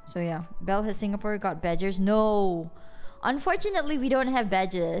 So yeah, Belle, has Singapore got badgers? No, unfortunately we don't have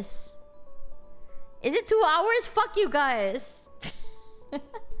badgers. Is it 2 hours? Fuck you guys.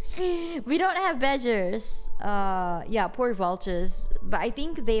 We don't have badgers. Yeah, poor vultures. But I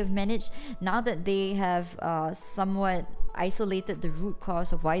think they've managed, now that they have somewhat isolated the root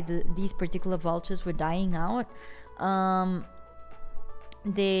cause of why these particular vultures were dying out.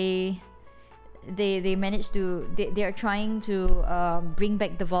 They managed to, they are trying to bring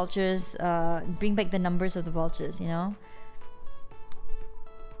back the vultures, bring back the numbers of the vultures, you know.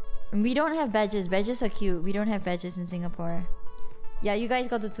 We don't have badges. Badges are cute. We don't have badges in Singapore. Yeah, you guys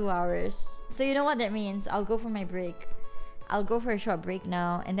got the 2 hours. So you know what that means? I'll go for my break. I'll go for a short break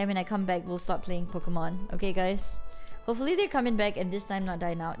now, and then when I come back, we'll start playing Pokemon. Okay, guys? Hopefully they're coming back and this time not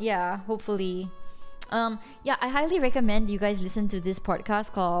dying out. Yeah, hopefully. Yeah, I highly recommend you guys listen to this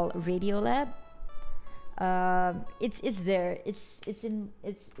podcast called Radiolab. It's there. It's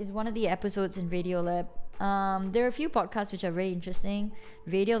one of the episodes in Radiolab. There are a few podcasts which are very interesting.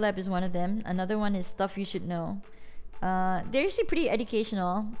 Radiolab is one of them. Another one is Stuff You Should Know. They're actually pretty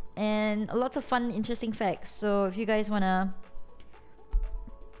educational and lots of fun, interesting facts. So if you guys wanna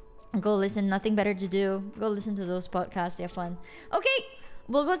go listen, nothing better to do, go listen to those podcasts. They're fun. Okay,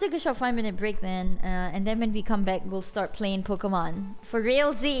 we'll go take a short 5-minute break then, and then when we come back, we'll start playing Pokemon for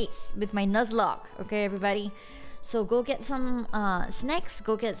realsies with my Nuzlocke. Okay, everybody. So go get some snacks,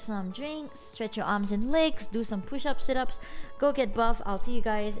 go get some drinks, stretch your arms and legs, do some push-ups, sit-ups, go get buff. I'll see you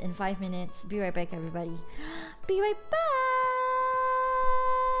guys in 5 minutes. Be right back, everybody. Be right back.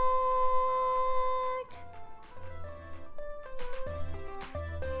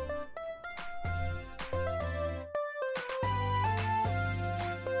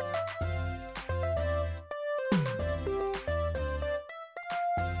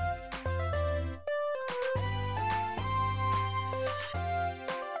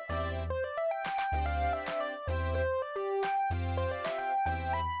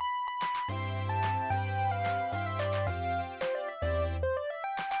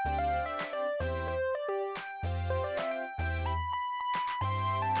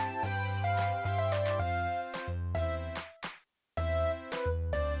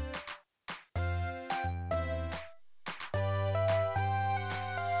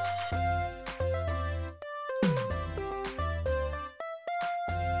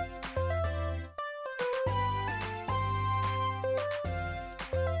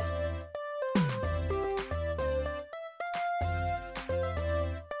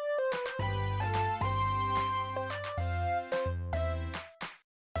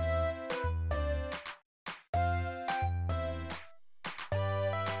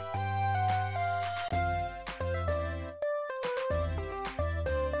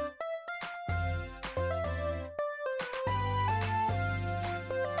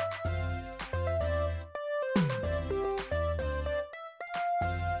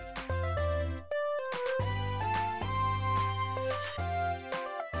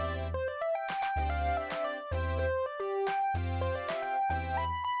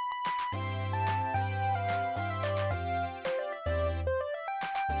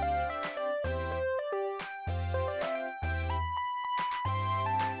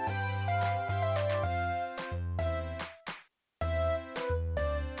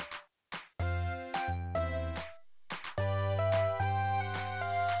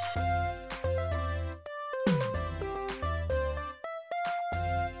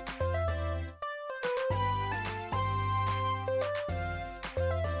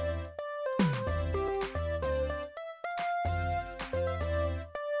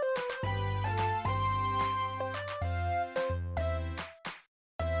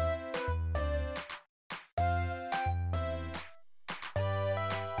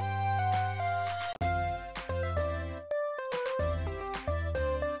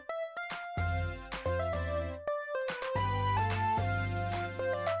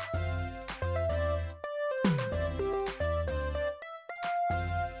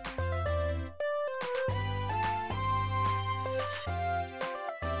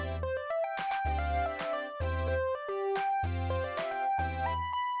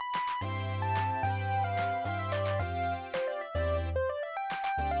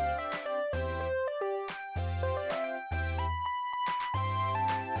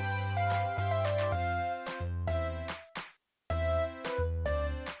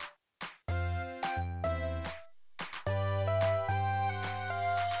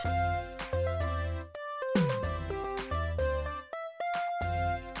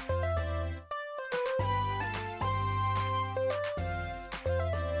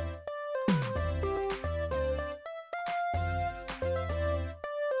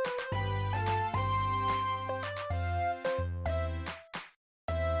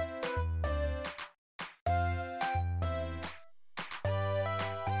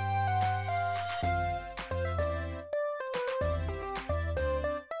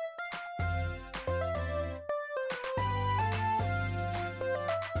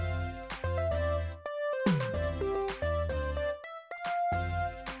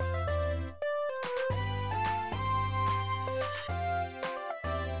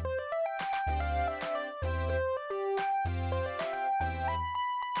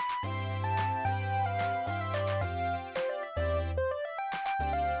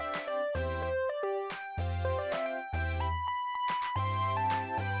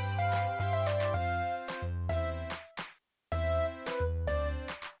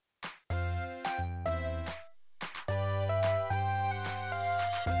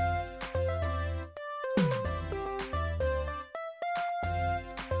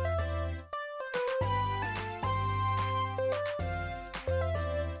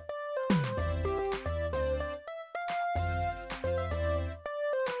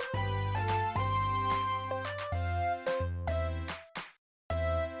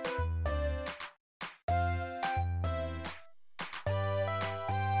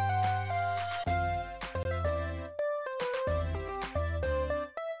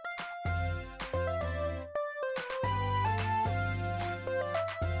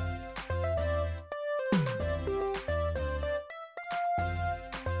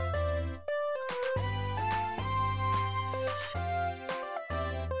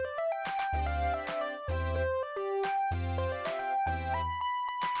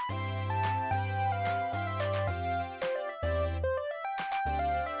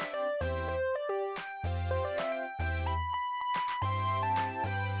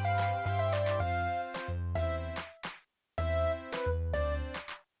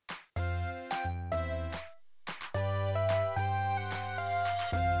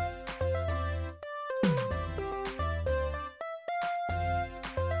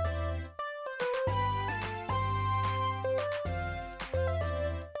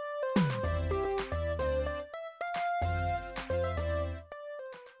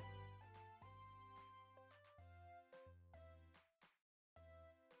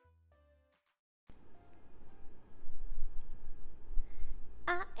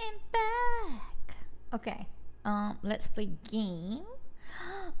 am back. Okay. Let's play game.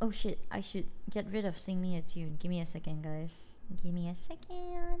 Oh shit, I should get rid of Sing Me a Tune. Give me a second, guys. Give me a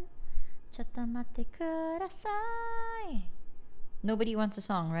second. Chotta matte kudasai. Nobody wants a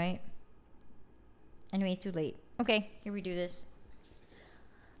song, right? Anyway, too late. Okay, here we do this.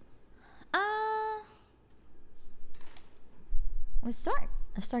 Let's start.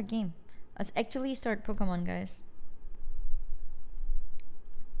 Let's start game. Let's actually start Pokemon, guys.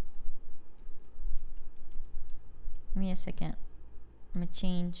 Give me a second. I'm gonna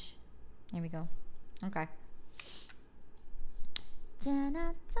change. There we go. Okay.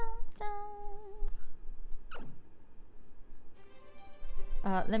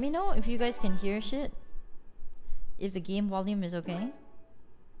 Let me know if you guys can hear shit. If the game volume is okay.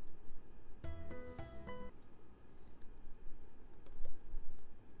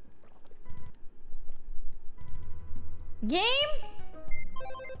 Game?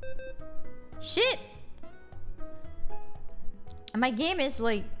 Shit! My game is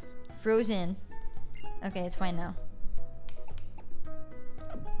like frozen. Okay, it's fine now.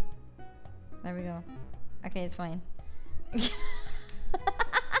 There we go. Okay, it's fine.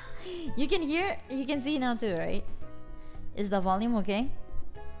 You can hear, you can see now too, right? Is the volume okay?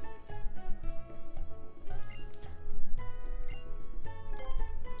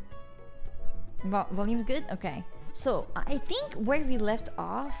 Volume's good? Okay. So, I think where we left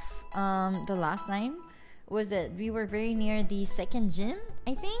off the last time was that we were very near the second gym,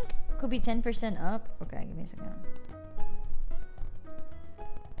 I think? Could be 10% up. Okay, give me a second.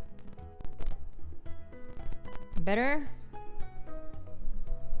 Better?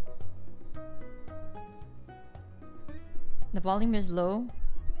 The volume is low.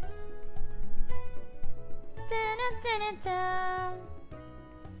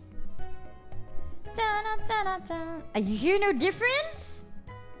 You hear no difference?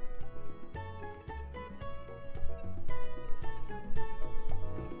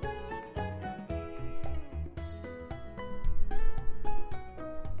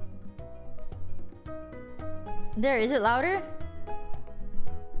 There, is it louder?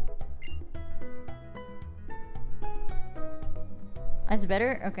 That's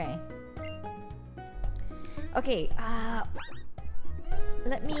better? Okay. Okay,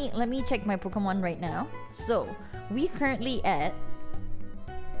 let me check my Pokemon right now. So, we currently at...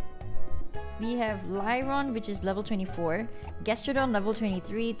 We have Lyron, which is level 24. Gastrodon, level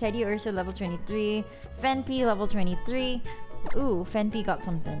 23. Teddy Ursa, level 23. Fenpy, level 23. Ooh, Fenpy got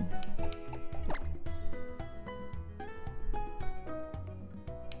something.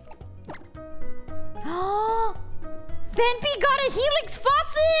 Fenpy got a Helix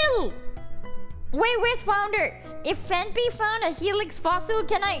Fossil! Wait, where's Founder? If Fenpy found a Helix Fossil,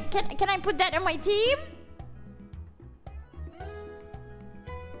 can I put that on my team?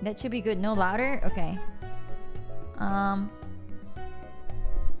 That should be good. No louder? Okay.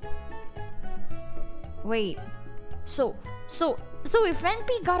 Wait. So if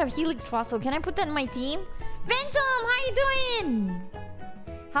Fenpy got a Helix Fossil, can I put that on my team? Phantom, how you doing?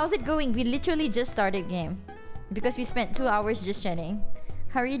 How's it going? We literally just started game. Because we spent 2 hours just chatting.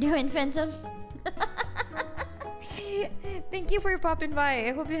 How are you doing, Phantom? Thank you for popping by.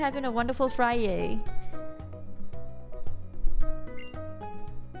 I hope you're having a wonderful Friday.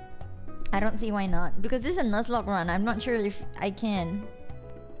 I don't see why not. Because this is a Nuzlocke run. I'm not sure if I can.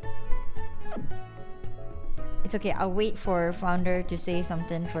 It's okay. I'll wait for Founder to say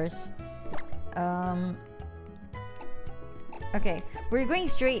something first. Okay. We're going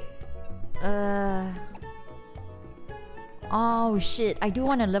straight. Oh shit, I do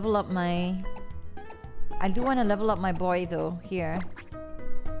want to level up my... I do want to level up my boy though, here.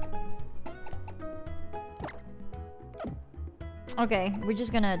 Okay, we're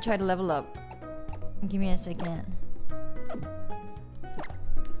just gonna try to level up. Give me a second.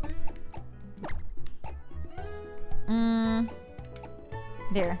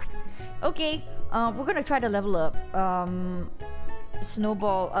 There. Okay, we're gonna try to level up.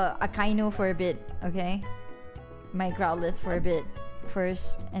 Snowball, Akainu for a bit, okay? My Growlithe for a bit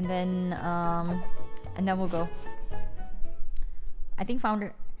first, and then we'll go. I think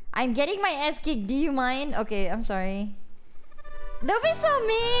Founder... I'm getting my ass kicked, do you mind? Okay, I'm sorry. Don't be so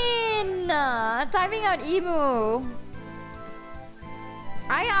mean! Timing out Emu.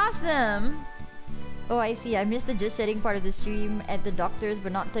 I asked them. Oh, I see. I missed the just chatting part of the stream at the doctor's,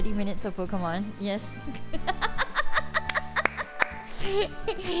 but not 30 minutes of Pokemon. Yes.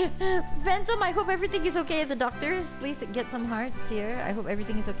 Phantom, I hope everything is okay at the doctor's. Please get some hearts here. I hope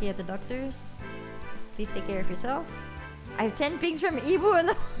everything is okay at the doctor's. Please take care of yourself. I have 10 pings from Ebu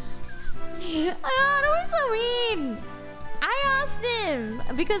alone. Oh, that was so mean. I asked him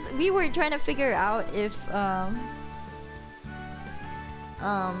because we were trying to figure out if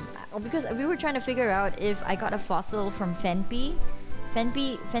I got a fossil from Fenpy.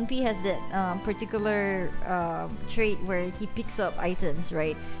 Fenpy has that particular trait where he picks up items,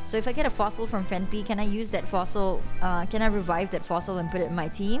 right? So if I get a fossil from Fenpy, can I use that fossil? Can I revive that fossil and put it in my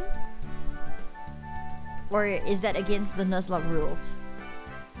team? Or is that against the Nuzlocke rules?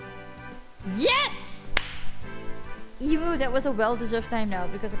 Yes! Emu, that was a well-deserved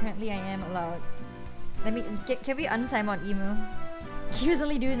timeout because apparently I am allowed. Let me... Can we untime on Emu? He was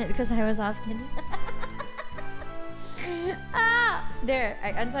only doing it because I was asking. Ah! There,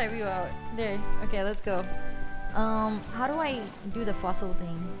 I untime you out. There. Okay, let's go. How do I do the fossil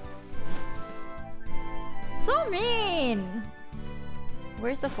thing? So mean!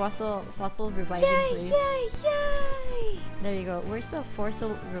 Where's the fossil reviving place? Yay! There you go. Where's the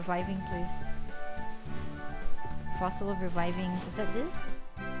fossil reviving place? Fossil reviving. Is that this?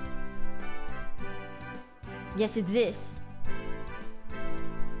 Yes, it's this.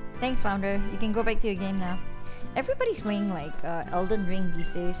 Thanks, founder. You can go back to your game now. Everybody's playing like Elden Ring these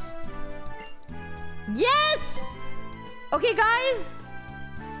days. Yes! Okay, guys.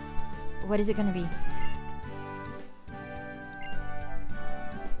 What is it gonna be?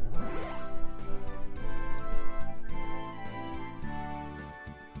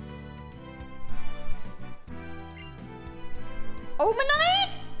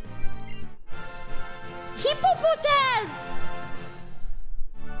 Omanite? Hippopotas!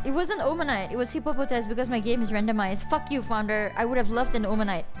 It wasn't Omanite, it was Hippopotas because my game is randomized. Fuck you, founder. I would have loved an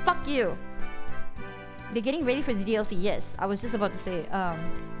Omanite. Fuck you! They're getting ready for the DLC, yes. I was just about to say,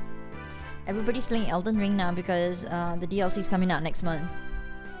 everybody's playing Elden Ring now because the DLC is coming out next month.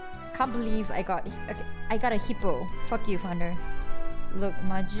 Can't believe I got a hippo. Fuck you, founder. Look,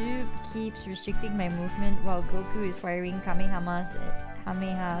 Maju keeps restricting my movement while Goku is firing Kamehas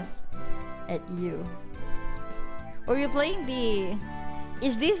at you. Oh, you're playing the...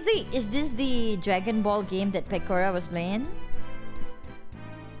 Is this the Dragon Ball game that Pekora was playing?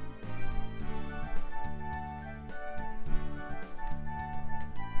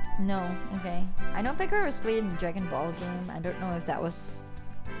 No, okay. I know Pekora was playing the Dragon Ball game. I don't know if that was...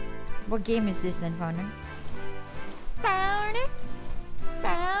 What game is this then, founder? Founder?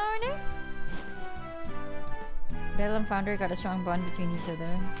 Belle and Founder got a strong bond between each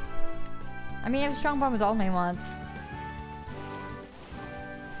other. I mean, I have a strong bond with all my mods.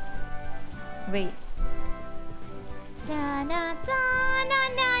 Wait. Da, na, da, na,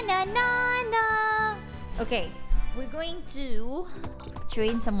 na, na, na, na. Okay, we're going to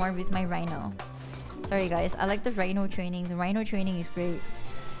train some more with my Rhino. Sorry guys, I like the Rhino training. The Rhino training is great.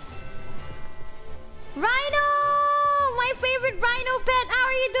 Rhino! My favorite Rhino pet! How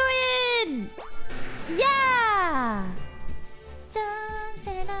are you doing? Yeah!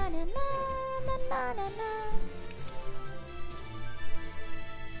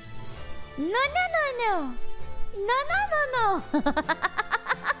 No.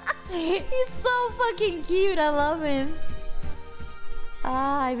 He's so fucking cute. I love him.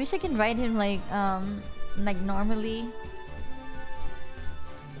 I wish I can ride him like normally.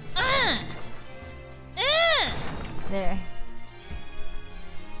 There.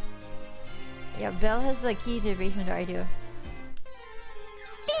 Yeah, Belle has the key to racing the radio.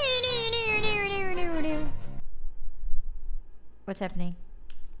 What's happening?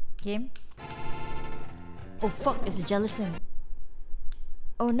 Game? Oh fuck, it's a Jellicent.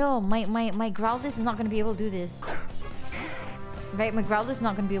 Oh no, my Growlithe is not gonna be able to do this. Right, my Growlithe is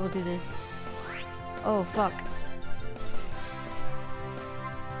not gonna be able to do this. Oh fuck.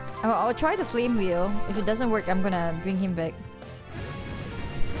 I'll try the flame wheel. If it doesn't work, I'm gonna bring him back.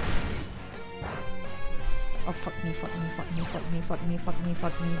 Oh fuck me.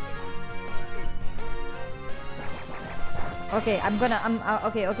 Okay, I'm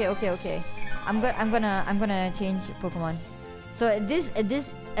okay. I'm gonna change Pokemon. So at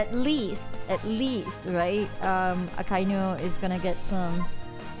least, right? Akainu is gonna get some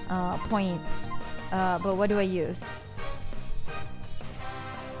points. But what do I use?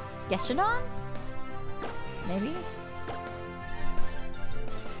 Gastrodon? Maybe?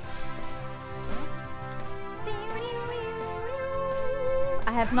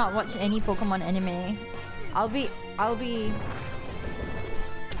 I have not watched any Pokemon anime. I'll be...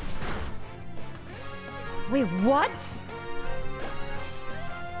 Wait, what?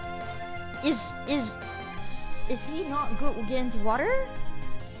 Is he not good against water?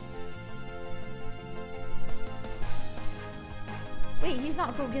 Wait, he's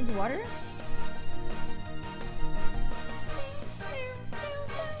not good against water?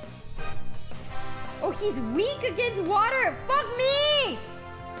 Oh, he's weak against water. Fuck me.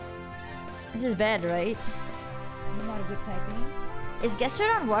 This is bad, right? This is not a good typing. Is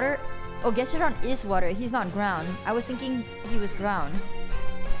Gastrodon water? Oh, Gastrodon is water. He's not ground. I was thinking he was ground.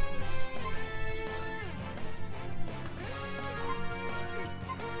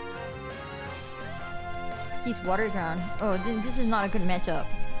 He's water ground. Oh, then this is not a good matchup.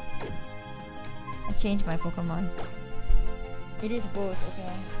 I changed my Pokemon. It is both,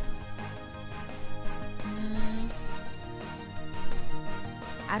 okay.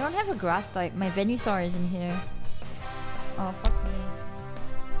 I don't have a grass type. My Venusaur is in here. Oh, fuck me.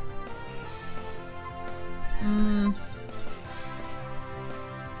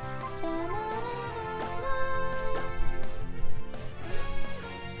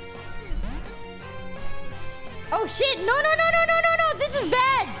 Oh shit! No, no, no, no, no, no, no! This is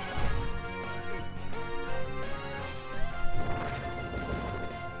bad!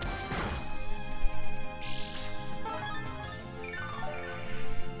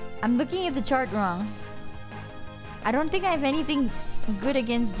 I'm looking at the chart wrong. I don't think I have anything good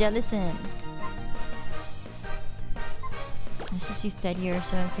against Jellicent. Let's just use Steadier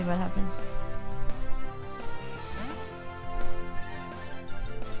so see what happens.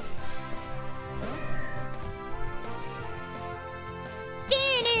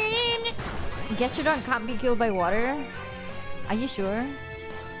 Gastrodon can't be killed by water? Are you sure?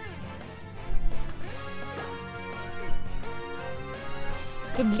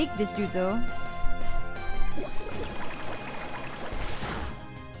 Can lick this dude though.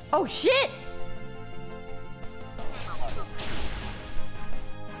 Oh shit!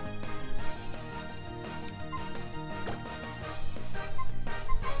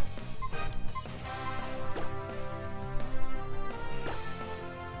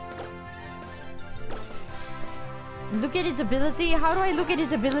 Look at its ability? How do I look at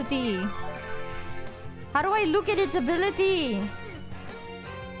its ability? How do I look at its ability?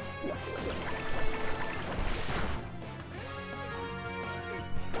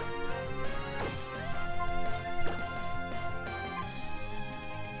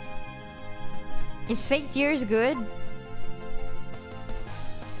 Is fake tears good?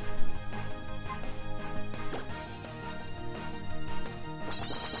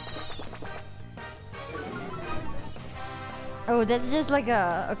 Oh, that's just like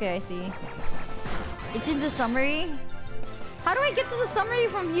a... Okay, I see. It's in the summary? How do I get to the summary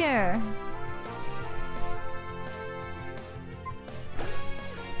from here?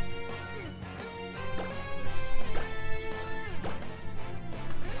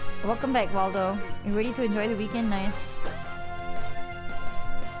 Welcome back, Waldo. You ready to enjoy the weekend? Nice.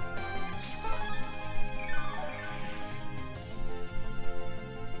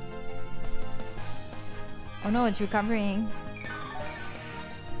 Oh no, it's recovering.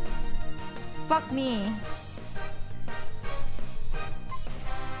 Fuck me.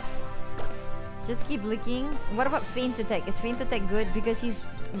 Just keep licking. What about Feint Attack? Is Feint Attack good? Because he's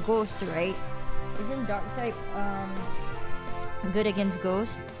Ghost, right? Isn't Dark type good against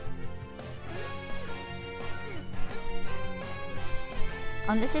Ghost?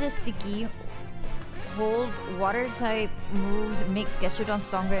 Unless it is sticky, hold water type moves makes Gastrodon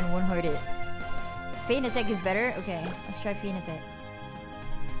stronger and won't hurt it. Feint Attack is better? Okay, let's try Feint Attack.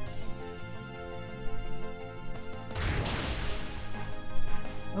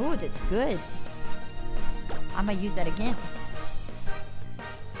 Oh, that's good. I might use that again.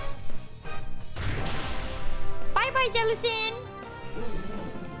 Bye bye, Jellicent!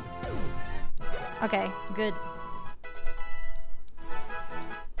 Okay, good.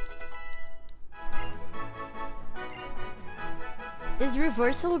 Is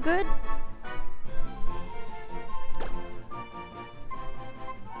reversal good?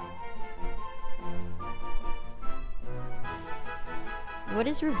 What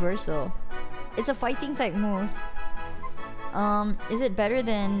is reversal? It's a fighting type move. Is it better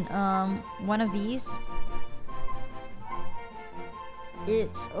than one of these?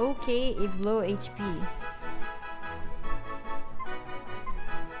 It's okay if low HP.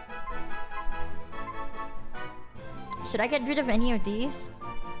 Should I get rid of any of these?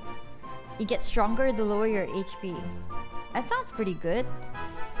 You get stronger the lower your HP. That sounds pretty good.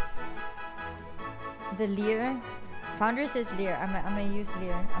 The Leer. Founder says Leer. I'm gonna use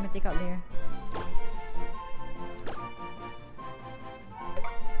Leer. I'm gonna take out Leer.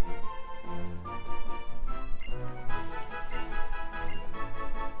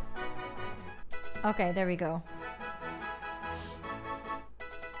 Okay, there we go.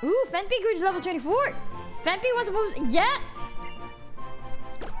 Ooh, Fanpy grew to level 24! Fanpy was supposed to... Yes!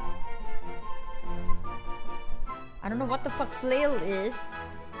 I don't know what the fuck flail is.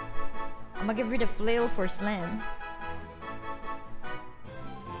 I'm gonna get rid of Flail for Slam.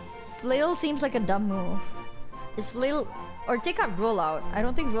 Flail seems like a dumb move. Is Flail... Or take out Rollout. I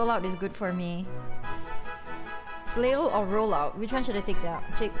don't think Rollout is good for me. Flail or Rollout? Which one should I take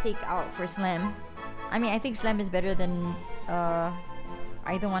out for Slam? I mean, I think Slam is better than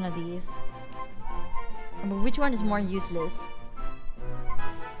either one of these. But which one is more useless?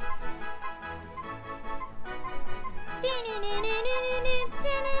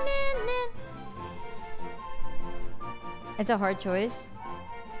 It's a hard choice.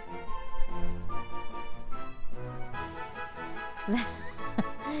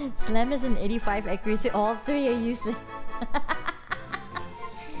 Slam is an 85 accuracy. All three are useless.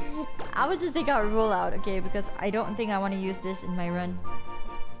 I would just take out Rollout, okay, because I don't think I want to use this in my run.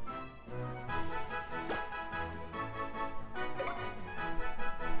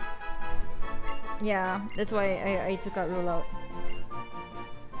 Yeah, that's why I took out Rollout.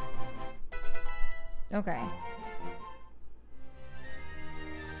 Okay.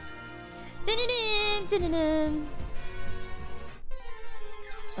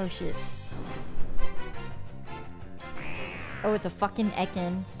 Oh shit. Oh, it's a fucking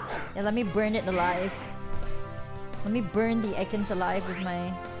Ekans. Yeah, let me burn it alive. Let me burn the Ekans alive with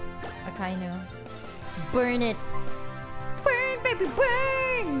my Akainu. Burn it! Burn, baby,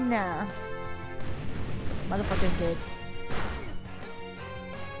 burn! Nah. Motherfucker's dead.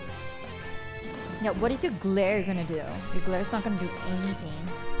 Yeah, what is your glare gonna do? Your glare's not gonna do anything.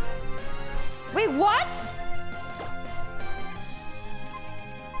 Wait, what?!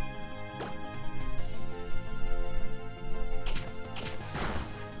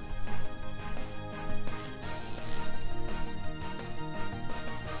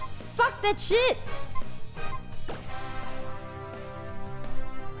 Fuck that shit!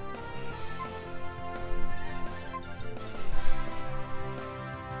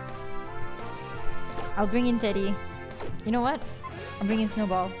 I'll bring in Teddy. You know what? I'll bring in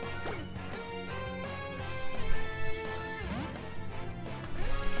Snowball.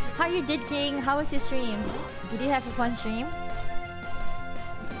 How you did, King? How was your stream? Did you have a fun stream?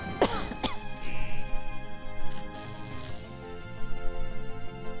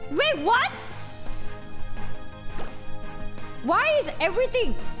 Wait, what? Why is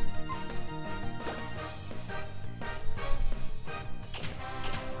everything...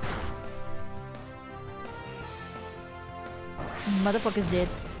 Motherfucker's dead.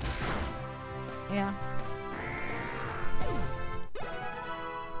 Yeah.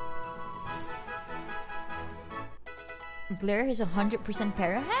 Glare is 100%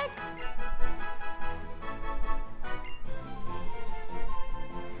 Parahack?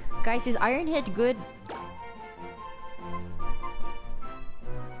 Guys, is Iron Head good?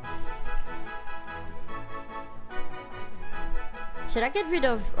 Should I get rid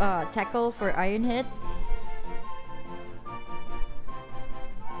of Tackle for Iron Head?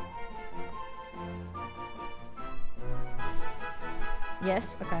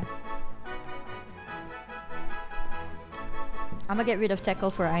 Yes? Okay. I'm gonna get rid of Tackle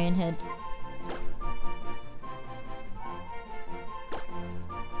for Iron Head.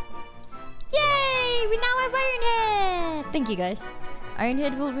 Yay! We now have Iron Head! Thank you, guys. Iron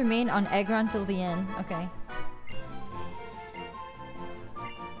Head will remain on aggro until the end. Okay.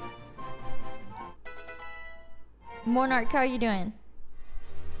 Monarch, how are you doing?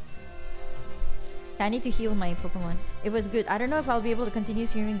 I need to heal my Pokemon. It was good. I don't know if I'll be able to continue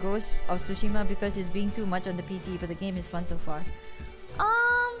streaming Ghost of Tsushima because it's being too much on the PC, but the game is fun so far.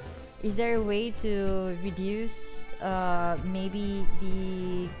 Is there a way to reduce maybe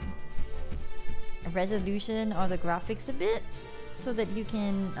the resolution or the graphics a bit so that you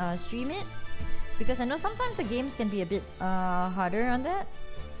can stream it? Because I know sometimes the games can be a bit harder on that.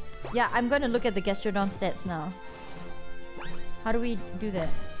 Yeah, I'm gonna look at the Gastrodon stats now. How do we do that?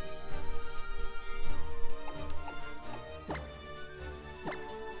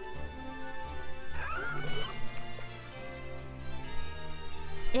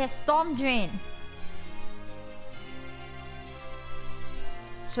 It has Storm Drain.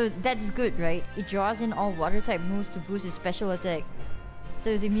 So that's good, right? It draws in all water type moves to boost its special attack. So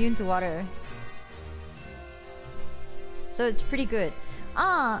it's immune to water. So it's pretty good.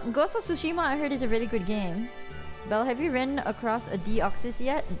 Ghost of Tsushima I heard is a really good game. Belle, have you ran across a Deoxys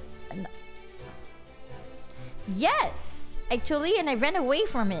yet? Yes! Actually, and I ran away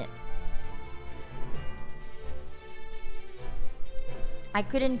from it. I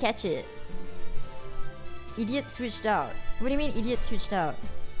couldn't catch it. Idiot switched out. What do you mean idiot switched out?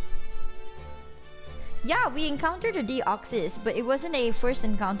 Yeah, we encountered a Deoxys, but it wasn't a first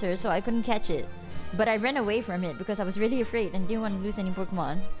encounter, so I couldn't catch it. But I ran away from it because I was really afraid and didn't want to lose any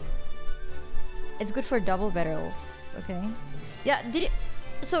Pokemon. It's good for double barrels. Okay. Yeah, did it...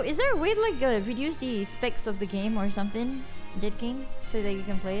 So, is there a way to, like, reduce the specs of the game or something, Dead King? So that you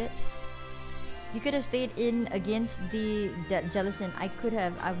can play it? You could have stayed in against that Jellicent. I could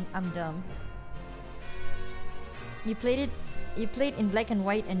have. I'm dumb. You played in black and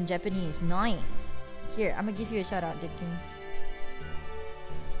white and Japanese. Nice. Here, I'm gonna give you a shout out, Dead King.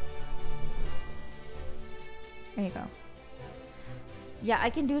 There you go. Yeah,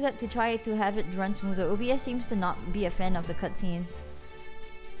 I can do that to try to have it run smoother. OBS seems to not be a fan of the cutscenes.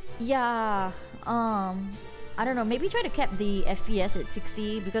 Yeah, I don't know. Maybe try to cap the FPS at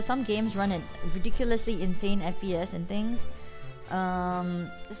 60 because some games run at ridiculously insane FPS and things.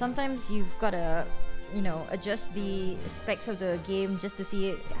 Sometimes you've gotta, you know, adjust the specs of the game just to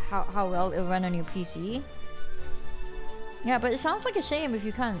see how well it'll run on your PC. Yeah, but it sounds like a shame if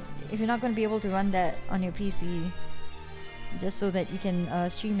you're not gonna be able to run that on your PC. Just so that you can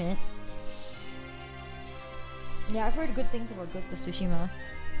stream it. Yeah, I've heard good things about Ghost of Tsushima.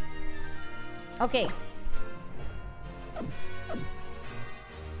 Okay.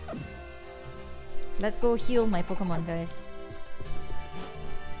 Let's go heal my Pokemon, guys.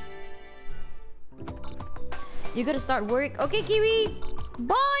 You gotta start work. Okay, Kiwi!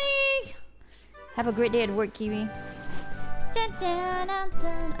 Bye! Have a great day at work, Kiwi. Dun, dun, dun,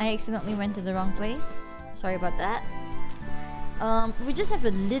 dun. I accidentally went to the wrong place. Sorry about that. We just have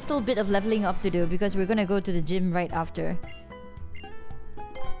a little bit of leveling up to do because we're gonna go to the gym right after.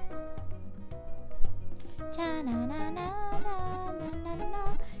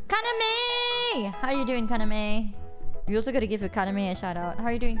 Kaname! How you doing, Kaname? We also gotta give Kaname a shout out. How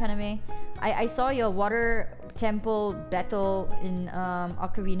are you doing, Kaname? I saw your water temple battle in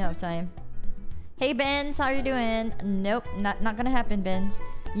Ocarina of Time. Hey, Benz, how are you doing? Nope, not gonna happen, Benz.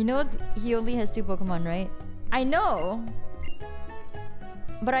 You know he only has 2 Pokemon, right? I know!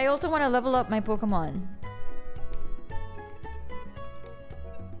 But I also want to level up my Pokemon.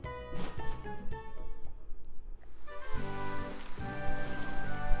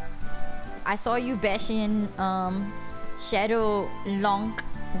 I saw you bashing Shadow Lonk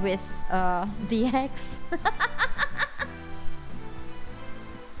with VX.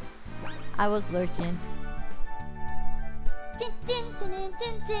 I was lurking.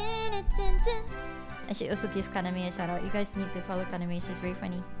 I should also give Kaname a shout out. You guys need to follow Kaname, she's very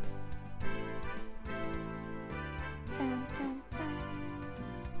funny.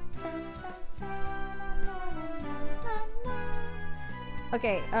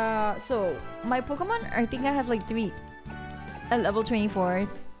 Okay, so my Pokemon, I think I have like 3 at level 24,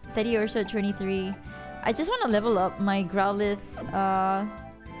 Teddy Ursa at 23. I just want to level up my Growlithe.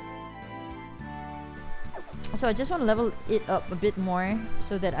 So I just want to level it up a bit more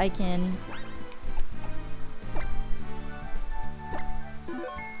so that I can...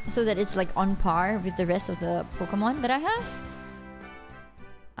 So that it's like on par with the rest of the Pokemon that I have.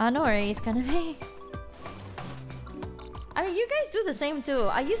 No worries, Kaname. I mean, you guys do the same too.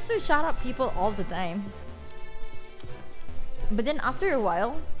 I used to shout out people all the time. But then after a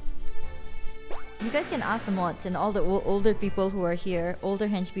while, you guys can ask the mods and all the older people who are here, older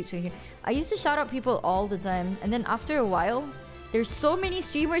Henchpeeps who are here. I used to shout out people all the time. And then after a while, there's so many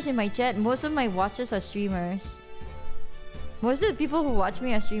streamers in my chat. Most of my watchers are streamers. Most of the people who watch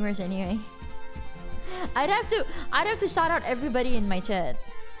me are streamers anyway. I'd have to shout out everybody in my chat.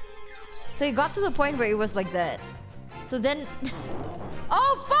 So it got to the point where it was like that. So then...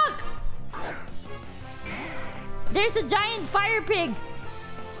 Oh, fuck! There's a giant fire pig!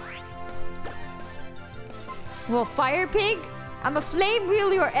 Well, fire pig? I'ma flame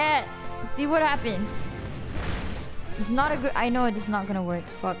wheel your ass. See what happens. It's not a good... I know it is not gonna work.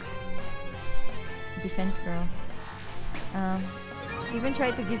 Fuck. Defense girl. She even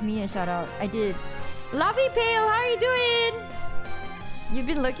tried to give me a shout out. I did. Lovey Pale, how are you doing? You've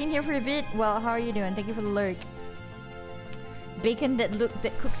been lurking here for a bit? Well, how are you doing? Thank you for the lurk. Bacon that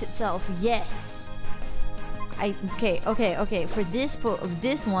cooks itself. Yes. Okay. For this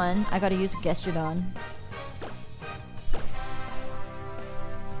one, I gotta use Gastrodon.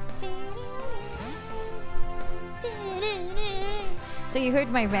 So you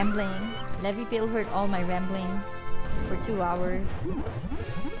heard my rambling. Levy Pale heard all my ramblings for 2 hours.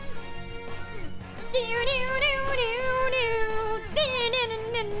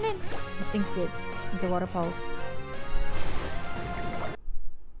 This thing's dead. The water pulse.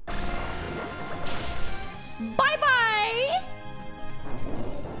 Bye-bye!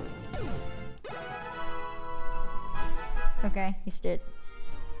 Okay, he's dead.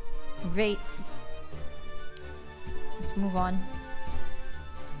 Great. Let's move on.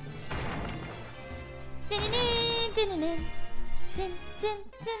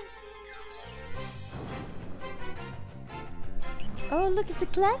 Oh, look, it's a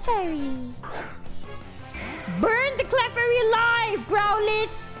Clefairy. Burn the Clefairy alive, Growlithe!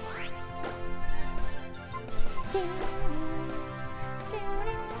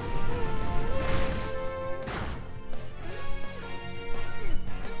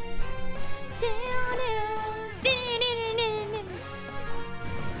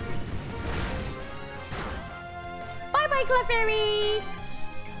 Bye-bye, Clefairy!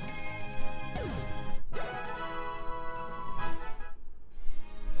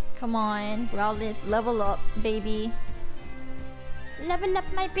 Come on, Growlithe, level up, baby. Level up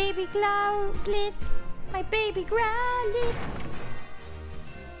my baby Growlithe. My baby Growlithe.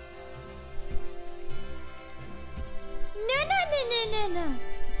 No.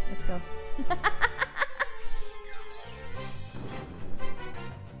 Let's go.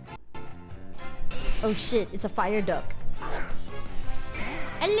 Oh shit, it's a fire duck.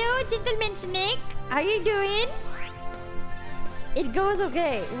 Hello, Gentleman Snake. How you doing? It goes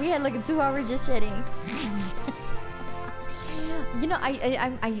okay. We had like a 2-hour just chatting. You know,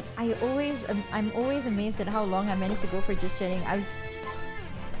 I'm always amazed at how long I managed to go for just chatting.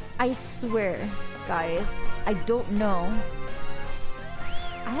 I swear, guys, I don't know.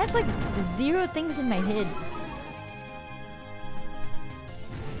 I had like 0 things in my head.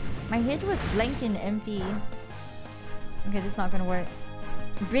 My head was blank and empty. Okay, this is not gonna work.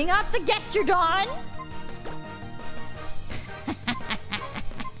 Bring out the Gastrodon!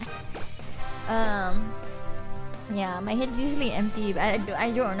 Yeah, my head's usually empty, but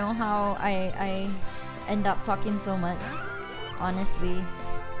I don't know how I end up talking so much, honestly.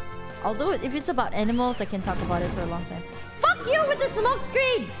 Although if it's about animals, I can talk about it for a long time. Fuck you with the smoke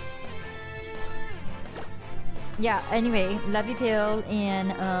screen! Yeah, anyway, Lovey Pill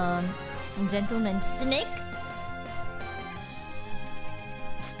and Gentleman Snake.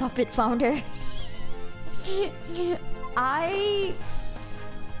 Stop it, Founder.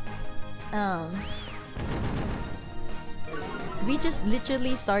 We just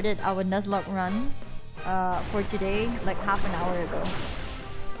literally started our Nuzlocke run for today like half an hour ago.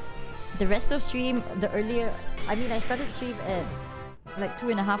 The rest of stream, I started stream at like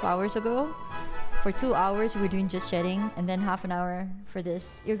 2.5 hours ago. For 2 hours we were doing just chatting, and then half an hour for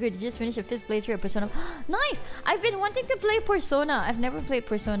this. You're good. You just finished a 5th playthrough of Persona. Nice! I've been wanting to play Persona. I've never played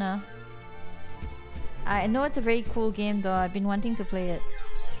Persona. I know it's a very cool game though. I've been wanting to play it.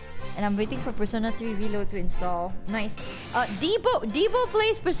 And I'm waiting for Persona 3 Reload to install. Nice. Debo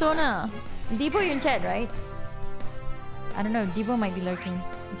plays Persona. Debo, you're in chat, right? I don't know. Debo might be lurking.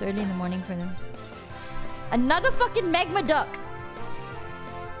 It's early in the morning for them. Another fucking Magma Duck!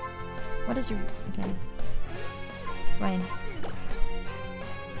 What is your... Okay. Fine.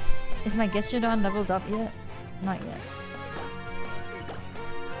 Is my Gastrodon leveled up yet? Not yet.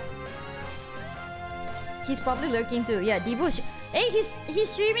 He's probably lurking too. Yeah, Debo... Hey, he's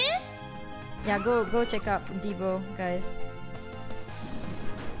streaming? Yeah, go check out Debo, guys.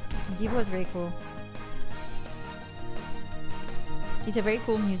 Debo is very cool. He's a very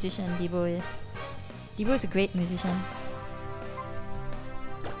cool musician, Debo is. Debo is a great musician.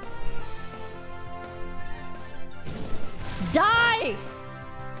 Die!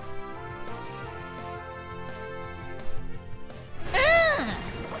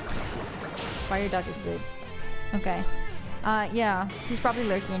 Fire Duck is dead. Okay. Yeah, he's probably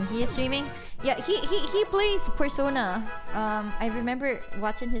lurking. He is streaming. Yeah, he plays Persona. I remember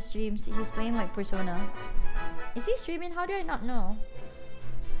watching his streams. He's playing like Persona. Is he streaming? How do I not know?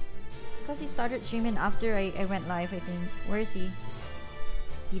 Because he started streaming after I went live, I think. Where is he?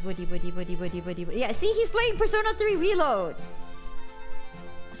 Debo. Yeah, see, he's playing Persona 3 Reload.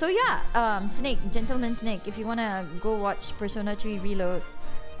 So yeah, Snake, Gentleman Snake, if you wanna go watch Persona 3 Reload,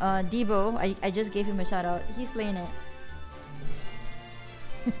 Debo, I just gave him a shout out. He's playing it.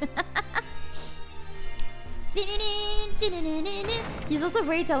 He's also a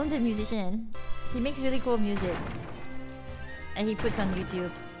very talented musician. He makes really cool music. And he puts on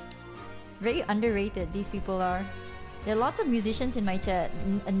YouTube. Very underrated, these people are. There are lots of musicians in my chat.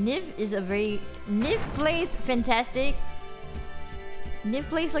 Niv is a very... Niv plays fantastic. Niv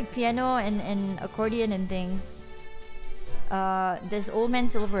plays like piano and accordion and things. There's Old Man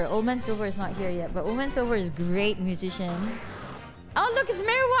Silver. Old Man Silver is not here yet, but Old Man Silver is a great musician. Oh look, it's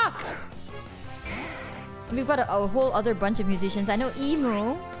Marowak! We've got a whole other bunch of musicians. I know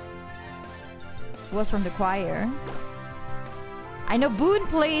Emu was from the choir. I know Boone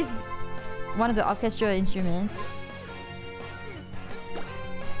plays one of the orchestra instruments.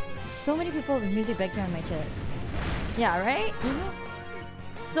 So many people with music background in my chat. Yeah, right? You know?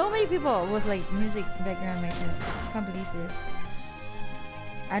 So many people with like music background in my chat. I can't believe this.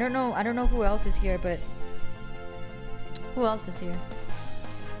 I don't know who else is here, but Who else is here?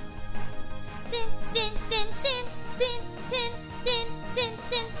 Din, din, din, din, din, din, din, din,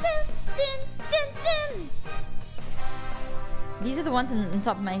 din, din, din, din, din. These are the ones on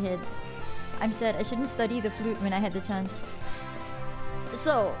top of my head. I'm sad I shouldn't study the flute when I had the chance.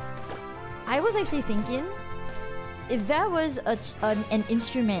 So, I was actually thinking, if that was an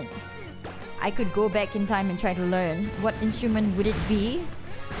instrument I could go back in time and try to learn, what instrument would it be?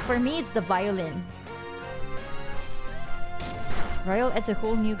 For me, it's the violin. Royal adds a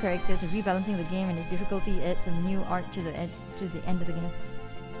whole new character, so rebalancing the game and its difficulty adds a new art to the end of the game.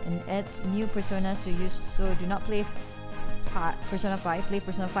 And adds new personas to use, so do not play Persona 5, play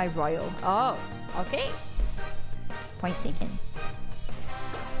Persona 5 Royal. Oh, okay. Point taken.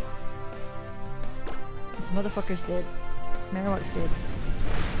 This motherfucker's dead. Marowak's dead.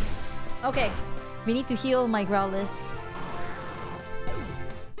 Okay, we need to heal my Growlithe.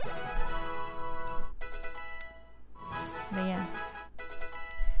 But yeah.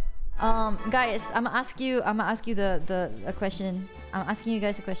 Guys, I'm gonna ask you the question. I'm asking you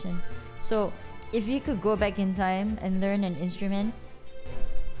guys a question. So, if you could go back in time and learn an instrument,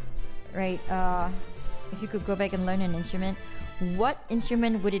 right? If you could go back and learn an instrument, what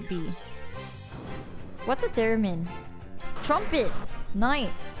instrument would it be? What's a theremin? Trumpet.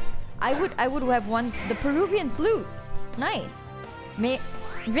 Nice. I would have one. The Peruvian flute. Nice.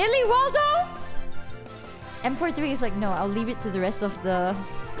 Really, Waldo? M43 is like, no, I'll leave it to the rest of the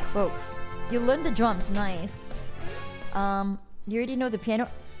folks. You learn the drums. Nice. You already know the piano.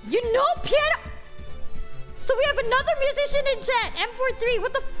 You know piano? So we have another musician in chat. M43.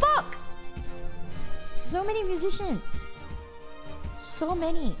 What the fuck? So many musicians. So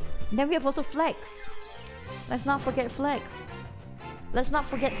many. Then we have also Flex. Let's not forget Flex. Let's not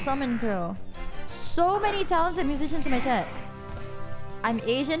forget Summon Pro. So many talented musicians in my chat. I'm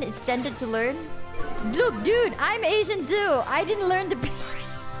Asian. It's standard to learn. Look, dude, I'm Asian too. I didn't learn the...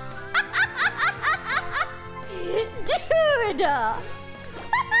 Dude!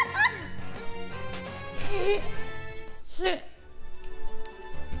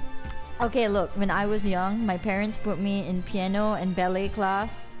 Okay, look. When I was young, my parents put me in piano and ballet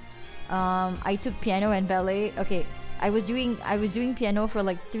class. I took piano and ballet. Okay, I was doing piano for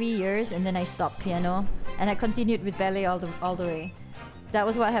like 3 years, and then I stopped piano, and I continued with ballet all the way. That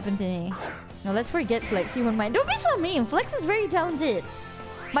was what happened to me. Now let's forget Flex. You won't mind. Don't be so mean. Flex is very talented.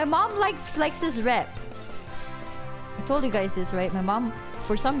 My mom likes Flex's rap. I told you guys this, right? My mom,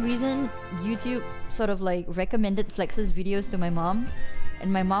 for some reason, YouTube sort of like recommended Flex's videos to my mom,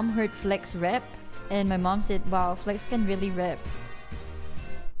 and my mom heard Flex rap, and my mom said, "Wow, Flex can really rap."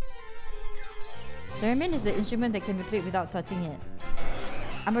 Theremin is the instrument that can be played without touching it.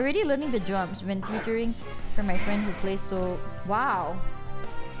 I'm already learning the drums when tutoring for my friend who plays, so wow.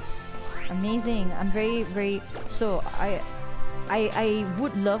 Amazing. I'm very so I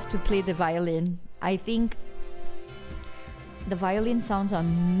would love to play the violin. I think the violin sounds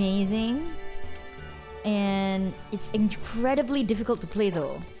amazing, and it's incredibly difficult to play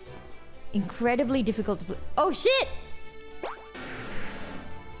though. Incredibly difficult to play. Oh shit!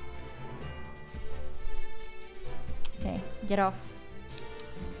 Okay, get off.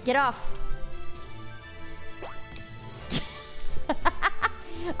 Get off.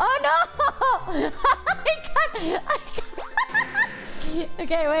 Oh no! I can't.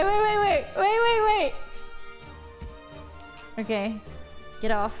 Okay, wait. Okay,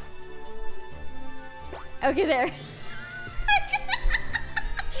 get off. Okay, there.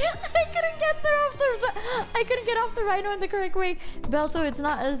 I couldn't get off the rhino in the correct way. Belle, so it's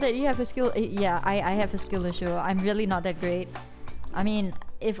not as that you have a skill. Yeah, I have a skill issue. I'm really not that great. I mean,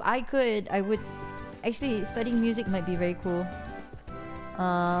 if I could, I would. Actually, studying music might be very cool.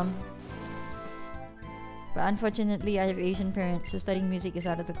 But unfortunately, I have Asian parents, so studying music is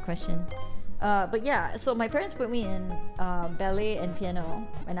out of the question. But yeah, so my parents put me in ballet and piano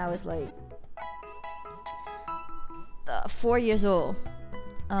when I was like 4 years old.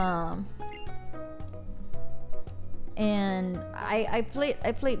 And I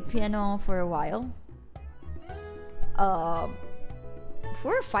played piano for a while. 4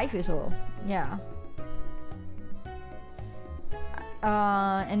 or 5 years old, yeah.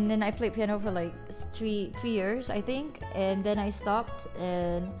 And then I played piano for like 3 years, I think, and then I stopped.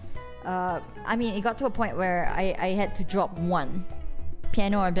 And I mean, it got to a point where I had to drop one,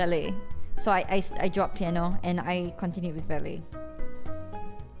 piano or ballet. So I dropped piano and I continued with ballet.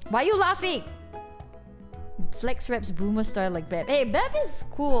 Why are you laughing? Flex reps boomer style like Beb. Hey, Beb is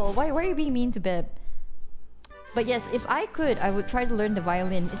cool. Why are you being mean to Beb? But yes, if I could, I would try to learn the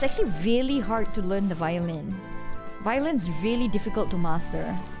violin. It's actually really hard to learn the violin. Violin's really difficult to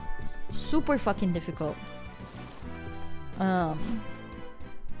master. Super fucking difficult. Um,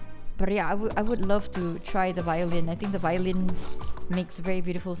 but yeah, I would love to try the violin. I think the violin makes very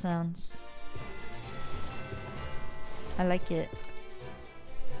beautiful sounds. I like it.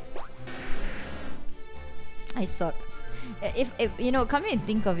 I suck. If you know, come and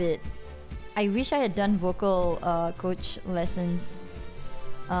think of it, I wish I had done vocal coach lessons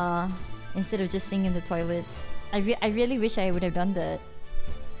instead of just singing in the toilet. I really wish I would have done that.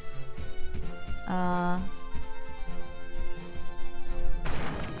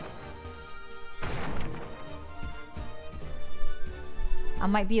 I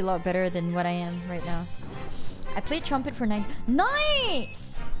might be a lot better than what I am right now. I played trumpet for 9.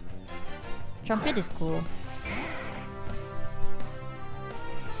 Nice! Trumpet is cool.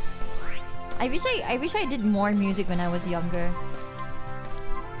 I wish I did more music when I was younger.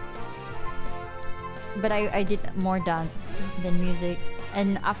 But I did more dance than music.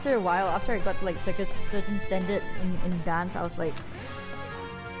 And after a while, after I got to like a certain standard in dance, I was like,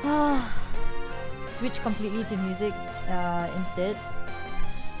 switch completely to music instead.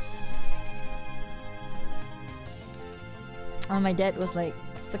 My dad was like,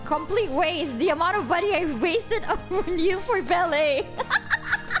 it's a complete waste. The amount of money I wasted on you for ballet.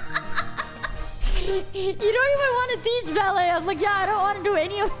 You don't even want to teach ballet. I was like, yeah, I don't want to do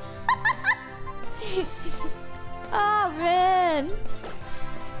any of Oh man.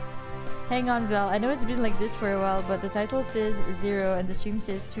 Hang on, Belle. I know it's been like this for a while, but the title says 0 and the stream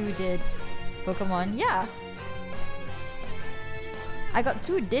says 2 dead Pokemon. Yeah. I got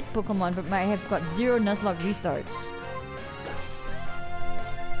 2 dead Pokemon, but I have got 0 Nuzlocke restarts.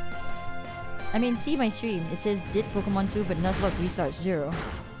 I mean, see my stream. It says dead Pokemon 2, but Nuzlocke restarts 0.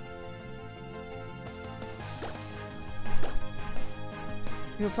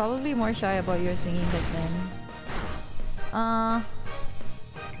 You were probably more shy about your singing back then.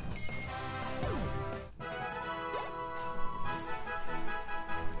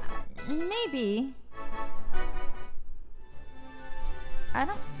 Maybe. I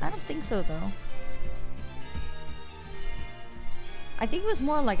don't think so though. I think it was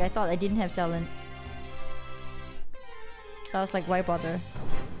more like I thought I didn't have talent. So I was like, why bother?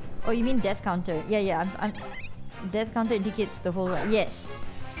 Oh, you mean death counter? Yeah, I'm death counter indicates the whole right. Yes.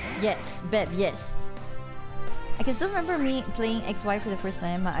 Yes, Beb, yes. I can still remember me playing XY for the first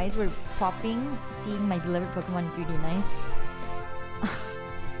time. My eyes were popping, seeing my beloved Pokemon in 3D. Nice.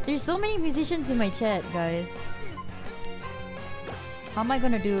 There's so many musicians in my chat, guys. How am I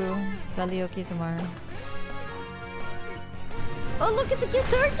gonna do Bellioke tomorrow? Oh, look, it's a cute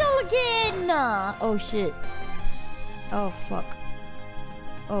turtle again! Oh, shit. Oh, fuck.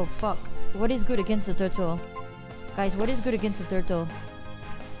 Oh, fuck. What is good against the turtle? Guys, what is good against the turtle?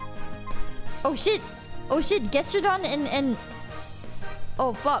 Oh, shit! Oh, shit! Gastrodon and...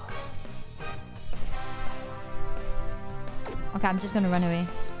 Oh, fuck. Okay, I'm just gonna run away.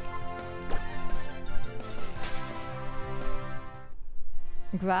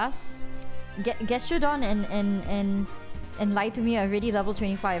 Grass? Gastrodon and Lie to Me are already level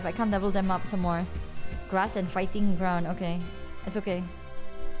 25. I can't level them up some more. Grass and Fighting Ground. Okay. It's okay.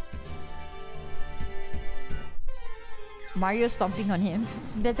 Mario stomping on him.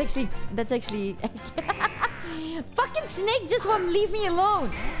 That's actually fucking snake just won't leave me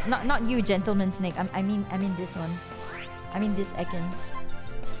alone. Not you, gentleman snake. I mean this one. I mean this Ekans.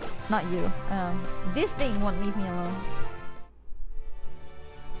 Not you. This thing won't leave me alone.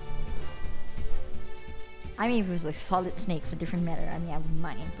 I mean, if it was like solid snake, it's a different matter. I mean, I wouldn't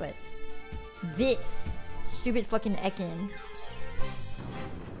mind, but this stupid fucking Ekans.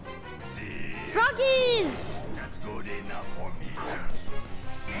 Froggies! That's good enough for me.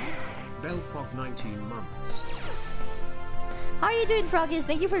 Belle Pog 19 months. How are you doing, Froggies?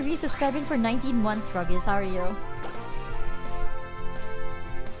 Thank you for resubscribing for 19 months, Froggies. How are you?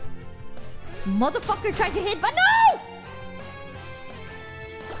 Motherfucker tried to hit, but no!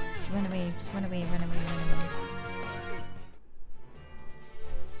 Just run away, just run away, run away, run away.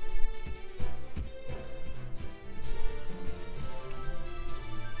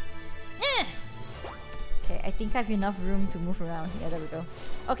 Okay, I think I have enough room to move around. Yeah, there we go.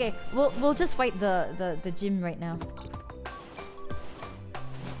 Okay, we'll just fight the gym right now.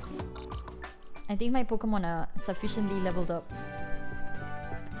 I think my Pokemon are sufficiently leveled up.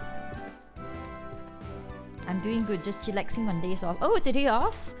 I'm doing good, just chillaxing on days off. Oh, it's a day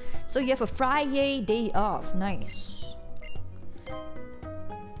off? So you have a Friday day off. Nice.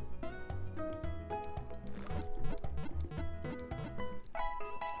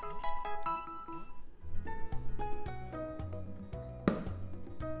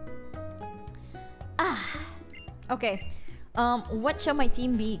 Okay. What shall my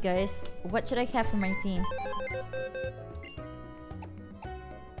team be, guys? What should I have for my team?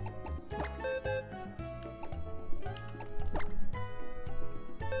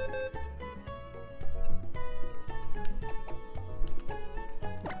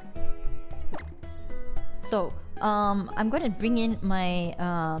 So, I'm gonna bring in my,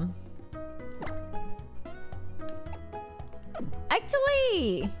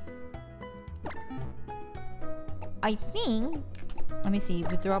 actually, I think, let me see,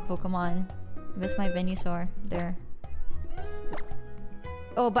 withdraw Pokemon. Where's my Venusaur? There.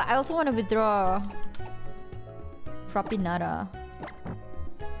 Oh, but I also want to withdraw Froppinata.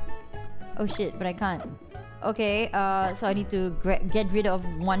 Oh shit, but I can't. Okay, so I need to get rid of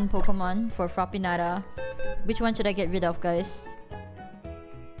one Pokemon for Froppinata. Which one should I get rid of, guys?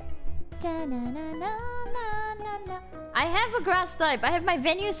 I have a grass type. I have my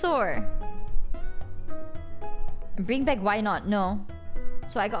Venusaur. Bring back why not? No.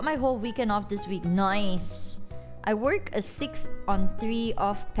 So I got my whole weekend off this week. Nice. I work a 6 on 3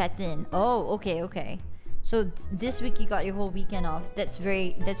 off pattern. Oh, okay, okay. So this week you got your whole weekend off. That's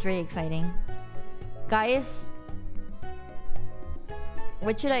very exciting. Guys,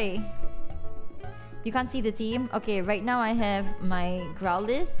 what should I... You can't see the team? Okay, right now I have my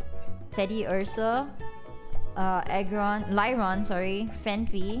Growlithe, Teddy Ursa, Lyron, sorry,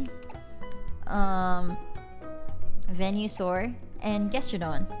 Fenpy, Venusaur, and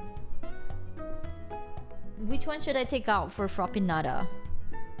Gastrodon. Which one should I take out for Froppinata?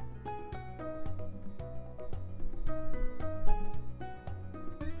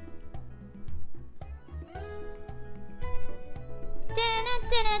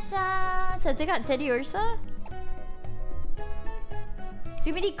 So I take out Teddy Ursa?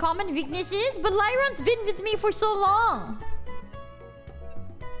 Too many common weaknesses? But Lyron's been with me for so long!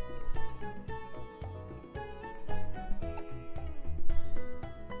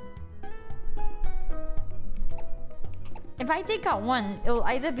 If I take out one, it'll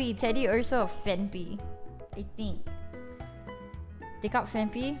either be Teddy Ursa or Fenpy. I think. Take out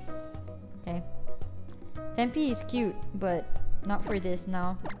Fenpy? Okay. Fenpy is cute, but not for this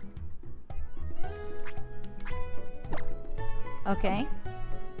now. Okay.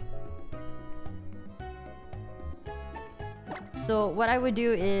 So what I would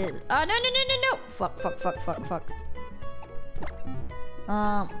do is... no! Fuck.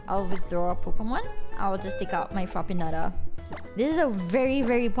 I'll withdraw a Pokemon. I'll just take out my Froppinata. This is a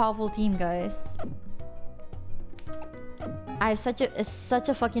very powerful team, guys. I have such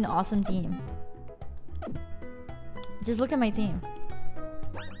a fucking awesome team. Just look at my team.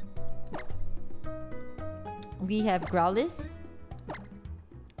 We have Growlithe.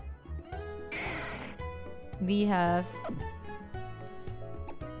 We have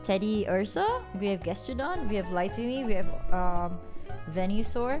Teddy Ursa. We have Gastrodon. We have Lightumi. We have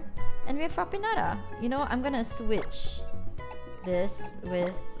Venusaur. And we have Froppinata. You know, I'm gonna switch this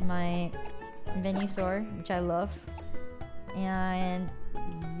with my Venusaur, which I love. And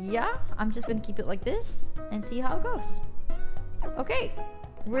yeah, I'm just gonna keep it like this and see how it goes. Okay,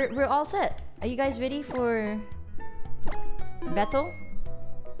 we're all set. Are you guys ready for battle?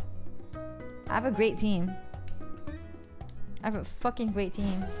 I have a great team. I have a fucking great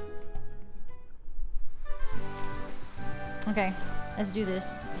team. Okay, let's do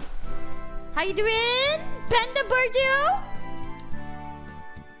this. How you doing, Panda Burgio?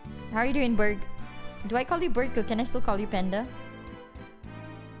 How are you doing, Berg? Do I call you Berg or can I still call you Panda?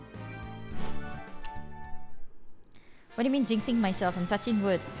 What do you mean jinxing myself? I'm touching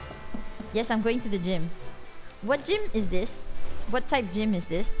wood. Yes, I'm going to the gym. What gym is this? What type gym is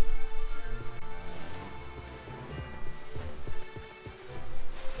this?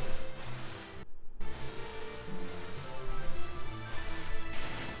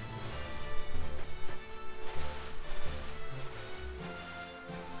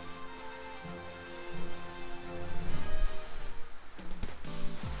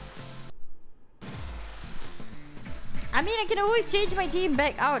 I mean, I can always change my team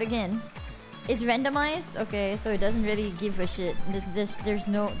back out again. It's randomized? Okay, so it doesn't really give a shit. There's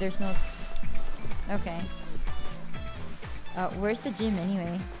no... Okay. Where's the gym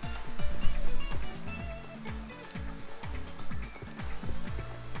anyway?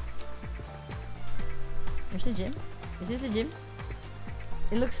 Where's the gym? Is this a gym?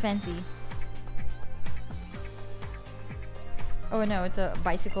 It looks fancy. Oh no, it's a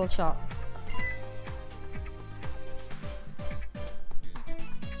bicycle shop.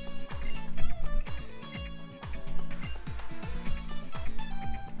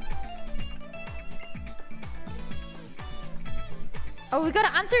 Oh, we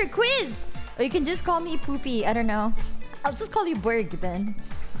gotta answer a quiz! Or you can just call me Poopy, I don't know. I'll just call you Berg then.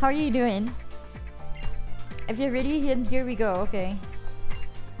 How are you doing? If you're ready, then here we go, okay.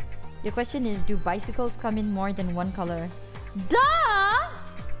 Your question is, do bicycles come in more than one color? Duh!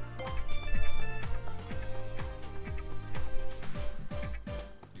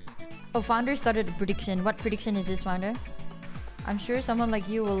 Oh, Founder started a prediction. What prediction is this, Founder? I'm sure someone like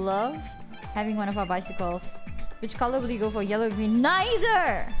you will love having one of our bicycles. Which color will you go for? Yellow or green?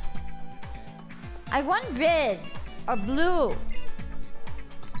 Neither! I want red or blue.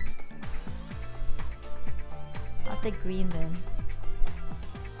 I'll take green then.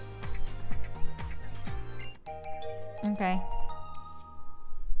 Okay.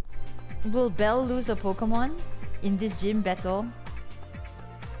 Will Belle lose a Pokemon in this gym battle?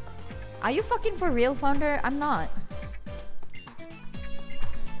 Are you fucking for real, Founder? I'm not.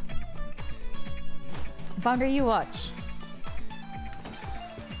 Founder, you watch.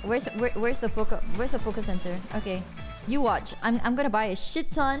 Where's the Poke Center? Okay, you watch. I'm gonna buy a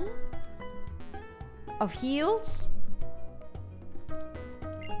shit ton of heals.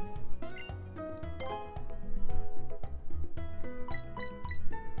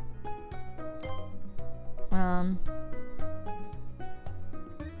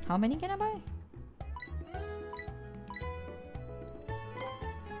 How many can I buy?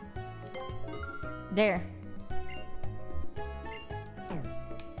 There.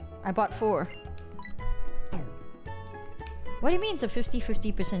 I bought 4. What do you mean it's a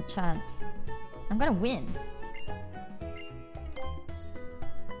 50-50% chance? I'm gonna win.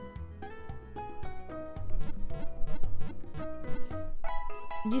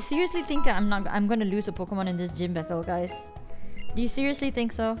 Do you seriously think that I'm gonna lose a Pokemon in this gym battle, guys? Do you seriously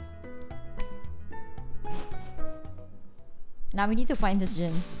think so? Now we need to find this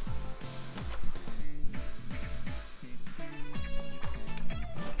gym.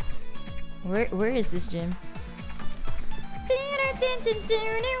 Where is this gym?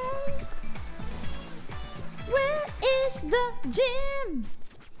 Where is the gym?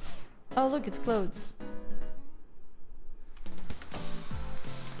 Oh look, it's clothes.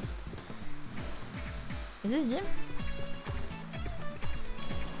 Is this gym?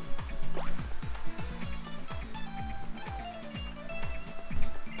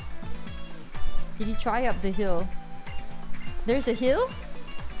 Did you try up the hill? There's a hill?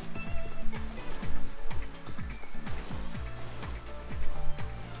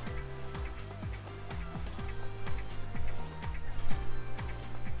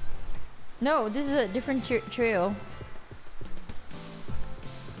 No, this is a different trail.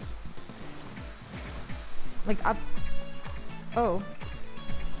 Like up... Oh.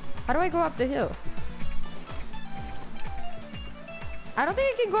 How do I go up the hill? I don't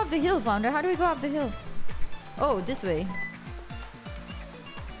think I can go up the hill, Founder. How do we go up the hill? Oh, this way.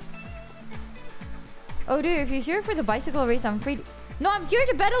 Oh, dude, if you're here for the bicycle race, I'm afraid... No, I'm here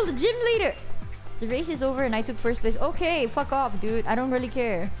to battle the gym leader! The race is over and I took first place. Okay, fuck off, dude. I don't really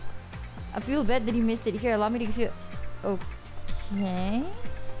care. I feel bad that you missed it. Here, allow me to give you... Okay.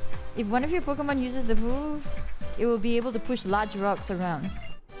 If one of your Pokemon uses the move, it will be able to push large rocks around.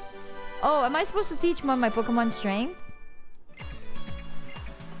 Oh, am I supposed to teach my Pokemon strength?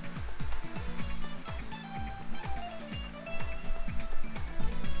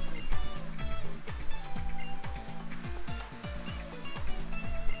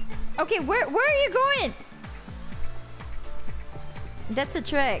 Okay, where are you going? That's a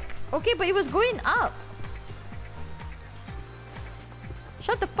trek. Okay, but it was going up.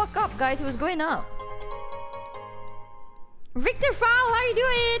 Shut the fuck up, guys. It was going up. Victor Fowl, how you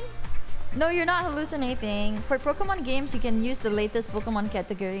doing? No, you're not hallucinating. For Pokemon games, you can use the latest Pokemon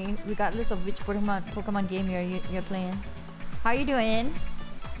category, regardless of which Pokemon game you're playing. How you doing?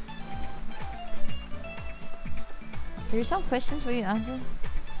 There's some questions for you to answer.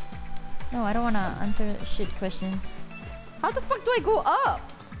 No, I don't want to answer shit questions. How the fuck do I go up?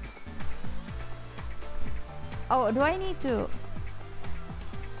 Oh, do I need to?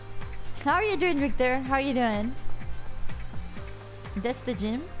 How are you doing, Victor? How are you doing? That's the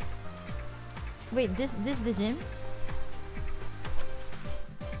gym? Wait, this is the gym?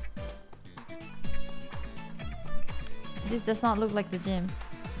 This does not look like the gym.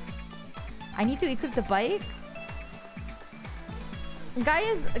 I need to equip the bike?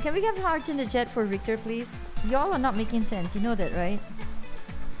 Guys, can we have hearts in the chat for Victor, please? Y'all are not making sense. You know that, right?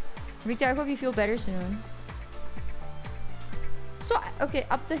 Victor, I hope you feel better soon. So, okay,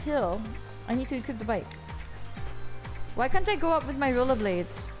 up the hill. I need to equip the bike. Why can't I go up with my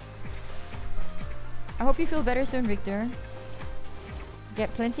rollerblades? I hope you feel better soon, Victor.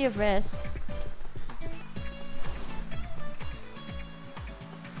 Get plenty of rest.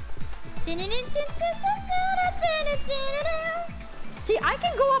 See, I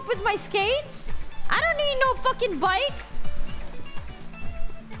can go up with my skates. I don't need no fucking bike.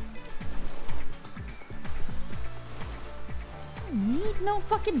 I need no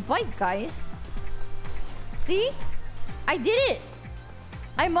fucking bike, guys. See? I did it.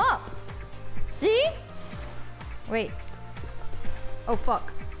 I'm up. See? Wait. Oh,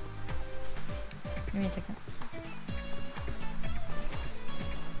 fuck. Give me a second.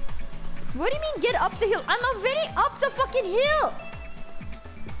 What do you mean get up the hill? I'm already up the fucking hill!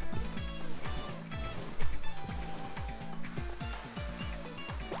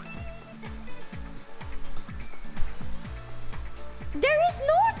 There is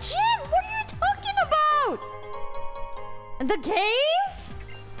no gym! What are you talking about? The cave?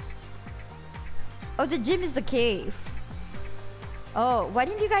 Oh, the gym is the cave. Oh, why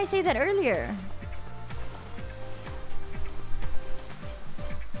didn't you guys say that earlier?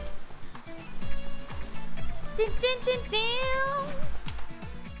 Din, din, din, din.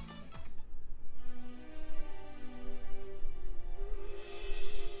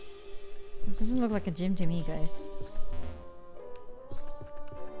 It doesn't look like a gym to me, guys.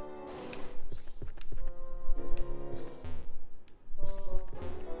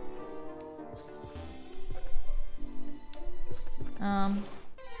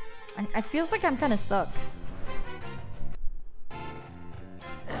 I feels like I'm kind of stuck.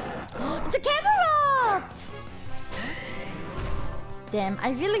 It's a camera up! Damn, I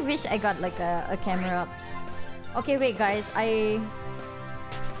really wish I got like a camera up. Okay, wait, guys.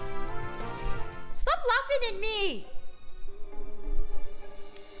 Stop laughing at me!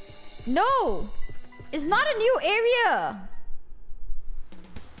 No! It's not a new area!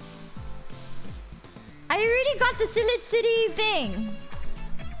 I already got the Silage City thing!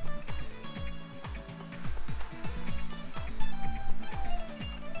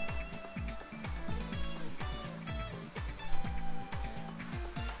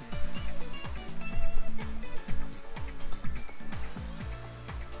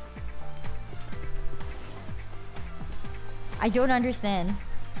 I don't understand.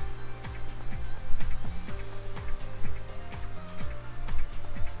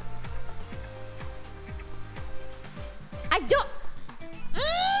 I don't...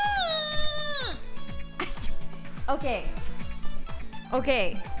 Okay.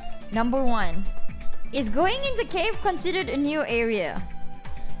 Okay. Number one. Is going in the cave considered a new area?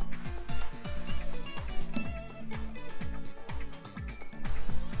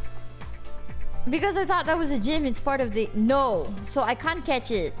 Because I thought that was a gym, it's part of the... No. So I can't catch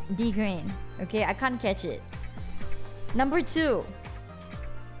it, D-Green. Okay, I can't catch it. Number two.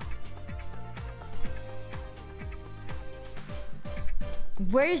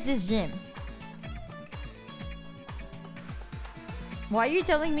 Where is this gym? Why are you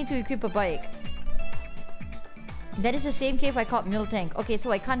telling me to equip a bike? That is the same cave I caught Miltank. Okay, so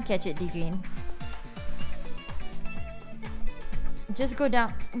I can't catch it, D-Green. Just go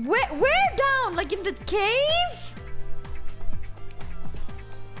down. Where down? Like in the cave?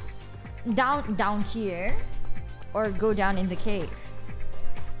 Down here? Or go down in the cave?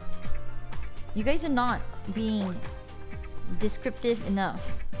 You guys are not being descriptive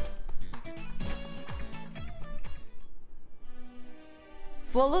enough.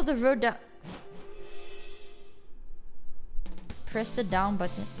 Follow the road down. Press the down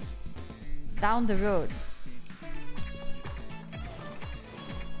button. Down the road.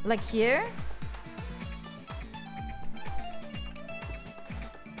 Like here?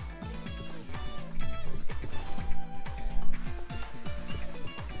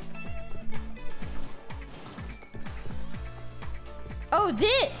 Oh,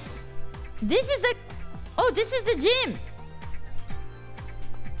 this! This is the... Oh, this is the gym!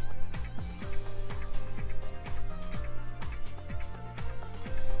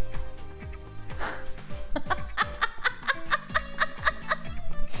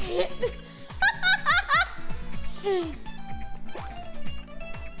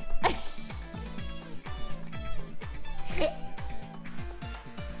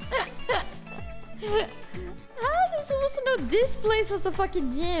 Was the fucking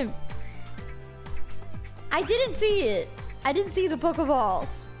gym. I didn't see it. I didn't see the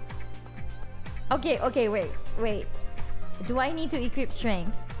Pokeballs. Okay, wait. Do I need to equip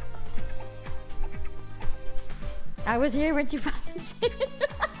strength? I was here when you found the gym.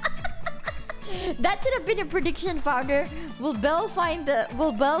 That should have been a prediction, founder. Will Belle find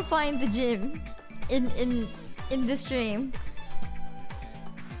the gym in the stream?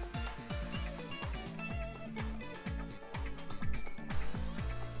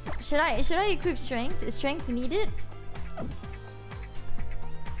 Should I equip strength? Is strength needed?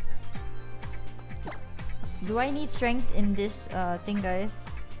 Do I need strength in this thing, guys?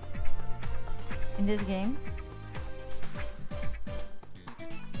 In this game?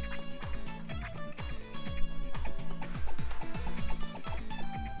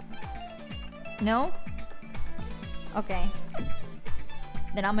 No? Okay.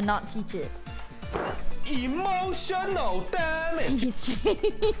 Then I'ma not teach it. Emotional damage.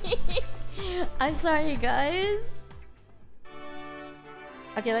 I'm sorry, guys.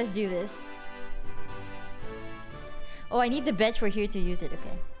 Okay, let's do this. Oh, I need the bench for here to use it.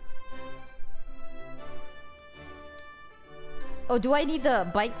 Okay. Oh, do I need the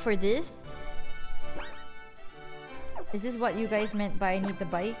bike for this? Is this what you guys meant by I need the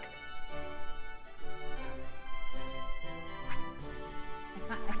bike?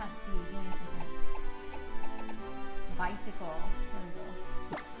 I can't see. Give me a second. Bicycle. There we go.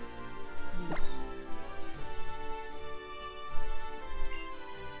 Use.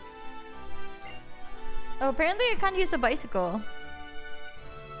 Oh, apparently I can't use a bicycle.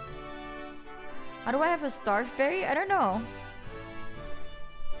 How do I have a starberry? I don't know.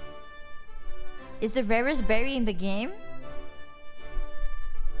 Is the rarest berry in the game?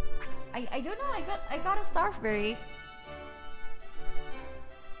 I don't know. I got a starberry.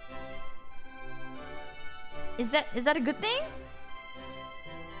 Is that a good thing?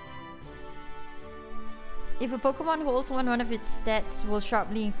 If a Pokemon holds one of its stats will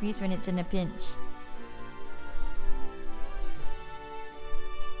sharply increase when it's in a pinch.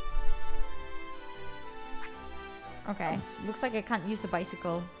 Okay, so looks like I can't use a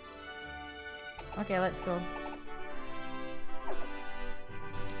bicycle. Okay, let's go.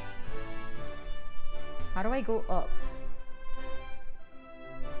 How do I go up?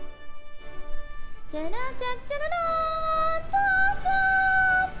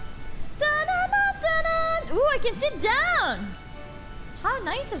 Ooh, I can sit down! How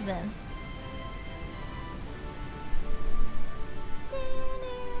nice of them.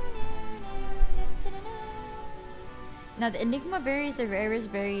 Now, the Enigma berry is the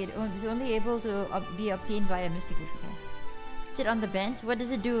rarest berry. It's only able to be obtained via Mystic Leaf. Okay. Sit on the bench? What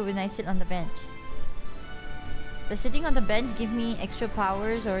does it do when I sit on the bench? Does sitting on the bench give me extra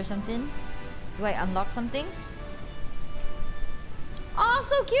powers or something? Do I unlock some things? Oh,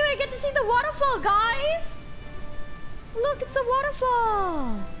 so cute! I get to see the waterfall, guys! Look, it's a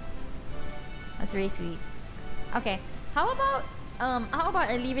waterfall! That's very sweet. Okay, how about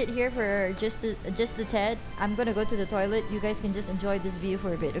I leave it here for just a tad. I'm gonna go to the toilet. You guys can just enjoy this view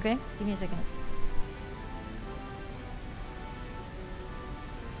for a bit, okay? Give me a second.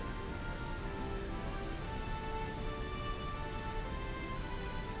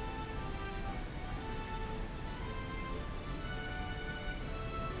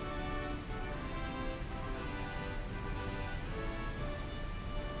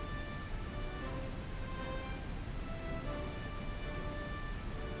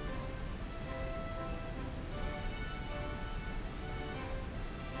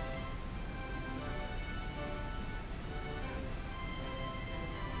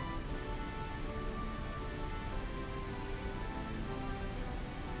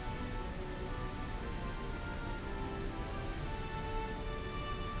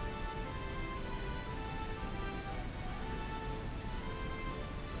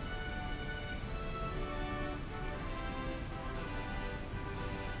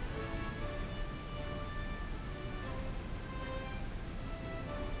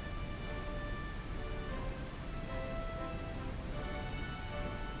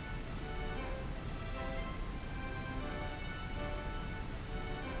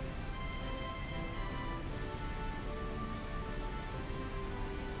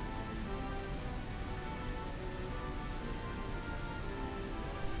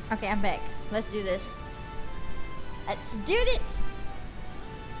 Okay, I'm back. Let's do this. Let's do this!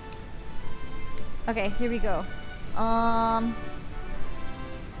 Okay, here we go.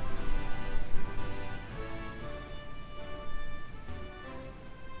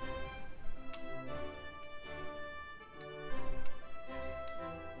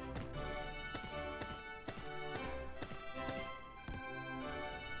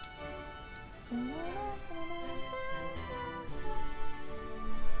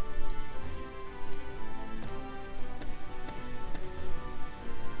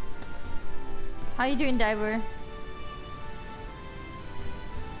 How you doing, Diver?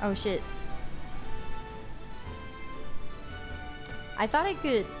 Oh shit. I thought I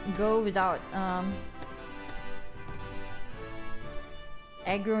could go without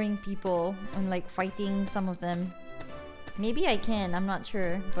aggroing people and like fighting some of them. Maybe I can, I'm not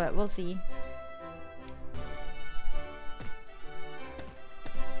sure, but we'll see.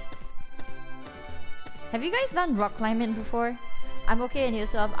 Have you guys done rock climbing before? I'm okay, and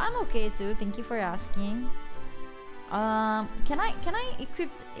yourself? I'm okay too. Thank you for asking. Can I equip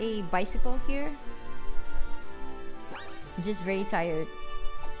a bicycle here? I'm just very tired.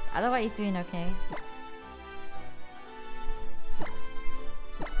 Otherwise, doing okay.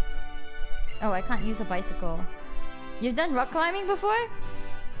 Oh, I can't use a bicycle. You've done rock climbing before?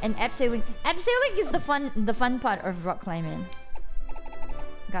 And abseiling. Abseiling is the fun part of rock climbing.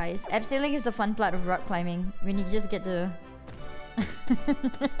 Guys, abseiling is the fun part of rock climbing. When you just get to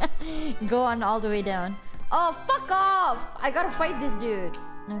go on all the way down. Oh, fuck off! I gotta fight this dude.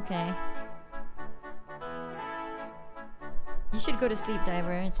 Okay. You should go to sleep,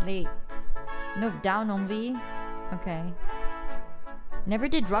 Diver. It's late. Nope, down only. Okay. Never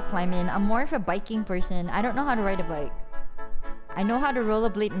did rock climbing. I'm more of a biking person. I don't know how to ride a bike. I know how to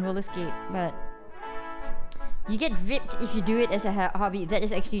rollerblade and roller skate, but you get ripped if you do it as a hobby. That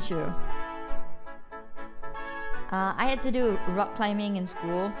is actually true. I had to do rock climbing in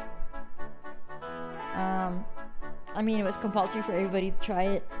school. I mean, it was compulsory for everybody to try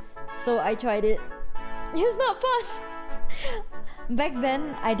it. So I tried it. It was not fun. Back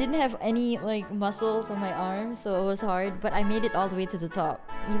then, I didn't have any like muscles on my arms, so it was hard. But I made it all the way to the top.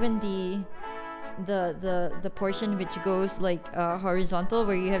 Even the portion which goes like horizontal,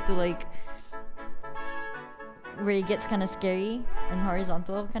 where you have to like, where it gets kind of scary and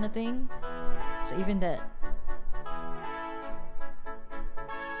horizontal kind of thing. So even that.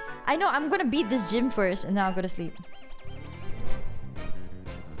 I know, I'm gonna beat this gym first and then I'll go to sleep.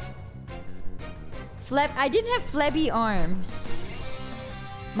 I didn't have flabby arms.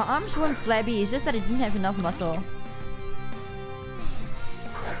 My arms weren't flabby, it's just that I didn't have enough muscle.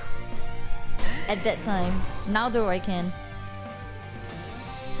 At that time. Now though I can.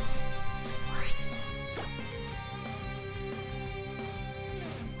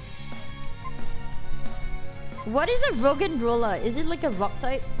 What is a Roggenrola? Is it like a rock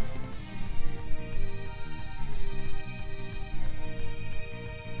type?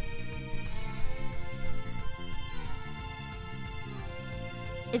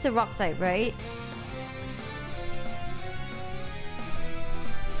 It's a rock type, right?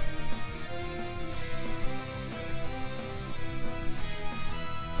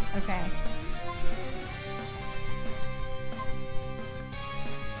 Okay.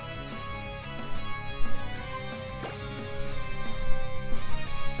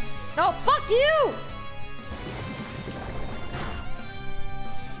 Oh, fuck you!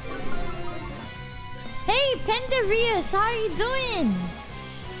 Hey, Pendarius, how are you doing?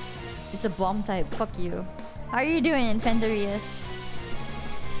 It's a bomb type, fuck you. How are you doing, Pendarius?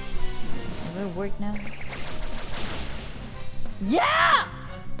 Will it work now? Yeah!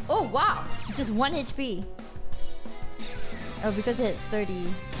 Oh, wow! Just 1 HP. Oh, because it's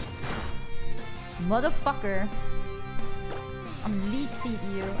 30. Motherfucker. I'm leech seed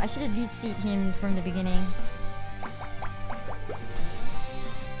you. I should have leech seed him from the beginning.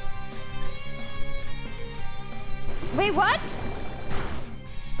 Wait, what?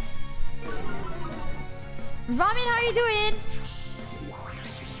 Ramen, how are you doing?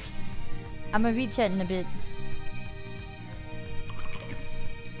 I'm gonna read chat in a bit.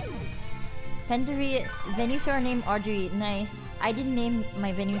 Pendarius, Venusaur named Audrey. Nice. I didn't name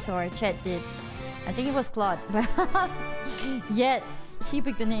my Venusaur. Chat did. I think it was Claude. But yes, she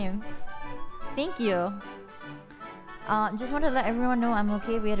picked the name. Thank you. Just want to let everyone know I'm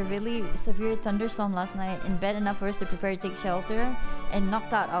okay. We had a really severe thunderstorm last night and bad enough for us to prepare to take shelter and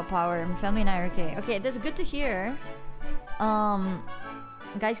knocked out our power. My family and I are okay. Okay, that's good to hear.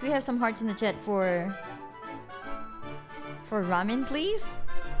 Guys, we have some hearts in the chat for Ramen, please.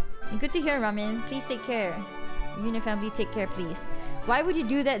 Good to hear, Ramen. Please take care. You and your family take care, please. Why would you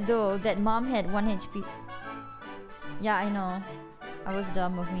do that though? That mom had 1 HP. Yeah, I know. I was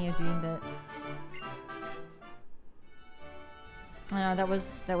dumb of me of doing that. I know,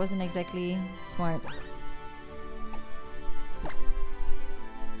 that wasn't exactly smart.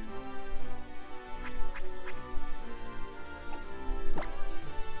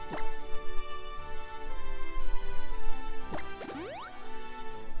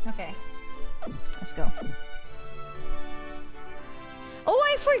 Okay. Let's go. Oh,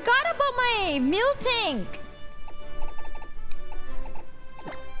 I forgot about my meal tank!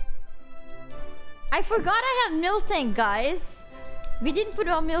 I forgot I had meal tank, guys. We didn't put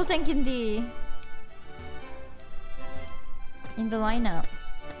our meal tank in the lineup.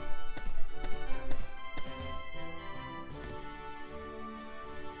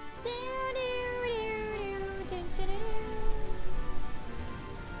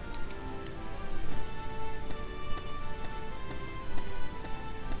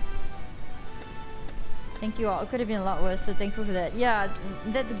 Thank you all. It could have been a lot worse, so thankful for that. Yeah,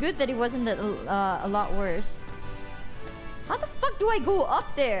 that's good that it wasn't that a lot worse. How the fuck do I go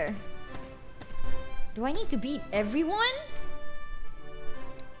up there? Do I need to beat everyone?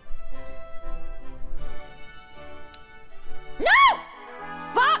 No!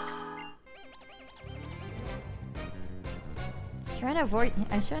 Fuck! trying to avoid.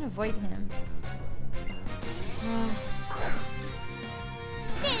 I was trying to avoid him.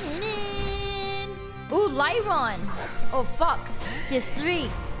 Ooh, Lyron! Oh fuck! He has 3.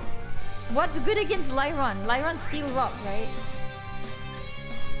 What's good against Lyron? Lyron's Steel Rock, right?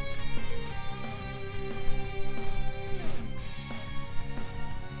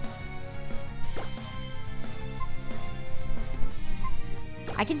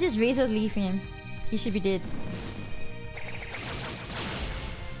 I can just Razor Leaf him. He should be dead.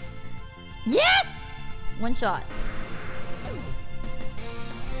 Yes! 1 shot.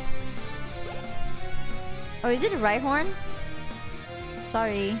 Oh, is it a Rhyhorn?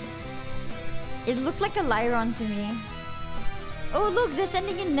 Sorry. It looked like a Lyron to me. Oh, look, they're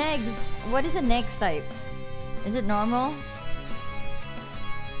sending in Negs. What is a Negs type? Is it normal?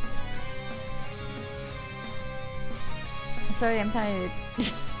 Sorry, I'm tired.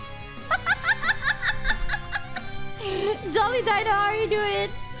 Jolly Dino, how are you doing?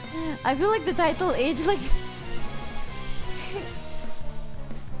 I feel like the title aged like...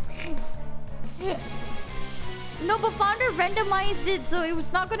 No, but Founder randomized it, so it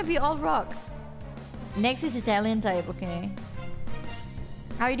was not gonna be all rock. Next is Italian type, okay.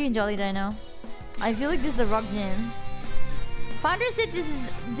 How are you doing, Jolly Dino? I feel like this is a rock gym. Founder said this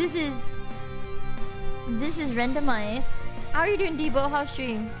is randomized. How are you doing, Debo? How's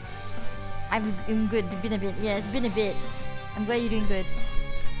stream? I'm good. It's been a bit. Yeah, it's been a bit. I'm glad you're doing good.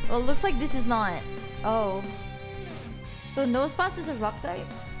 Well, it looks like this is not. Oh. So Nosepass is a rock type?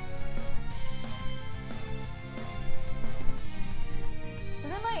 So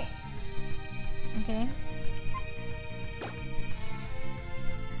then like... Okay.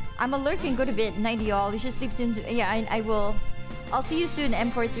 I'm a lurk and go to bed. Night y'all. You should sleep soon. Yeah, I will. I'll see you soon,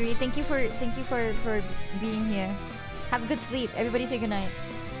 M43. Thank you for being here. Have a good sleep. Everybody say goodnight.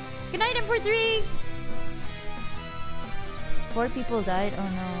 Good night, M43! 4 people died? Oh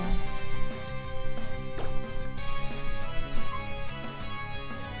no.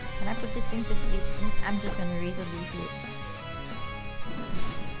 Can I put this thing to sleep? I'm just gonna Razor Leaf it.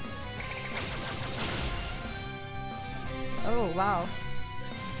 Oh, wow.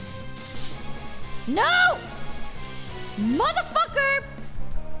 No! Motherfucker!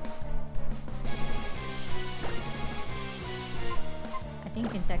 I think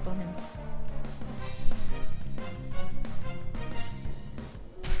you can tackle him.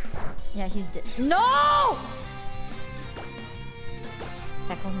 Yeah, he's dead. No!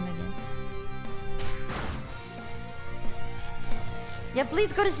 Tackle him again. Yeah,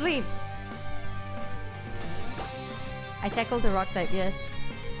 please go to sleep. I tackled the rock type, yes.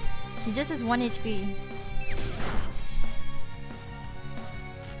 He just has 1 HP.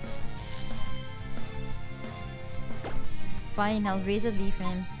 Fine, I'll Razor Leaf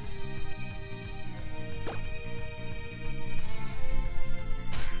him.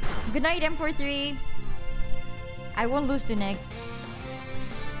 Good night, M43. I won't lose to next.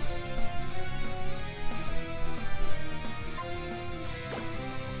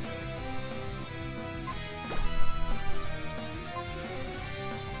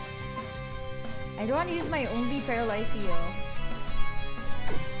 I don't want to use my only paralyzed heal.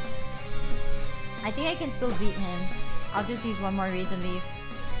 I think I can still beat him. I'll just use 1 more Razor Leaf.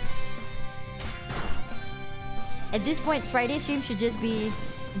 At this point, Friday stream should just be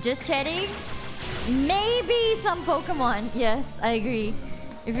just chatting. Maybe some Pokemon. Yes, I agree.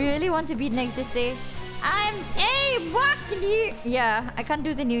 If you really want to beat next, just say, I'm a New. Yeah, I can't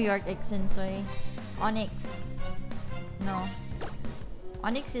do the New York accent, sorry. Onyx. No.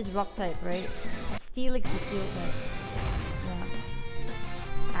 Onyx is rock type, right? Steelix is steel type.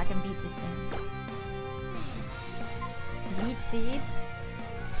 Yeah. I can beat this thing. Leech Seed.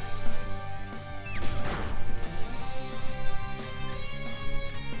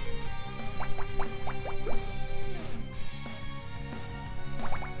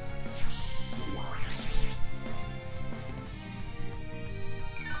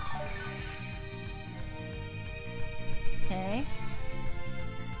 Okay.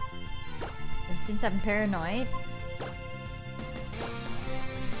 Since I'm paranoid.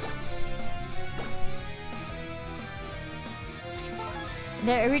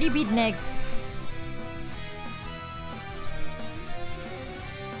 They already beat next.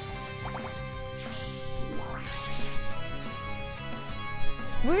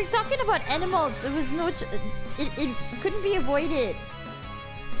 We're talking about animals. It was no... It couldn't be avoided.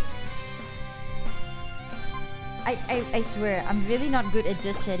 I swear, I'm really not good at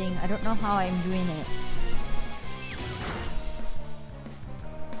just chatting. I don't know how I'm doing it.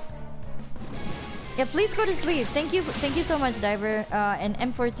 Yeah, please go to sleep. Thank you so much, Diver. And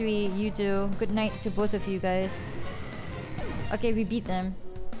M43, you too. Good night to both of you guys. Okay, we beat them.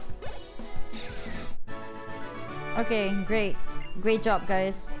 Okay, great. Great job,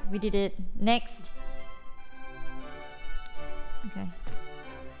 guys. We did it. Next. Okay.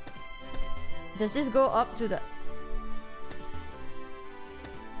 Does this go up to the...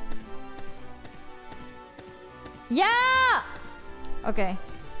 Yeah! Okay.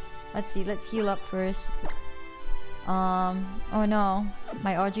 Let's see. Let's heal up first. Oh no.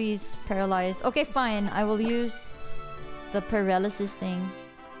 My Audrey is paralyzed. Okay, fine. I will use the paralysis thing.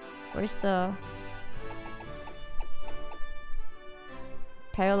 Where's the...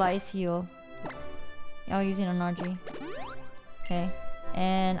 Paralyze heal? I'll use it on Audrey. Okay.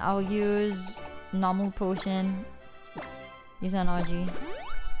 And I'll use normal potion. Use it on Audrey.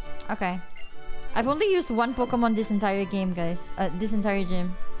 Okay. I've only used one Pokemon this entire game, guys. This entire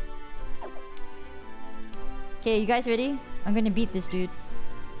gym. Okay, you guys ready? I'm gonna beat this dude.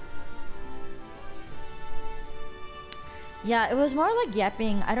 Yeah, it was more like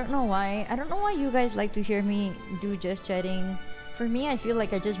yapping. I don't know why. I don't know why you guys like to hear me do just chatting. For me, I feel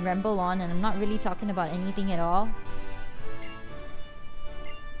like I just ramble on and I'm not really talking about anything at all.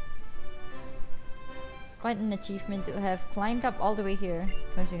 It's quite an achievement to have climbed up all the way here.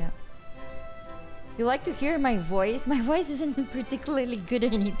 Closing up. You like to hear my voice? My voice isn't particularly good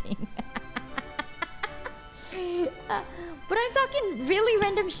at anything. But I'm talking really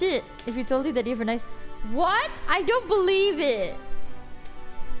random shit. If you told me that you're nice. What? I don't believe it.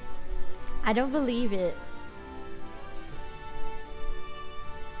 I don't believe it.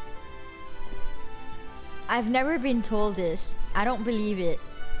 I've never been told this. I don't believe it.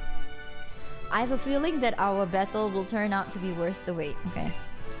 I have a feeling that our battle will turn out to be worth the wait. Okay.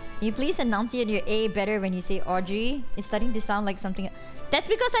 Can you please enunciate your A better when you say Audrey? It's starting to sound like something... That's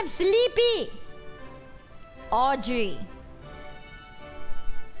because I'm sleepy! Audrey.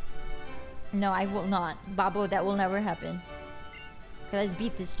 No, I will not. Babo, that will never happen. Okay, let's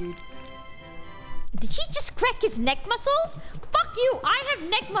beat this dude. Did he just crack his neck muscles? Fuck you! I have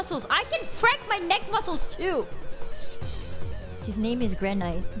neck muscles! I can crack my neck muscles too! His name is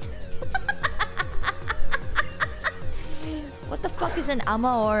Granite. What the fuck is an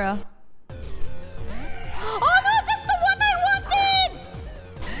Amaura? Oh no! That's the one I wanted!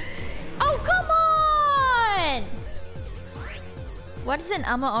 Oh, come on! What is an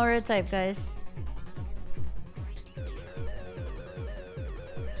Amaura type, guys?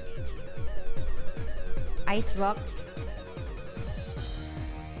 Ice rock.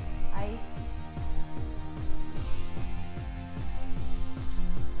 Ice.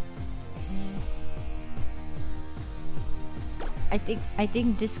 I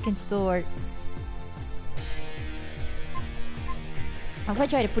think this can still work. I'm gonna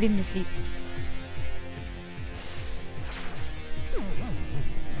try to put him to sleep.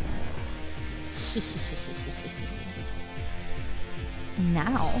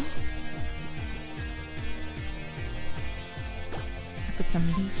 Now put some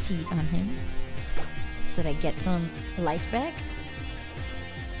leech seed on him so that I get some life back.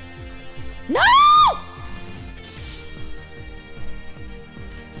 No!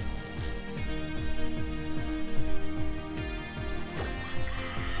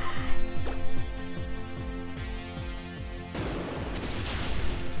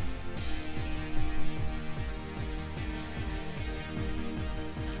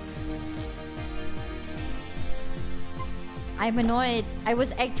 I'm annoyed. I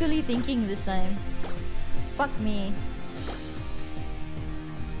was actually thinking this time. Fuck me.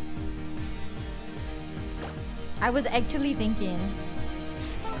 I was actually thinking.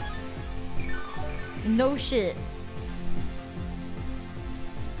 No shit.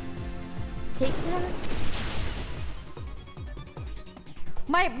 Take that.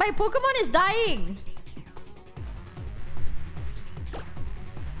 My Pokemon is dying.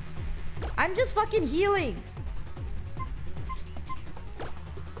 I'm just fucking healing.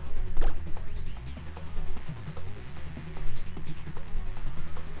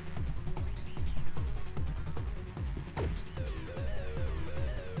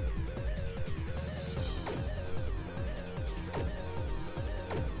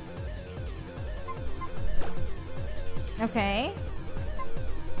 Okay.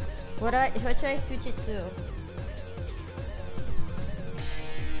 What should I switch it to?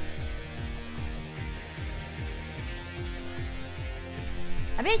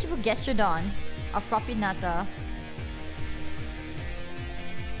 I bet you put Gastrodon or Froppinata.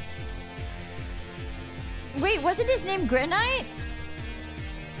 Wait, wasn't his name Granite?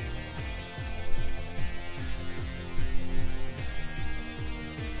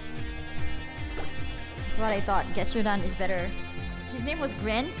 That's what I thought. Gastrodon is better. His name was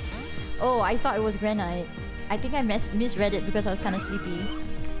Grant? Oh, I thought it was Granite. I think I misread it because I was kind of sleepy.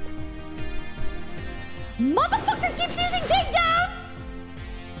 Motherfucker keeps using takedown!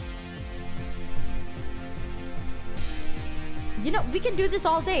 You know, we can do this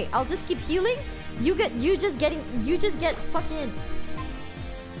all day. I'll just keep healing. You just get fucking...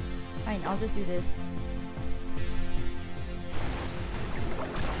 Fine, I'll just do this.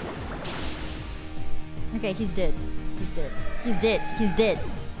 Okay, he's dead. He's dead. He's dead. He's dead.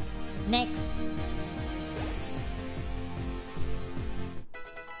 Next.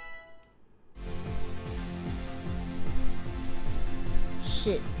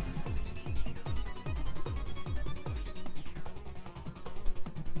 Shit.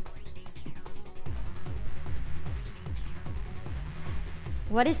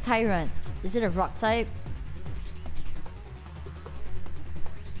 What is Tyrant? Is it a rock type?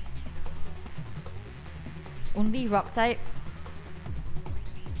 Only rock type?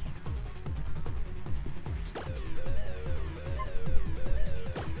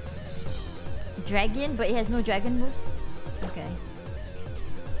 Dragon, but it has no dragon moves? Okay.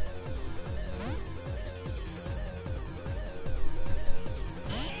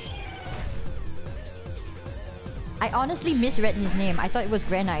 I honestly misread his name. I thought it was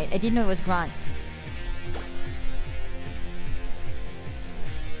Granite. I didn't know it was Grant.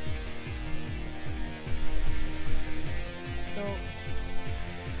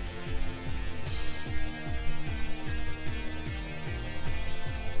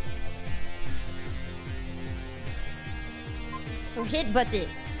 So hit but it.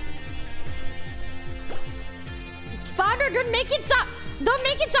 Father, don't make it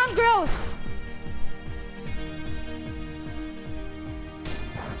sound gross.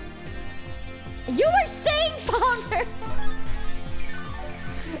 You were saying founder.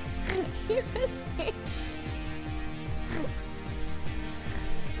 You were saying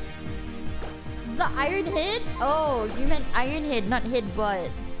the iron hit? Oh, you meant iron hit, not hit butt.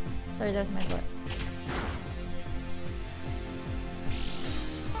 Sorry, that was my butt.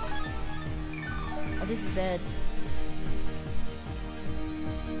 Oh, this is bad.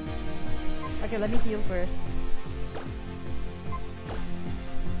 Okay, let me heal first.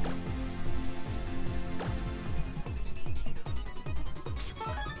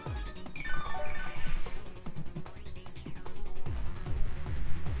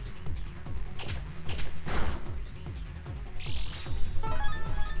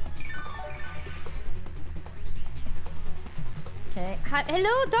 Okay. Hello,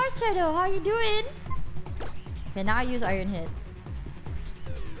 Dark Shadow. How you doing? Okay, now I use Iron Hit.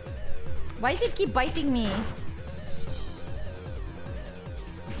 Why does it keep biting me?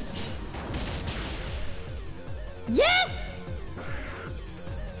 Yes!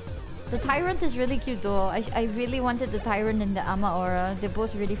 The Tyrant is really cute though. I really wanted the Tyrant and the Ama Aura. They're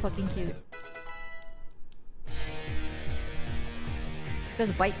both really fucking cute.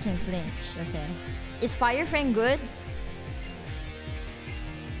 Because Bite can flinch. Okay. Is Fire Fang good?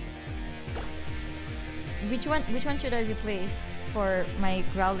 Which one should I replace for my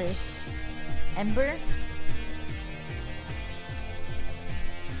Growlithe? Ember?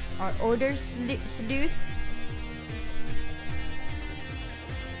 Or Odor Sleuth?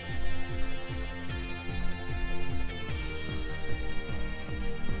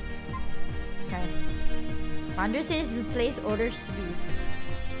 Okay. Founder says replace Odor Sleuth.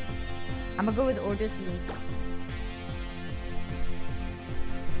 I'm gonna go with Odor Sleuth.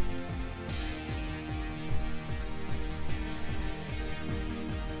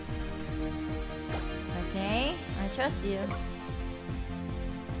 Okay, I trust you.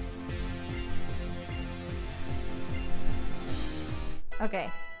 Okay,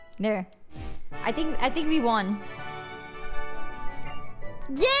 there. I think we won.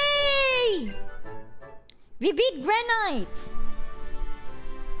 Yay! We beat Granite!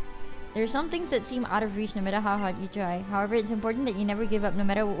 There are some things that seem out of reach no matter how hard you try. However, it's important that you never give up no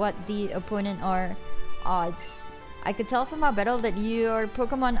matter what the opponent or odds. I could tell from our battle that your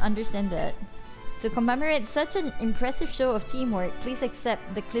Pokemon understand that. To commemorate such an impressive show of teamwork, please accept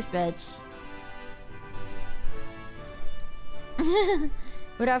the Cliff Badge.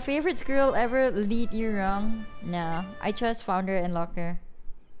 Would our favorite squirrel ever lead you wrong? Nah, I trust Founder and Locker.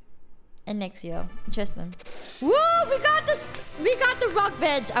 And Nexio, trust them. Whoa, we got the rock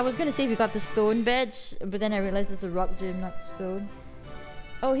badge. I was gonna say we got the stone badge, but then I realized it's a rock gym, not stone.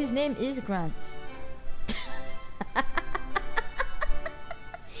 Oh, his name is Grant.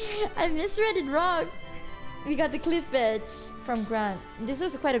 I misread it wrong. We got the cliff badge from Grant. This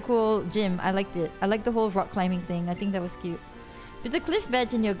was quite a cool gym. I liked it. I liked the whole rock climbing thing. I think that was cute. With the cliff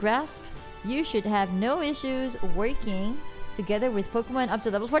badge in your grasp, you should have no issues working together with Pokemon up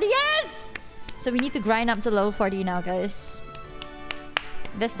to level 40. Yes! So we need to grind up to level 40 now, guys.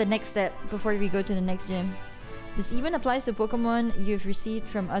 That's the next step before we go to the next gym. This even applies to Pokemon you've received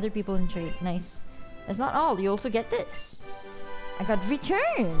from other people in trade. Nice. That's not all. You also get this. I got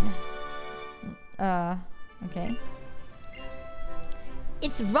return. Okay.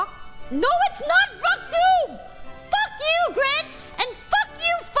 It's Rock... No, it's not Rock Tomb! Fuck you, Grant! And fuck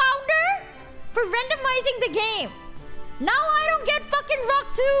you, Founder! For randomizing the game. Now I don't get fucking Rock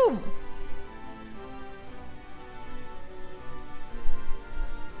Tomb!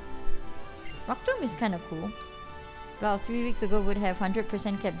 Rock Tomb is kind of cool. Well, 3 weeks ago would have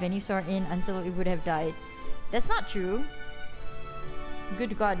 100% kept Venusaur in until it would have died. That's not true.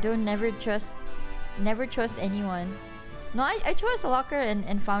 Good God, don't never trust anyone. No, I trust Locker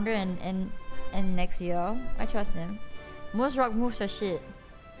and Founder and Nexio. I trust them. Most rock moves are shit.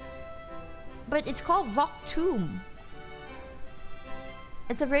 But it's called Rock Tomb.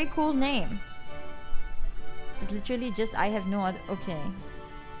 It's a very cool name. It's literally just I have no other... Okay.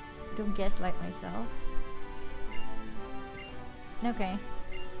 Don't guess like myself. Okay.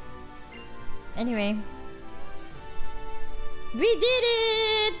 Anyway. We did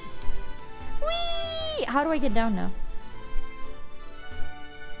it! Whee! How do I get down now?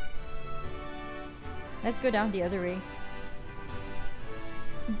 Let's go down the other way.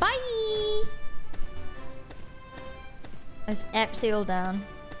 Bye! Let's abseil down.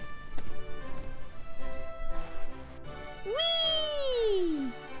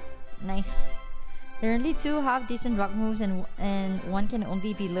 Whee! Nice. There are only 2 half-decent rock moves and one can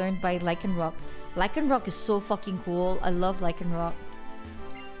only be learned by Lycanroc. Lycanroc is so fucking cool. I love Lycanroc.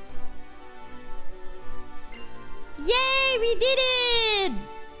 Yay! We did it!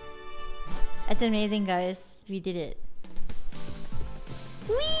 That's amazing, guys. We did it.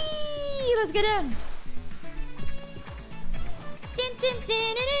 Whee! Let's go down.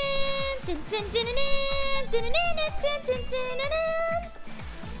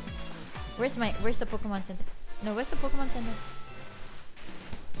 Where's the Pokemon Center? No, where's the Pokemon Center?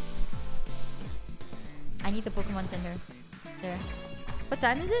 I need the Pokemon Center. There. What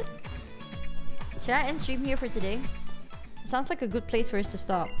time is it? Should I end stream here for today? Sounds like a good place for us to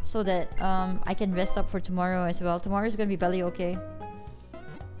stop so that I can rest up for tomorrow as well. Tomorrow is gonna be Belle, okay?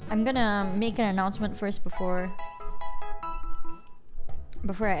 I'm gonna make an announcement first before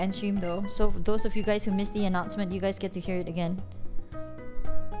I end stream though. So for those of you guys who missed the announcement, you guys get to hear it again.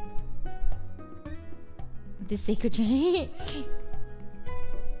 This sacred tree.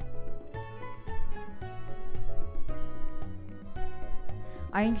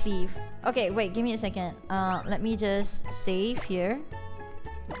 Iron Cleave. Okay, wait, give me a second. Let me just save here.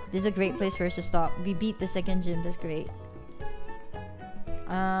 This is a great place for us to stop. We beat the second gym, that's great.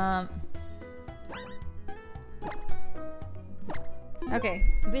 Okay,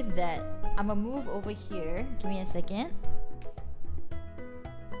 with that, I'm gonna move over here. Give me a second.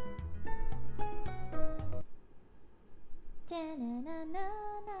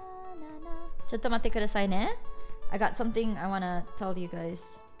 I got something I wanna tell you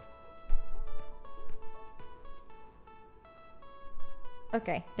guys.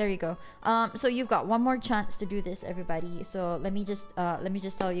 Okay, there you go. So you've got one more chance to do this, everybody. So let me just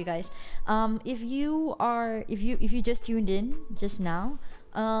tell you guys. If you just tuned in just now,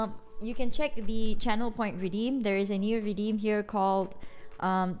 you can check the channel point redeem. There is a new redeem here called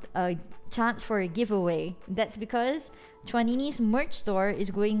a chance for a giveaway. That's because Chwanini's merch store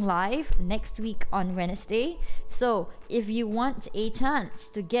is going live next week on Wednesday. So if you want a chance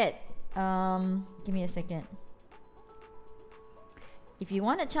to get give me a second. If you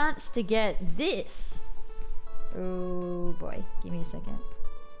want a chance to get this, oh boy, give me a second.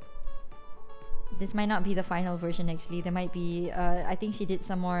 This might not be the final version actually. There might be, I think she did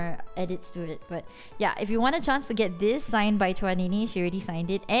some more edits to it. But yeah, if you want a chance to get this signed by Chwanini, she already signed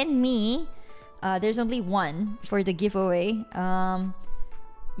it, and me, there's only one for the giveaway.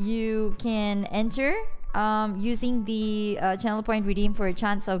 You can enter using the channel point redeem for a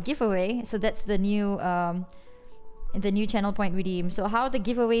chance of giveaway. So that's the new channel point redeem. So how the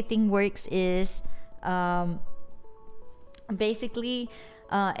giveaway thing works is basically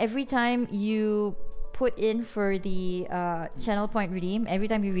every time you put in for the channel point redeem, every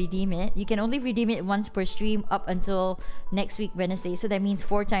time you redeem it, you can only redeem it once per stream up until next week Wednesday. So that means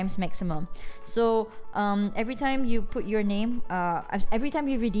 4 times maximum. So every time you put your name, every time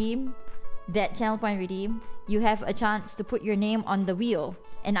you redeem that channel point redeem, you have a chance to put your name on the wheel.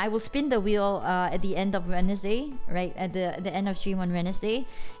 And I will spin the wheel at the end of Wednesday, right? At the end of stream on Wednesday.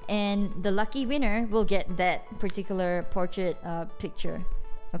 And the lucky winner will get that particular portrait picture.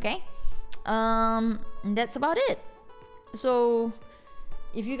 Okay? That's about it. So,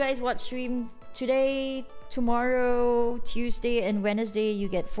 if you guys watch stream today, tomorrow, Tuesday, and Wednesday, you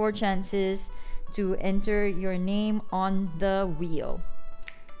get 4 chances to enter your name on the wheel.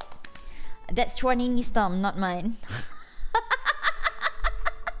 That's Chwanini's thumb, not mine.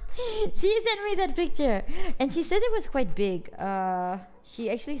 She sent me that picture, and she said it was quite big. She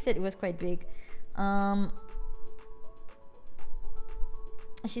actually said it was quite big.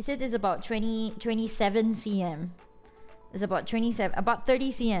 She said it's about 27 cm. It's about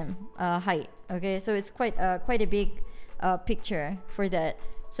 30 cm height. Okay, so it's quite a big picture for that.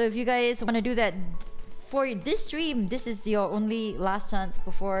 So if you guys want to do that for this stream, this is your only last chance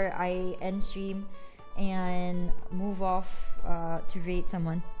before I end stream and move off to raid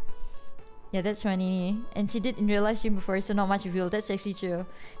someone. Yeah, that's funny. And she did in real live stream before, so not much reveal. That's actually true.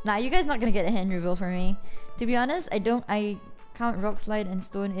 Nah, you guys not gonna get a hand reveal for me. To be honest, I count Rock Slide and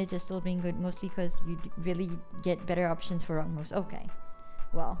Stone Edge as still being good, mostly because you really get better options for rock moves. Okay,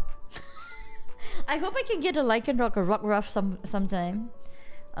 well, I hope I can get a Lycan Rock or Rock Ruff sometime,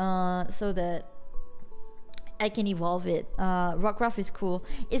 so that I can evolve it. Rock Ruff is cool.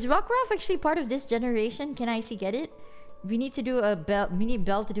 Is Rock Ruff actually part of this generation? Can I actually get it? We need to do a Belle. We need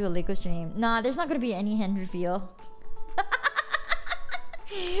Belle to do a Lego stream. Nah, there's not gonna be any hand reveal.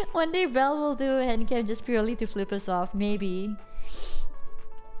 One day Belle will do a hand cam just purely to flip us off. Maybe.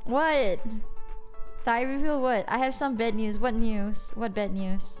 What? Thigh reveal? What? I have some bad news. What news? What bad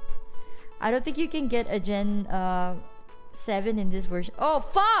news? I don't think you can get a Gen 7 in this version. Oh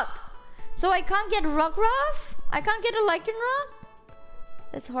fuck! So I can't get Rock Ruff? I can't get a Lycan Rock?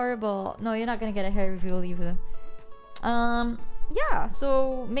 That's horrible. No, you're not gonna get a hair reveal either. Yeah,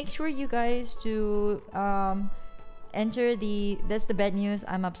 so make sure you guys to enter the, that's the bad news.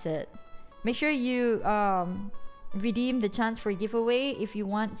 I'm upset. Make sure you redeem the chance for a giveaway if you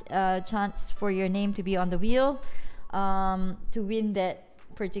want a chance for your name to be on the wheel to win that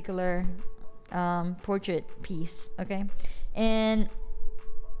particular portrait piece. Okay, and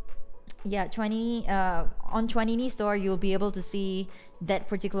yeah, on Chwanini store you'll be able to see that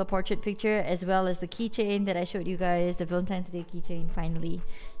particular portrait picture as well as the keychain that I showed you guys, the Valentine's Day keychain finally.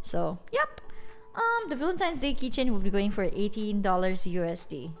 So yep, the Valentine's Day keychain will be going for $18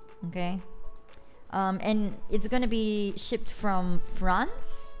 USD. Okay, and it's gonna be shipped from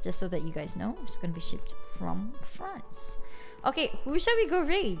France, just so that you guys know. It's gonna be shipped from France. Okay, who shall we go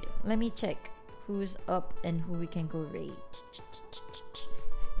raid? Let me check who's up and who we can go raid.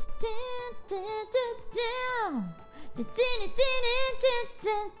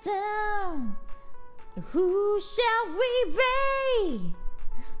 Who shall we raid?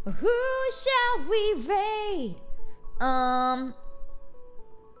 Who shall we raid?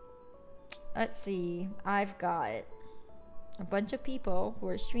 Let's see. I've got a bunch of people who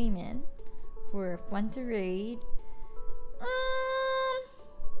are streaming, who are fun to raid.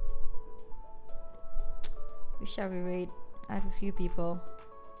 Who shall we raid? I have a few people.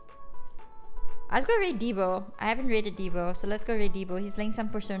 Let's go raid Debo. I haven't raided Debo, so let's go raid Debo. He's playing some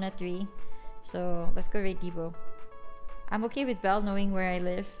Persona 3, so let's go raid Debo. I'm okay with Belle knowing where I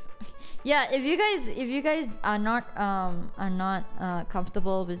live. Yeah, if you guys are not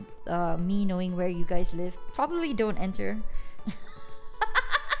comfortable with me knowing where you guys live, probably don't enter.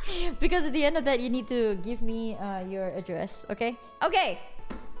 Because at the end of that, you need to give me your address. Okay? Okay.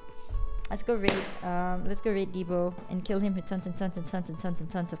 Let's go raid. Let's go raid Debo and kill him with tons and tons and tons and tons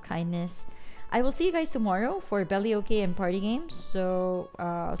and tons of kindness. I will see you guys tomorrow for Belly OK and party games. So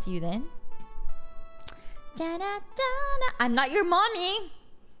I'll see you then. I'm not your mommy.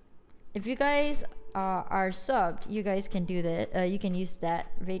 If you guys are subbed, you guys can do that. You can use that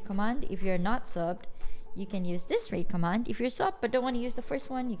raid command. If you're not subbed, you can use this raid command. If you're subbed but don't want to use the first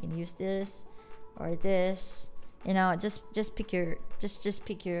one, you can use this or this. You know, just pick your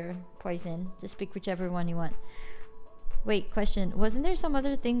pick your poison. Just pick whichever one you want. Wait, question. Wasn't there some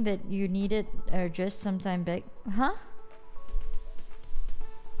other thing that you needed just sometime back? Huh?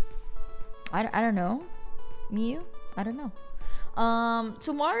 I don't know. Miu? I don't know.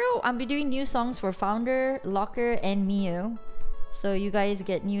 Tomorrow I'll be doing new songs for Founder, Locker, and Miu. So you guys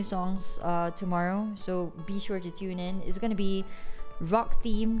get new songs tomorrow. So be sure to tune in. It's gonna be rock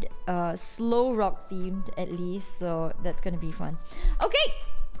themed, slow rock themed at least. So that's gonna be fun. Okay.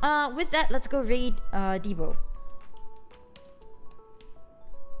 With that, let's go raid Debo.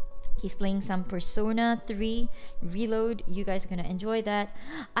 He's playing some Persona 3 Reload. You guys are gonna enjoy that.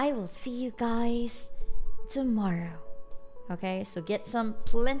 I will see you guys tomorrow. Okay, so get some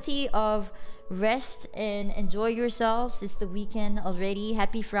plenty of rest and enjoy yourselves. It's the weekend already.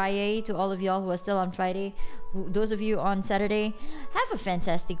 Happy Friday to all of y'all who are still on Friday. Those of you on Saturday, have a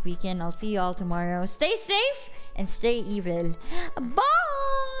fantastic weekend. I'll see y'all tomorrow. Stay safe and stay evil. Bye.